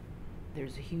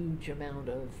 There's a huge amount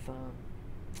of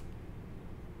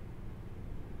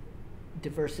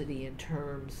diversity in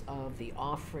terms of the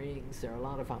offerings. There are a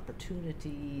lot of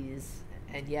opportunities,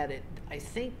 and yet I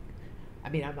think,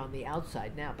 I'm on the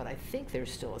outside now, but I think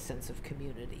there's still a sense of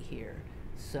community here.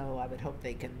 So I would hope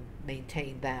they can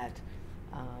maintain that,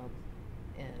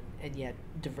 and yet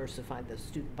diversify the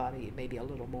student body maybe a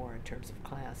little more in terms of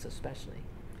class, especially.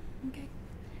 Okay,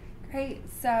 great.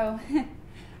 So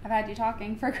I've had you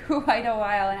talking for quite a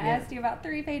while, and I asked you about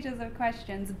 3 pages of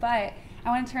questions, but I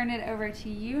want to turn it over to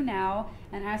you now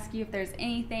and ask you if there's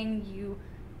anything you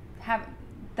have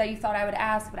that you thought I would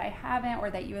ask but I haven't,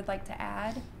 or that you would like to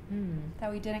add that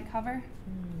we didn't cover.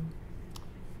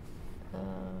 I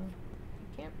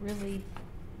can't really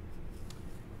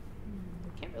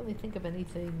think of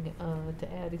anything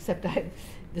to add, except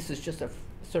this is just a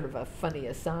sort of a funny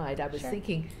aside. I was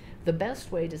thinking the best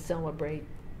way to celebrate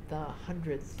the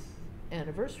 100th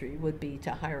anniversary would be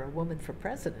to hire a woman for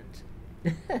president.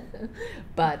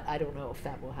 But I don't know if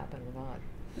that will happen or not.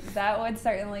 That would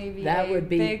certainly be a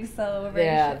big celebration.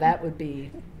 Yeah, that would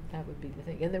be that would be the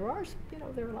thing. And there are,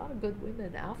 there are a lot of good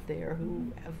women out there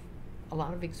who have a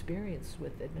lot of experience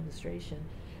with administration.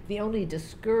 The only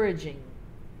discouraging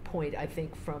point, I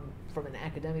think, from an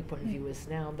academic point of view, is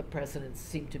now the presidents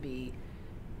seem to be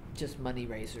just money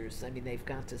raisers. I mean, they've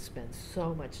got to spend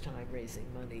so much time raising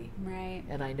money. Right.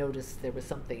 And I noticed there was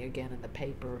something again in the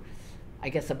paper, I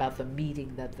guess, about the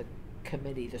meeting that the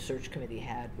search committee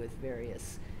had with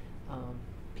various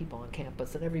people on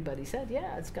campus, and everybody said,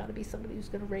 yeah, it's got to be somebody who's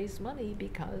going to raise money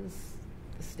because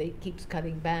the state keeps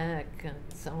cutting back and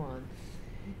so on.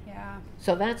 Yeah.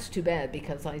 So that's too bad,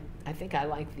 because I think I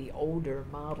like the older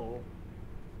model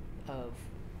of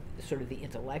sort of the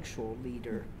intellectual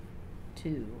leader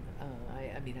too.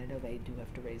 I mean, I know they do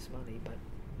have to raise money, but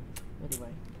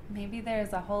anyway. Maybe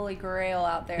there's a holy grail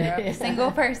out there of a single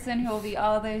person who will be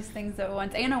all those things at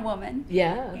once, and a woman.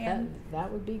 Yeah, that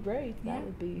would be great. Yeah.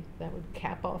 That would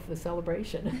cap off the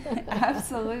celebration.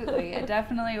 Absolutely, it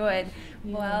definitely would.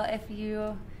 Yeah. Well, if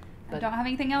you don't have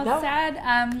anything else to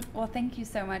add, well, thank you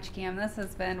so much, Cam. This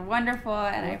has been wonderful,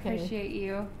 and I appreciate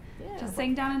you just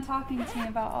sitting down and talking to me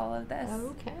about all of this.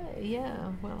 Okay,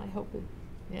 yeah. Well, I hope it.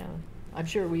 Yeah, I'm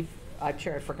sure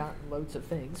I've forgotten loads of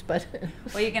things, but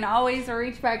well, you can always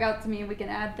reach back out to me. We can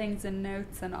add things in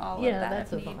notes and all of that. Yeah,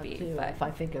 that's if a thought need too. But if I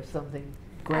think of something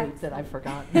great that I've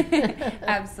forgotten.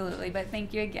 Absolutely, but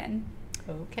thank you again.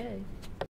 Okay.